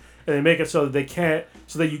system and they make it so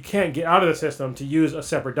that you can't get out of the system to use a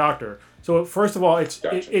separate doctor. So first of all,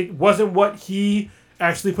 it wasn't what he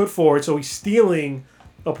actually put forward. So he's stealing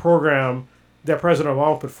a program that President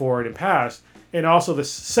Obama put forward and passed. And also,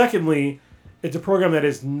 secondly, it's a program that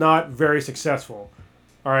is not very successful.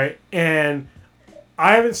 All right, and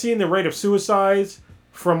I haven't seen the rate of suicides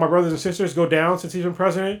from my brothers and sisters go down since he's been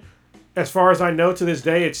president. As far as I know, to this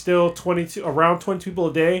day, it's still around 20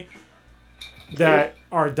 people a day that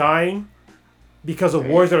are dying because of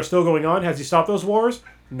wars that are still going on. Has he stopped those wars?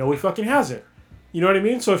 No, he fucking hasn't. You know what I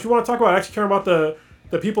mean? So if you want to talk about actually caring about the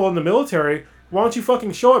people in the military, why don't you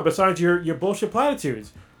fucking show it besides your bullshit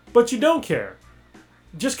platitudes? But you don't care.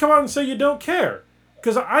 Just come out and say you don't care.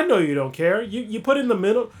 Because I know you don't care. You put in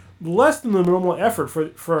less than the normal effort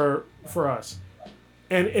for us.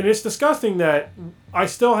 And it's disgusting that I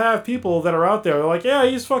still have people that are out there. They're like, yeah,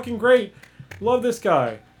 he's fucking great. Love this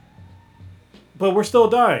guy. But we're still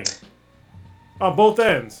dying. On both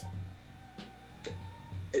ends.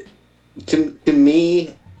 To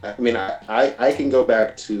me, I mean, I can go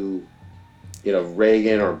back to,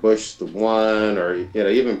 Reagan or Bush the one, or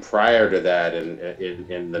even prior to that,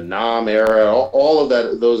 in the Nam era, all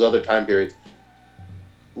of those other time periods.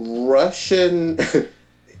 Russian,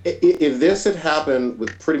 if this had happened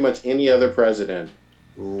with pretty much any other president,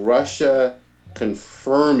 Russia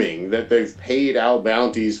confirming that they've paid out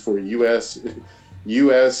bounties for U.S.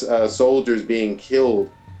 Soldiers being killed.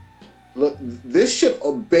 Look, this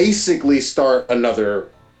should basically start another,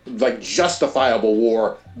 justifiable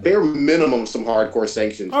war. Bare minimum, some hardcore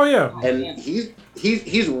sanctions. Oh yeah. And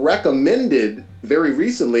he's recommended very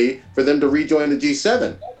recently for them to rejoin the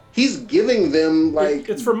G7. He's giving them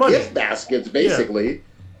it's for money. Gift baskets, basically. Yeah.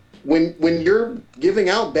 When you're giving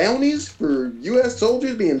out bounties for U.S.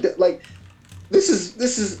 soldiers being this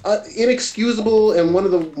is inexcusable and one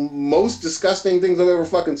of the most disgusting things I've ever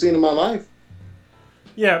fucking seen in my life.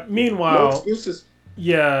 Yeah, meanwhile... No excuses.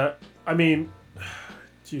 Yeah, I mean...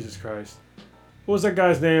 Jesus Christ. What was that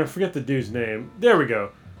guy's name? I forget the dude's name. There we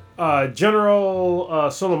go. General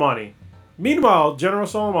Soleimani. Meanwhile, General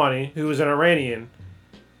Soleimani, who was an Iranian,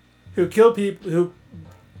 who killed people...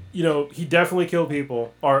 he definitely killed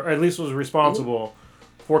people, or at least was responsible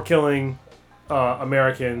for killing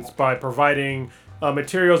Americans by providing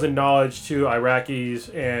materials and knowledge to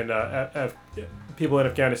Iraqis and people in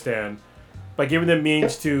Afghanistan, by giving them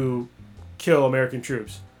means to kill American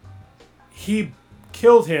troops. He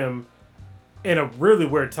killed him in a really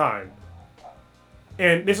weird time.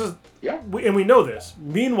 And this is... Yeah. And we know this.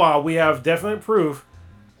 Meanwhile, we have definite proof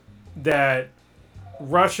that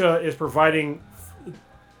Russia is providing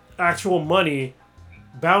actual money,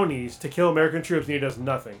 bounties, to kill American troops, and he does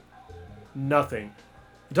nothing. Nothing.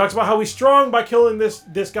 He talks about how he's strong by killing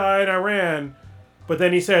this guy in Iran, but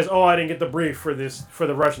then he says, "Oh, I didn't get the brief for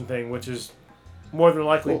the Russian thing," which is more than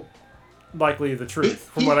likely the truth,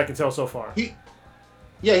 from what I can tell so far.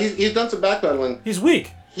 He's done some backpedaling. He's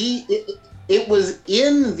weak. It was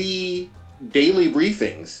in the daily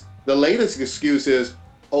briefings. The latest excuse is,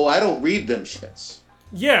 "Oh, I don't read them shits."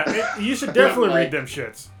 Yeah, you should definitely read them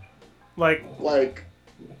shits. Like I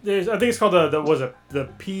think it's called the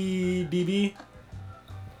PDB.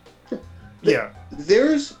 Yeah.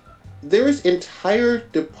 There's entire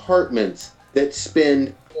departments that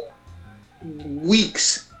spend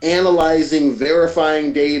weeks analyzing,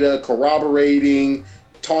 verifying data, corroborating,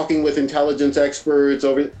 talking with intelligence experts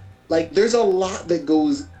over. Like, there's a lot that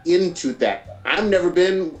goes into that. I've never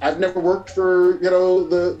worked for,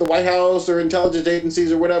 the White House or intelligence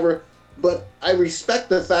agencies or whatever, but I respect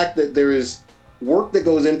the fact that there is work that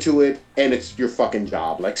goes into it, and it's your fucking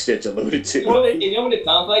job, like Stitch alluded to. Well, you know what it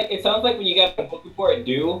sounds like? It sounds like when you got a book report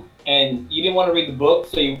due, and you didn't want to read the book,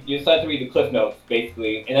 so you decided to read the cliff notes,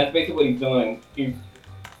 basically, and that's basically what he's doing.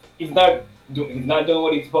 He's not doing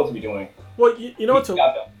what he's supposed to be doing. Well, you know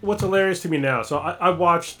what's hilarious to me now? So I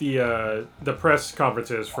watched the press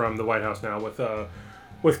conferences from the White House now with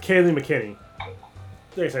Kayleigh McEnany.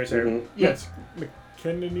 Thanks, mm-hmm. Yes,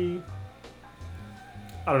 McEnany.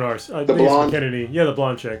 I don't know. The blonde. Kennedy. Yeah, the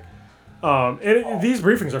blonde chick. These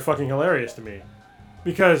briefings are fucking hilarious to me.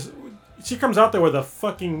 Because she comes out there with a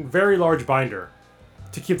fucking very large binder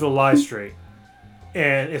to keep the lies straight.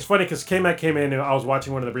 And it's funny because K-Mac came in and I was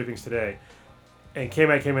watching one of the briefings today. And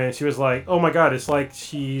K-Mac came in and she was like, "Oh my god, it's like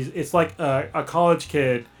a college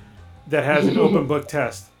kid that has an open book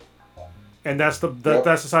test." And that's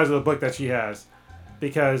the size of the book that she has.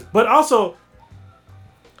 But also,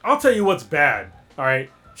 I'll tell you what's bad. All right,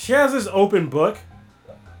 she has this open book,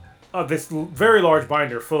 this very large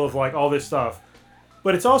binder full of like all this stuff,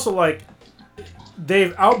 but it's also like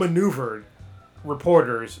they've outmaneuvered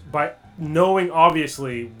reporters by knowing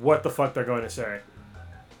obviously what the fuck they're going to say.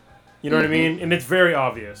 You know what I mean? And it's very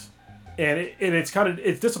obvious, and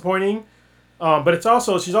it's disappointing, but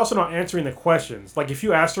she's also not answering the questions. Like if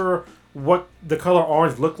you asked her what the color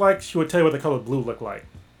orange looked like, she would tell you what the color blue looked like,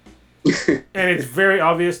 and it's very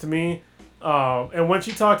obvious to me. And when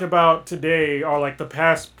she talked about today, or like the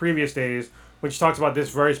previous days, when she talks about this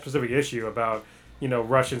very specific issue about,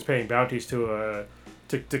 Russians paying bounties to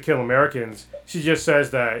kill Americans, she just says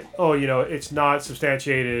that, it's not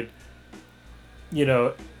substantiated,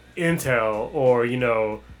 intel, or,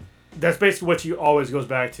 that's basically what she always goes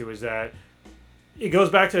back to, is that it goes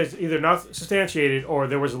back to it's either not substantiated or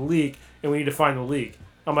there was a leak and we need to find the leak.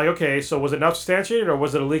 I'm like, okay, so was it not substantiated or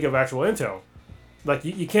was it a leak of actual intel? Like,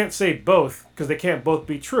 you can't say both, because they can't both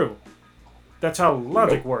be true. That's how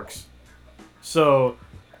logic works. So,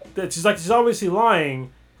 she's obviously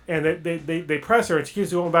lying, and they press her, and she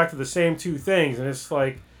keeps going back to the same two things, and it's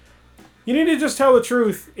like, you need to just tell the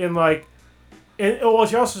truth, and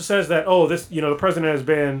she also says that, the president has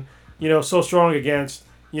been, so strong against,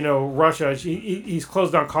 Russia. He's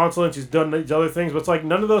closed down consulates, he's done these other things, but it's like,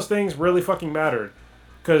 none of those things really fucking mattered.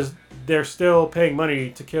 Because they're still paying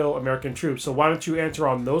money to kill American troops. So why don't you answer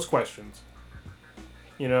on those questions?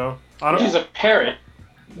 She's a parrot.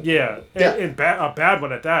 Yeah, and a bad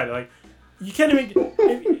one at that. Like, you can't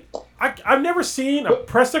even... I've never seen a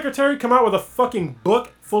press secretary come out with a fucking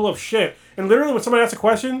book full of shit. And literally when somebody asks a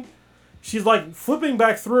question, she's like flipping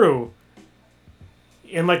back through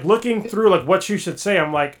and like looking through like what she should say.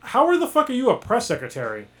 I'm like, how the fuck are you a press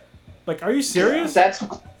secretary? Like, are you serious?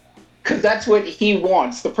 Because that's what he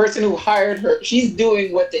wants. The person who hired her, she's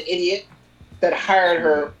doing what the idiot that hired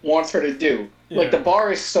her wants her to do. Yeah. Like, the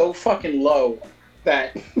bar is so fucking low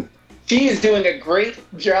that she is doing a great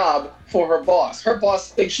job for her boss. Her boss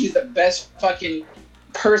thinks she's the best fucking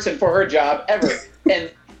person for her job ever. And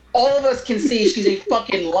all of us can see she's a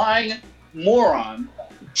fucking lying moron.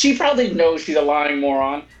 She probably knows she's a lying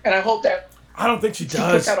moron. And I hope that I don't think she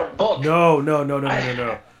does. Puts out a book. No.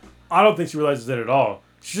 I don't think she realizes that at all.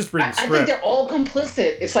 She's just reading the script. I think they're all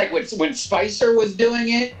complicit. It's like when Spicer was doing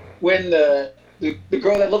it, when the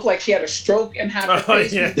girl that looked like she had a stroke and half her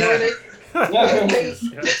face was doing it.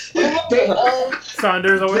 They all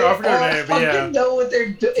Saunders, I forgot her name, but yeah. Know what they're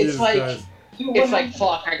doing. It's like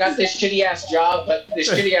fuck. I got this shitty ass job, but this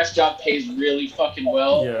shitty ass job pays really fucking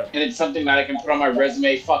well, and it's something that I can put on my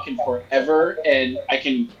resume fucking forever, and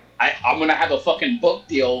I'm gonna have a fucking book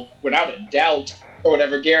deal without a doubt or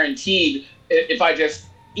whatever, guaranteed. If I just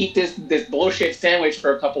eat this bullshit sandwich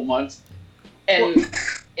for a couple months, and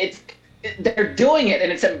they're doing it, and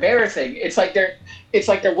it's embarrassing. It's like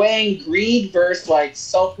they're weighing greed versus like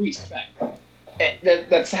self-respect.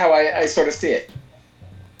 That's how I sort of see it.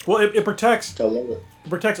 Well, it protects.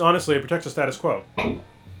 Honestly, it protects the status quo, and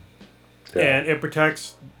it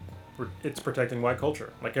protects it's protecting white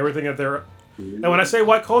culture. Like everything that they're, and when I say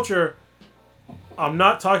white culture, I'm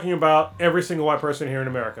not talking about every single white person here in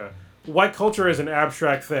America. White culture is an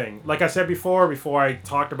abstract thing. Like I said before I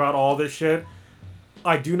talked about all this shit,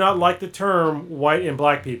 I do not like the term white and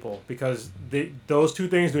black people because those two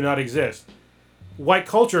things do not exist. White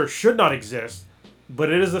culture should not exist, but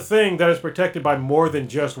it is a thing that is protected by more than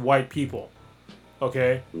just white people.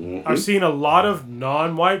 Okay? Mm-hmm. I've seen a lot of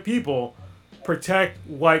non-white people protect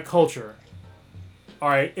white culture.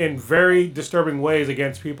 Alright, in very disturbing ways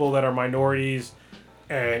against people that are minorities,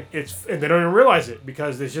 and they don't even realize it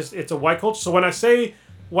because it's a white culture. So when I say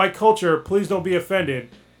white culture, please don't be offended.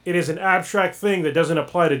 It is an abstract thing that doesn't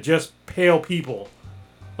apply to just pale people.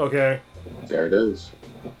 Okay? There it is.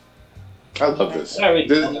 I love this.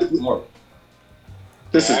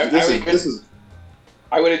 This is.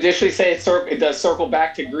 I would additionally say it does circle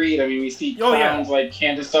back to greed. I mean, we see clowns like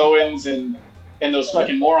Candace Owens and those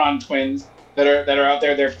fucking moron twins that are out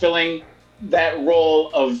there. They're filling that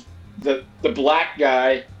role of the black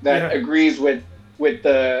guy that agrees with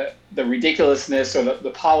the ridiculousness or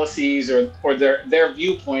the policies or their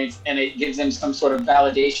viewpoints, and it gives them some sort of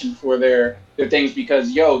validation for their things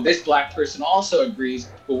because this black person also agrees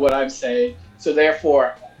with what I'm saying, so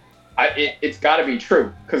therefore it's got to be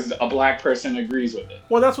true because a black person agrees with it.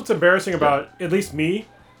 Well, that's what's embarrassing about at least me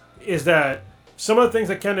is that some of the things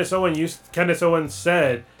that Candace Owens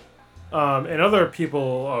said, and other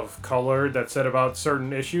people of color that said about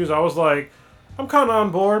certain issues, I was like, I'm kind of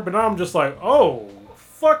on board, but now I'm just like, oh,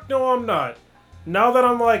 fuck no, I'm not. Now that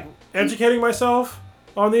I'm like educating myself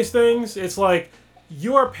on these things, it's like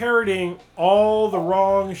you are parroting all the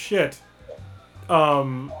wrong shit.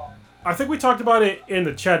 I think we talked about it in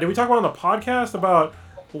the chat. Did we talk about it on the podcast about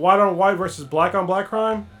white on white versus black on black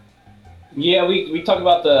crime? Yeah, we talked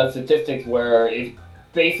about the statistics where it's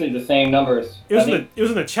basically the same numbers. It was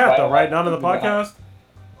in the chat though, right? Not in the podcast.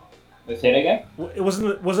 Say it again. Was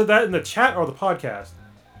it that in the chat or the podcast?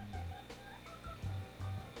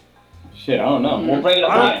 Shit, I don't know. We'll break it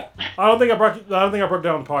down. I don't think I broke it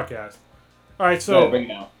down on the podcast. All right, so bring it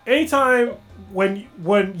down. Anytime when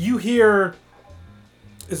you hear,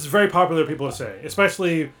 this is very popular people to say,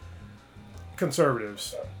 especially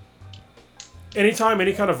conservatives. Anytime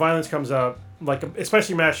any kind of violence comes up, like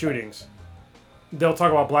especially mass shootings, they'll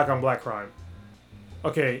talk about black on black crime.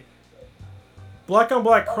 Okay, black on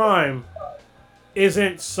black crime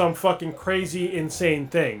isn't some fucking crazy, insane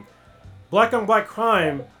thing. Black on black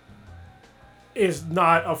crime is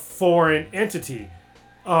not a foreign entity.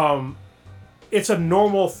 It's a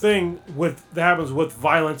normal thing that happens with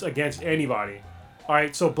violence against anybody.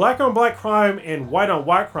 Alright, so black on black crime and white on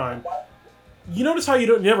white crime. You notice how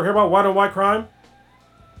you never hear about white on white crime?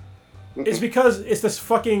 It's because it's this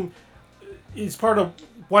fucking... It's part of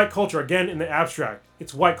white culture, again, in the abstract.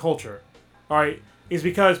 It's white culture. Alright? It's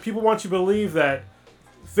because people want you to believe that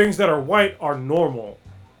things that are white are normal.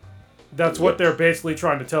 That's what they're basically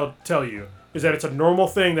trying to tell you. Is that it's a normal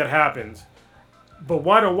thing that happens. But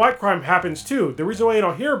white on white crime happens too. The reason why you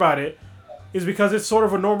don't hear about it is because it's sort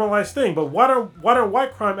of a normalized thing. But white on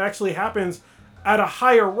white crime actually happens at a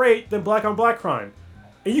higher rate than black on black crime.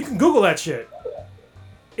 And you can Google that shit.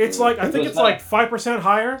 It's like, I think it's like 5%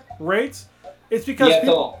 higher rates. It's because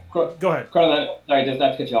people... Go ahead. Sorry, just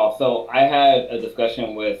not to cut you off. So I had a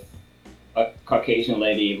discussion with a Caucasian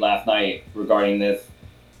lady last night regarding this.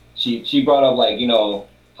 She brought up, like,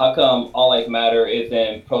 how come All Life Matter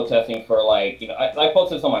isn't protesting for, like, I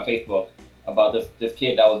posted this on my Facebook about this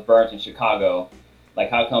kid that was burnt in Chicago. Like,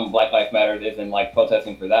 how come Black Lives Matter isn't, like,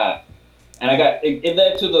 protesting for that? And it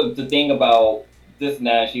led to the thing about this and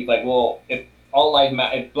that. She's like, well, if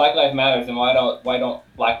Black Lives Matters, then why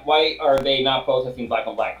are they not protesting black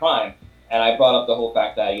on black crime? And I brought up the whole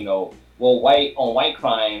fact that, white on white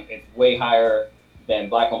crime is way higher than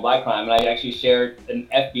black on black crime. And I actually shared an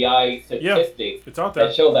FBI statistic it's out there.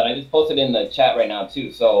 That showed that. I just posted it in the chat right now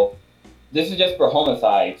too. So this is just for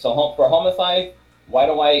homicide. So for homicide, white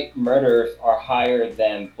on white murders are higher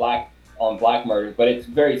than black on black murders, but it's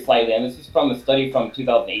very slightly. And this is from a study from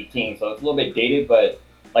 2018, so it's a little bit dated, but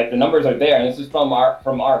like the numbers are there, and this is from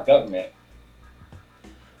our government.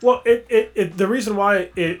 Well, the reason why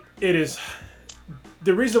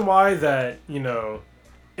that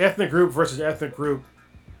ethnic group versus ethnic group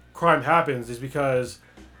crime happens is because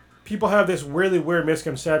people have this really weird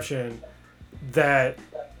misconception that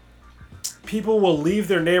people will leave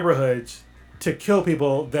their neighborhoods to kill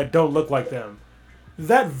people that don't look like them.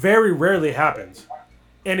 That very rarely happens.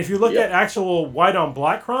 And if you look at actual white on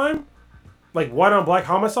black crime, like white on black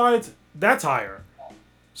homicides, that's higher.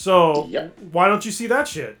 So why don't you see that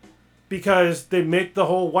shit? because they make the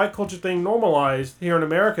whole white culture thing normalized here in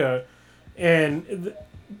America, and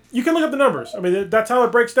you can look up the numbers. I mean, that's how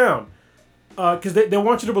it breaks down, because they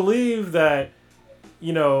want you to believe that,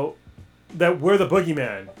 you know, that we're the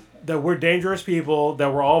boogeyman, that we're dangerous people,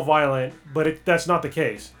 that we're all violent, but that's not the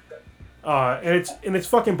case. And it's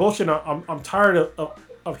fucking bullshit. I'm tired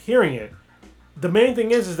of hearing it. The main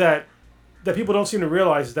thing is that people don't seem to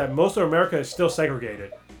realize is that most of America is still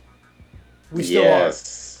segregated. We still are.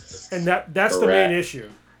 And that's the main issue.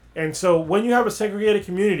 And so when you have a segregated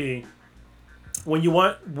community, when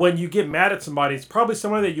you get mad at somebody, it's probably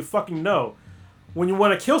somebody that you fucking know. When you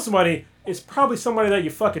want to kill somebody, it's probably somebody that you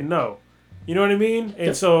fucking know. You know what I mean?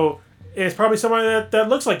 And so it's probably somebody that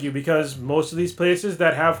looks like you, because most of these places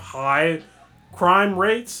that have high crime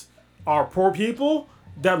rates are poor people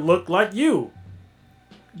that look like you.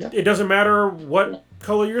 Yep. It doesn't matter what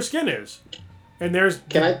color your skin is. And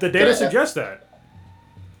the data suggests that.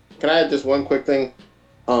 Can I add just one quick thing?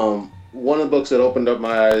 One of the books that opened up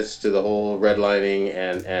my eyes to the whole redlining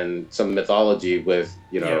and some mythology with,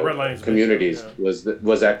 communities was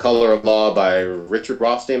that Color of Law by Richard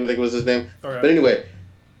Rothstein, I think was his name. Right. But anyway,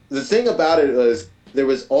 the thing about it was there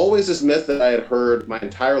was always this myth that I had heard my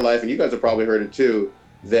entire life, and you guys have probably heard it too,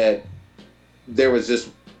 that there was this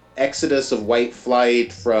exodus of white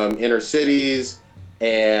flight from inner cities,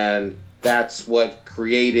 and that's what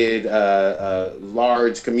created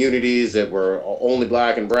large communities that were only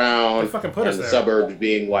black and brown, and the suburbs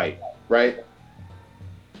being white, right?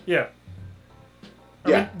 Yeah.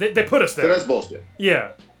 I mean, they put us there. So that's bullshit.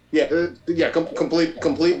 Yeah.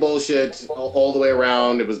 Complete bullshit all the way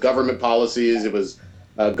around. It was government policies. It was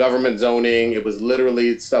government zoning. It was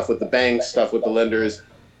literally stuff with the banks, stuff with the lenders,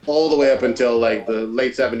 all the way up until like the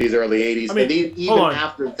late 70s, early 80s. I mean, and even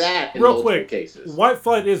after that, in multiple cases. White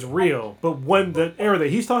flight is real, but when the era that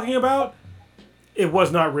he's talking about, it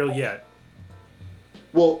was not real yet.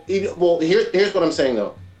 Well, here's what I'm saying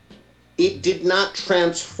though. It did not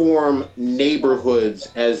transform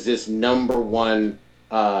neighborhoods as this number one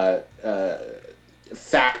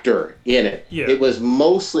factor in it. Yeah. It was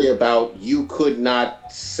mostly about you could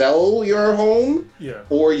not sell your home,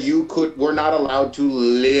 or were not allowed to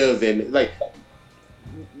live in. Like,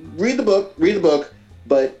 read the book,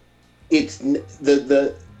 but it's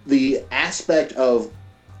the aspect of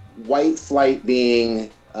white flight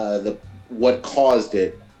being what caused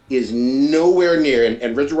it is nowhere near,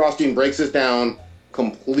 and Richard Rothstein breaks this down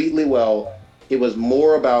completely well. It was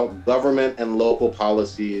more about government and local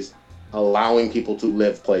policies allowing people to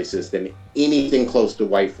live places than anything close to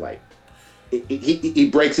white flight. He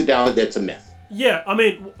breaks it down that it's a myth. Yeah, I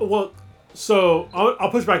mean, well, so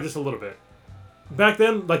I'll push back just a little bit. Back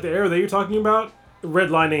then, like the era that you're talking about,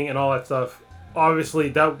 redlining and all that stuff, obviously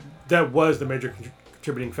that was the major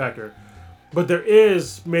contributing factor. But there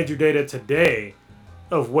is major data today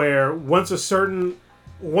of where once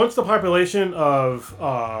the population of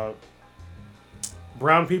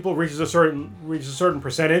brown people reaches a certain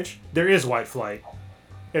percentage, there is white flight,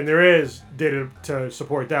 and there is data to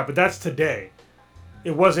support that. But that's today.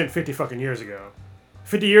 It wasn't 50 fucking years ago.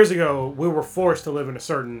 50 years ago, we were forced to live in a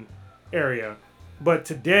certain area, but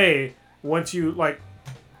today, once you like,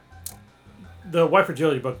 the White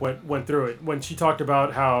Fragility book went through it when she talked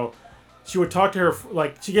about how she would talk to her,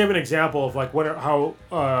 like she gave an example of like how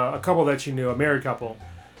a couple that she knew, a married couple,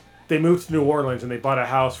 they moved to New Orleans and they bought a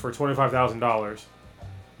house for $25,000.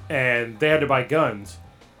 And they had to buy guns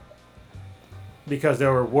because they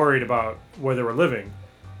were worried about where they were living.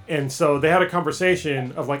 And so they had a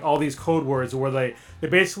conversation of like all these code words where they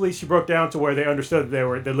basically, she broke down to where they understood they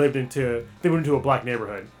moved into a black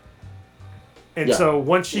neighborhood. And so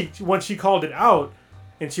once she called it out,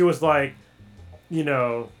 and she was like,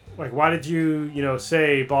 like, why did you,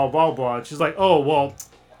 say blah, blah, blah. And she's like, oh, well,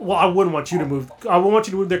 I wouldn't want you to move. I wouldn't want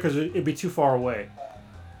you to move there because it'd be too far away.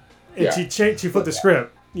 And she flipped the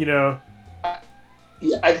script. Yeah,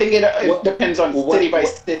 I think it depends on city by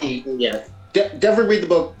city. Yeah, definitely read the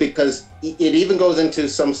book because it even goes into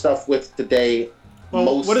some stuff with today. Well,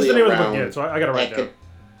 mostly what is the name of the book yet? So I got to write down.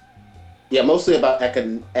 Yeah, mostly about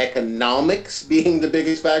economics being the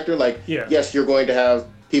biggest factor. Like, yes, you're going to have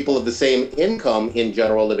people of the same income in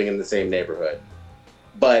general living in the same neighborhood,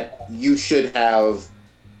 but you should have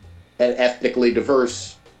an ethnically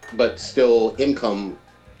diverse but still income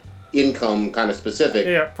kind of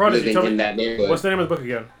specific Prodigy, living in that neighborhood. What's the name of the book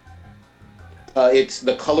again? It's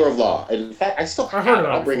The Color of Law. In fact, I still have it.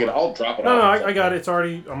 I'll bring it. I'll drop it. No, I got it. It's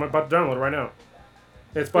already. I'm about to download it right now.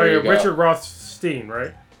 It's by Richard Rothstein,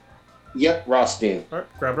 right? Yep, Rothstein. All right,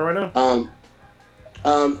 grabbing it right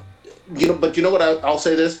now. But you know what? I'll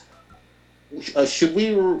say this. should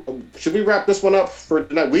we wrap this one up for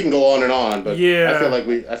tonight? We can go on and on, but yeah. I feel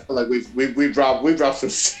like we've dropped some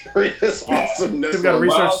serious awesomeness. We've got to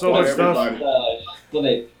research so much stuff.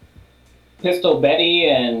 Pistol Betty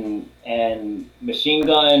and Machine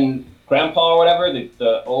Gun Grandpa or whatever,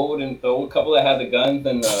 the old couple that had the guns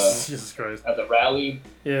and Jesus Christ at the rally.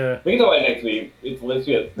 Yeah, we can talk about it next week. It's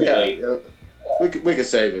literally late. Yeah. We could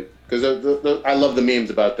save it because I love the memes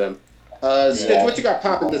about them. Stitch, what you got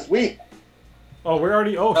popping this week? Oh, we're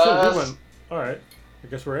already. Oh shit, good one. All right, I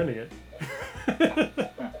guess we're ending it.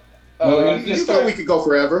 You thought we could go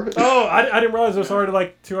forever. Oh, I didn't realize it was already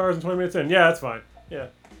like 2 hours and 20 minutes in. Yeah, that's fine. Yeah.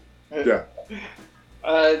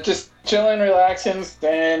 Just chilling, relaxing,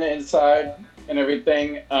 staying inside and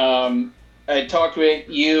everything. I talked with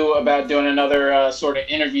you about doing another sort of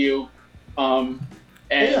interview, and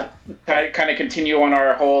kind of continue on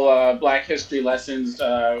our whole Black History lessons.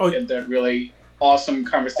 That really awesome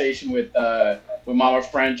conversation with Mama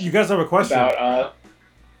French. You guys have a question about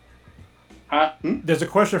There's a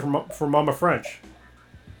question from Mama French.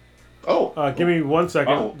 Oh. Give me 1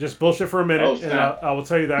 second. Oh. Just bullshit for a minute, and I will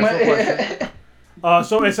tell you the actual question.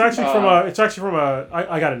 So it's actually from a.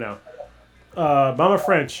 I got it now. Mama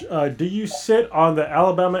French, do you sit on the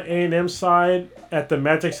Alabama A&M side at the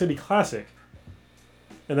Magic City Classic?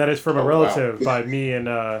 And that is from a relative by me and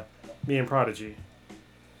Prodigy.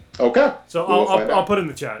 Okay. So I'll put it in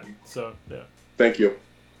the chat. So yeah. Thank you.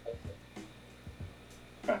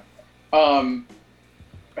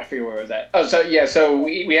 I forget where was that. Oh, so yeah, so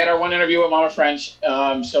we had our one interview with Mama French.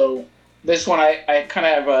 So this one I kind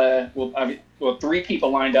of have 3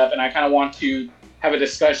 people lined up, and I kind of want to have a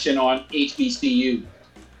discussion on HBCU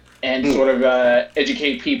and sort of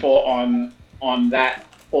educate people on that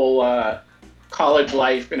whole college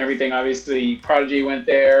life and everything. Obviously, Prodigy went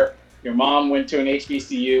there. Your mom went to an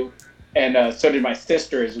HBCU, and so did my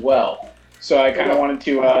sister as well. So I kind of wanted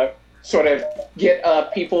to sort of get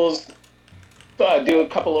people's do a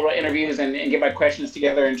couple little interviews and get my questions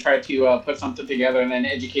together and try to put something together and then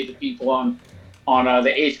educate the people on the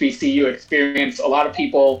HBCU experience. A lot of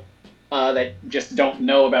people that just don't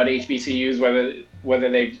know about HBCUs, whether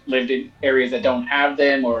they've lived in areas that don't have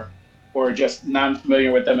them or just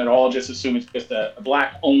non-familiar with them at all, just assume it's just a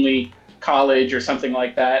black-only college or something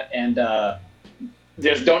like that, and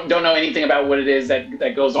just don't know anything about what it is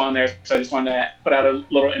that goes on there. So I just wanted to put out a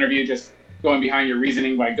little interview just going behind your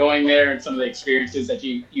reasoning by going there and some of the experiences that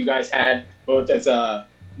you guys had, both as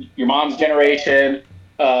your mom's generation,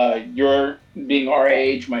 your being our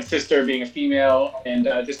age, my sister being a female, and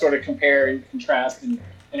just sort of compare and contrast and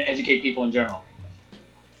educate people in general.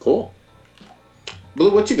 Cool. Blue,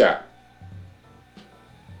 what you got?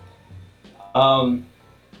 I'm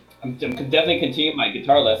definitely continuing my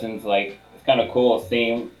guitar lessons. Like, it's kind of cool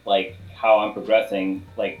seeing like how I'm progressing.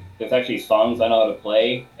 Like, there's actually songs I know how to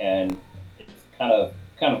play, and it's kind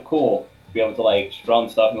of cool to be able to like strum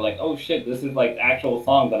stuff and be like, oh shit, this is like actual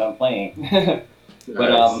songs that I'm playing.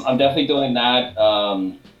 But I'm definitely doing that.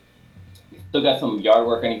 Still got some yard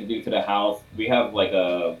work I need to do to the house. We have like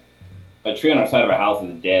a tree on our side of our house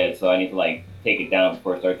is dead, so I need to like take it down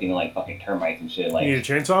before it starts getting like fucking termites and shit. Like, you need a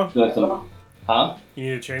chainsaw? Huh? You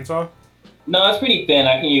need a chainsaw? No, it's pretty thin.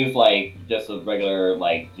 I can use like just a regular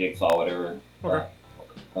like jigsaw, whatever. Okay.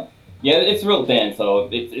 Yeah, it's real thin, so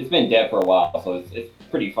it's been dead for a while, so it's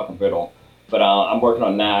pretty fucking brittle. But I'm working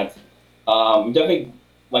on that. Definitely,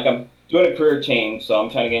 like, I'm doing a career change, so I'm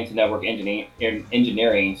trying to get into network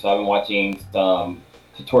engineering. So I've been watching some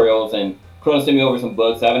tutorials, and Kronos sent me over some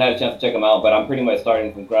books. I haven't had a chance to check them out, but I'm pretty much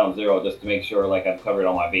starting from ground zero just to make sure like I've covered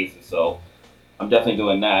all my bases. So I'm definitely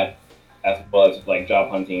doing that, as well as like job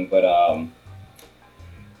hunting. But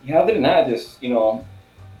yeah, other than that, just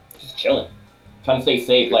just chilling, trying to stay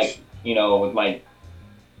safe. Like, with my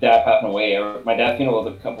dad passing away, or my dad's funeral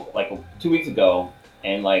was 2 weeks ago,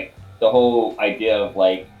 and like the whole idea of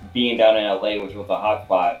like being down in LA, which was a hot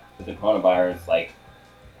spot with the coronavirus, like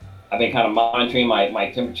I've been kind of monitoring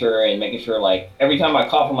my temperature and making sure like every time I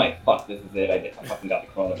cough, I'm like, fuck, this is it. I fucking got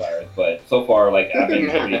the coronavirus. But so far, like, I've been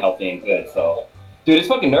pretty healthy and good. So, dude, it's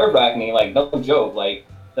fucking nerve-wracking. Like, no joke. Like,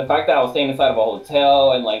 the fact that I was staying inside of a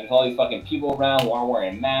hotel and like there's all these fucking people around who aren't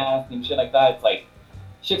wearing masks and shit like that, it's like,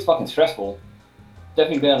 shit's fucking stressful.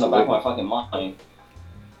 Definitely been on the back of my fucking mind.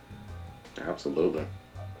 Absolutely.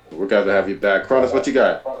 We're glad to have you back. Kronos, what you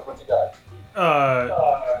got?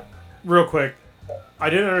 Real quick, I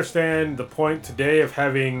didn't understand the point today of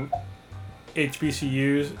having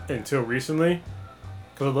HBCUs until recently,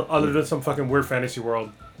 because other than some fucking weird fantasy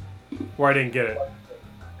world where I didn't get it,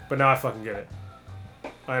 but now I fucking get it.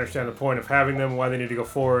 I understand the point of having them, why they need to go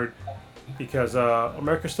forward, because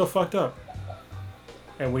America's still fucked up,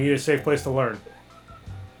 and we need a safe place to learn.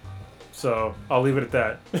 So I'll leave it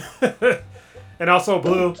at that. And also,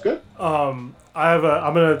 Blue. That's good. I'm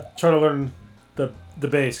gonna try to learn the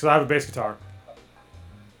bass because I have a bass guitar,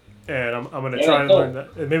 and I'm gonna try and learn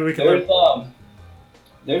that. And maybe we can.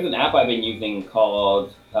 There's an app I've been using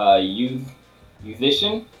called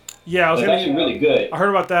Musician. Yeah, it's actually really good. I heard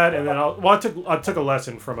about that, and then I took a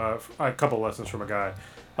lesson from a couple lessons from a guy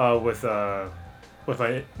with my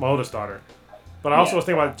oldest daughter. But I also was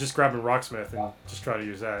thinking about just grabbing Rocksmith and just try to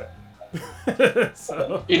use that.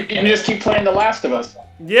 So you can just keep playing The Last of Us.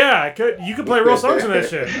 Yeah, you could play real songs in that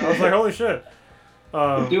shit. I was like, holy shit.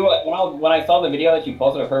 When I saw the video that you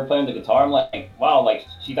posted of her playing the guitar, I'm like, wow, like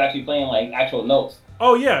she's actually playing like actual notes.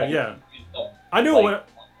 Oh yeah. I knew it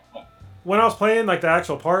when I was playing like the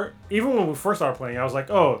actual part. Even when we first started playing, I was like,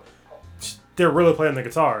 oh, they're really playing the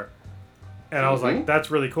guitar, and I was like,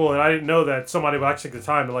 that's really cool. And I didn't know that somebody would actually take the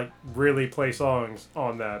time to like really play songs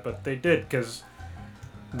on that, but they did because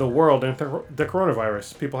the world and the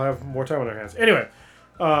coronavirus, people have more time on their hands. Anyway,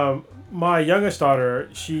 my youngest daughter,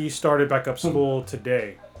 she started back up school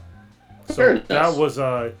today, so that was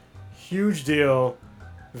a huge deal.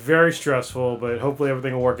 Very stressful, but hopefully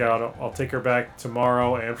everything will work out. I'll take her back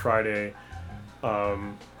tomorrow and Friday,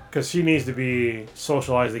 because she needs to be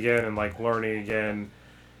socialized again and like learning again.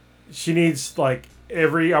 She needs like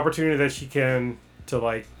every opportunity that she can to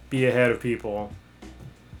like be ahead of people.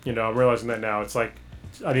 You know, I'm realizing that now. It's like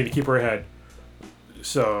I need to keep her ahead.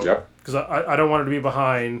 So, because I don't want her to be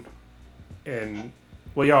behind. And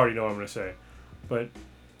well, you already know what I'm gonna say, but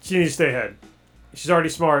she needs to stay ahead. She's already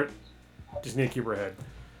smart. Just need to keep her ahead.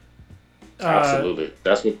 Absolutely.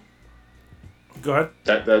 That's what. Go ahead.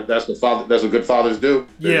 That's what good fathers do.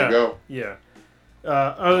 There you go. Yeah.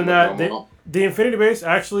 Other than that, the Infinity Base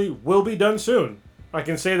actually will be done soon. I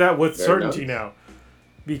can say that with certainty now,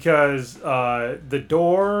 because the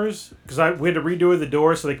doors, because we had to redo the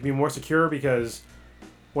doors so they can be more secure. Because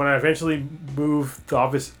when I eventually moved the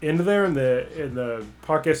office into there in the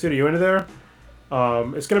podcast studio into there,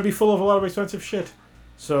 it's going to be full of a lot of expensive shit.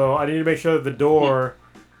 So I need to make sure that the door.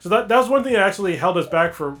 So that was one thing that actually held us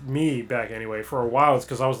back for a while. It's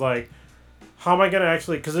because I was like, how am I going to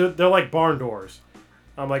actually... Because they're like barn doors.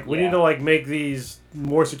 I'm like, we need to like make these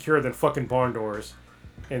more secure than fucking barn doors.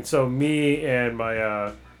 And so me and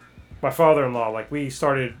my father-in-law, like we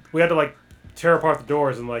had to like tear apart the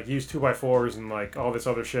doors and like use 2x4s and like all this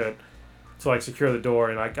other shit to like secure the door.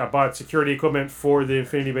 And I bought security equipment for the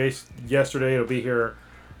Infinity Base yesterday. It'll be here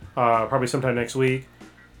probably sometime next week.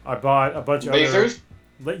 I bought a bunch of lasers.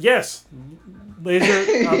 Yes,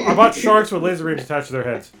 laser. I bought sharks with laser beams attached to their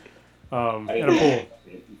heads, and a pool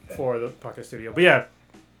for the podcast studio. But yeah,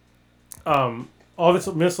 all this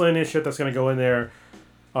miscellaneous shit that's gonna go in there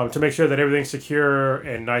to make sure that everything's secure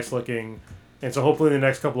and nice looking. And so hopefully in the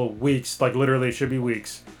next couple of weeks, like literally it should be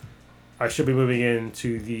weeks, I should be moving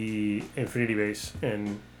into the Infinity Base,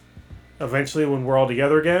 and eventually when we're all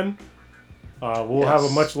together again. We'll have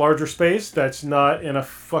a much larger space that's not in a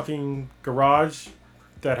fucking garage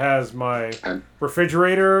that has my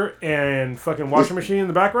refrigerator and fucking washing machine in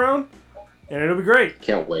the background, and it'll be great.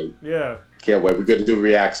 Can't wait. Yeah. Can't wait. We're good to do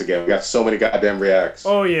reacts again. We got so many goddamn reacts.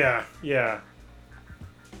 Oh yeah.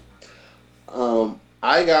 I'm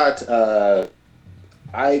gonna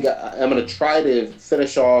try to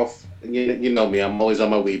finish off. You know me. I'm always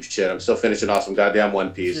on my weeb shit. I'm still finishing off some goddamn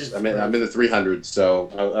One Piece. I'm in the 300s,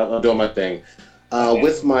 so I'm doing my thing.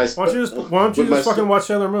 With my. Why don't you just fucking watch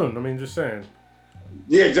Sailor Moon? I mean, just saying.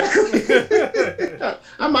 Yeah, exactly.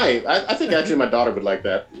 I might. I think actually my daughter would like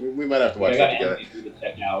that. We might have to watch that together. To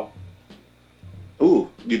check out. Ooh,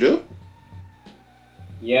 you do?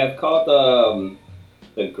 Yeah, it's called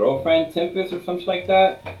the Girlfriend Tempest or something like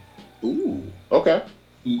that. Ooh, okay.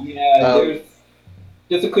 Yeah, there's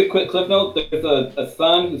just a quick clip note. There's a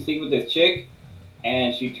son who's sleeping with this chick,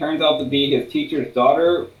 and she turns out to be his teacher's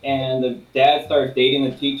daughter, and the dad starts dating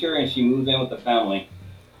the teacher, and she moves in with the family.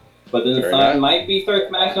 But then the son might start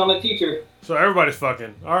smashing on the teacher. So everybody's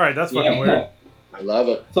fucking. All right, that's fucking weird. I love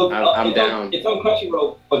it. So I'm down. It's on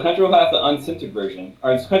Crunchyroll, but Crunchyroll has the uncensored version.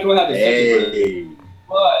 Or Crunchyroll has the censored version.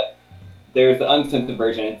 But there's the uncensored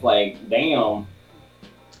version. It's like, damn.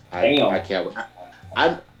 I can't.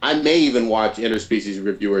 I may even watch Interspecies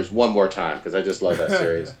Reviewers one more time because I just love that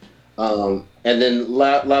series. And then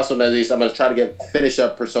last but not least, I'm going to try to finish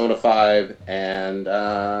up Persona 5, and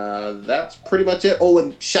that's pretty much it. Oh,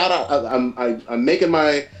 and shout out, I'm making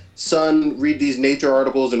my son read these nature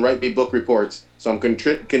articles and write me book reports. So I'm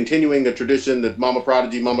continuing the tradition that Mama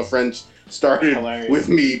Prodigy, Mama French started with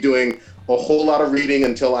me doing a whole lot of reading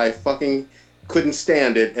until I fucking couldn't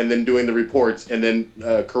stand it, and then doing the reports, and then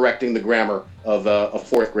correcting the grammar of a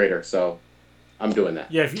fourth grader. So I'm doing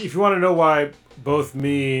that. Yeah, if you want to know why both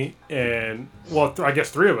me and, well, I guess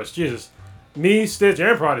three of us, Jesus, me, Stitch,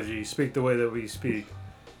 and Prodigy speak the way that we speak,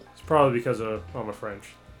 it's probably because of Mama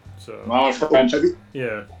French. So Mama French.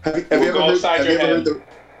 Yeah. Have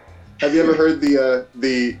you ever heard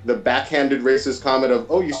the backhanded racist comment of,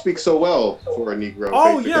 "Oh, you speak so well for a Negro"?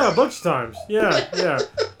 Oh basically? yeah, a bunch of times. Yeah.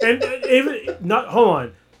 And even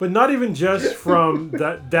not even just from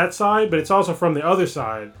that side, but it's also from the other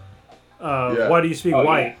side. Why do you speak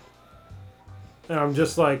white? And I'm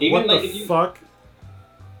just like, even what the fuck?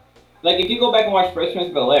 Like, if you go back and watch Fresh Prince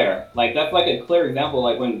of Bel-Air, like, that's like a clear example.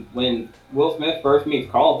 Like, when Will Smith first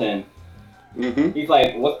meets Carlton, he's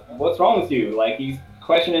like, what's wrong with you? Like, he's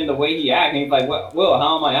questioning the way he acts, and he's like, Will,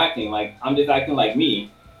 how am I acting? Like, I'm just acting like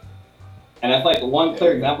me. And that's, like, one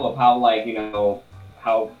clear example of how, like, we,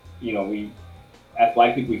 as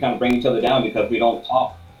black people, we kind of bring each other down because we don't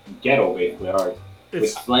talk ghetto, basically, or with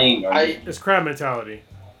slang. It's crab mentality.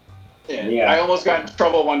 Yeah. I almost got in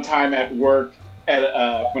trouble one time at work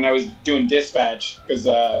when I was doing dispatch because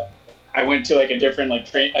I went to like a different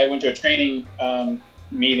I went to a training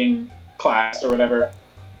meeting class or whatever,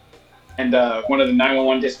 and one of the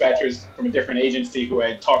 911 dispatchers from a different agency who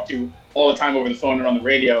I talked to all the time over the phone and on the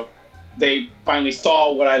radio, they finally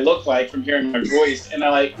saw what I looked like from hearing my voice, and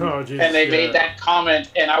they made that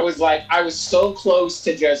comment, and I was so close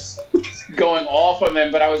to just going off on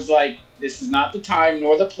them, but I was like, this is not the time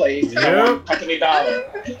nor the place. I want company dollar.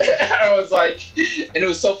 I was like, and it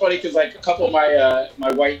was so funny because like a couple of my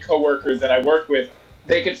my white coworkers that I worked with,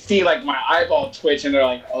 they could see like my eyeball twitch, and they're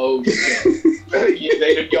like, oh shit,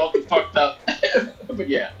 they all fucked up. But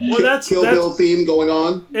yeah, well, that's Kill Bill theme going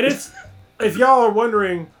on. And it's, if y'all are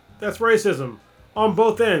wondering, that's racism on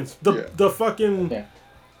both ends. The fucking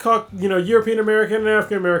cuck, European American and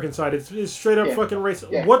African American side. It's straight up fucking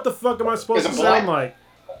racist. Yeah. What the fuck am I supposed to sound like?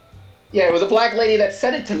 Yeah, it was a black lady that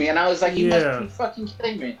said it to me, and I was like, you must be fucking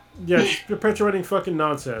kidding me. Yeah, perpetuating fucking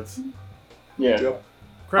nonsense. Yeah. The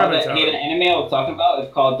anime I was talking about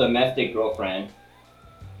is called Domestic Girlfriend.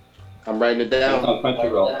 I'm writing it down. It's on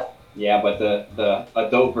Crunchyroll. Yeah, but the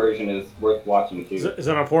adult version is worth watching too. Is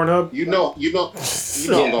that on Pornhub? You know I'm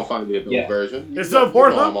gonna find the adult version. It's on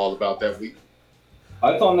Pornhub? I'm all about that.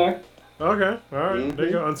 Oh, it's on there. Okay, all right. There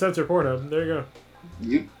you go. Uncensored Pornhub. There you go.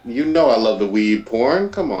 You know I love the weed porn.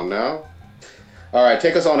 Come on now. All right,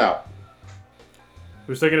 take us on out.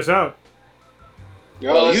 Who's taking us out?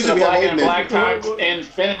 Yo, listen to Black Talks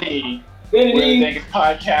Infinity. We're the biggest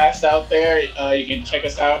podcast out there. You can check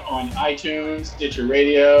us out on iTunes, Stitcher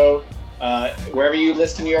Radio, wherever you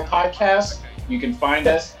listen to your podcast. You can find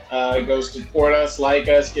us. Go support us, like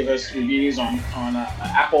us, give us reviews on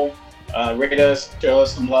Apple. Rate us, show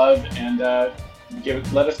us some love, and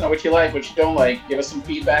let us know what you like, what you don't like. Give us some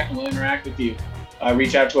feedback, and we'll interact with you.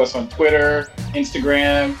 Reach out to us on Twitter,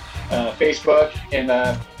 Instagram, Facebook,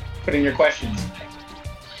 and put in your questions.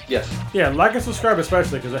 Yes. Yeah, like and subscribe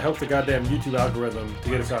especially because it helps the goddamn YouTube algorithm to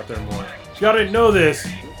get us out there more. If y'all didn't know this,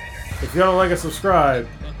 if y'all don't like and subscribe,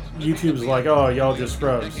 YouTube's like, oh, y'all just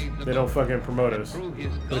scrubs. They don't fucking promote us.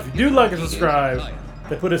 But if you do like and subscribe,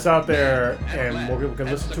 they put us out there and more people can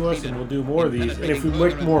listen to us and we'll do more of these. And if we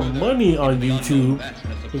make more money on YouTube,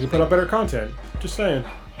 we can put out better content. Just saying.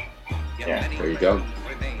 Yeah, there you go.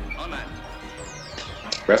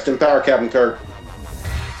 Rest in power, Captain Kirk.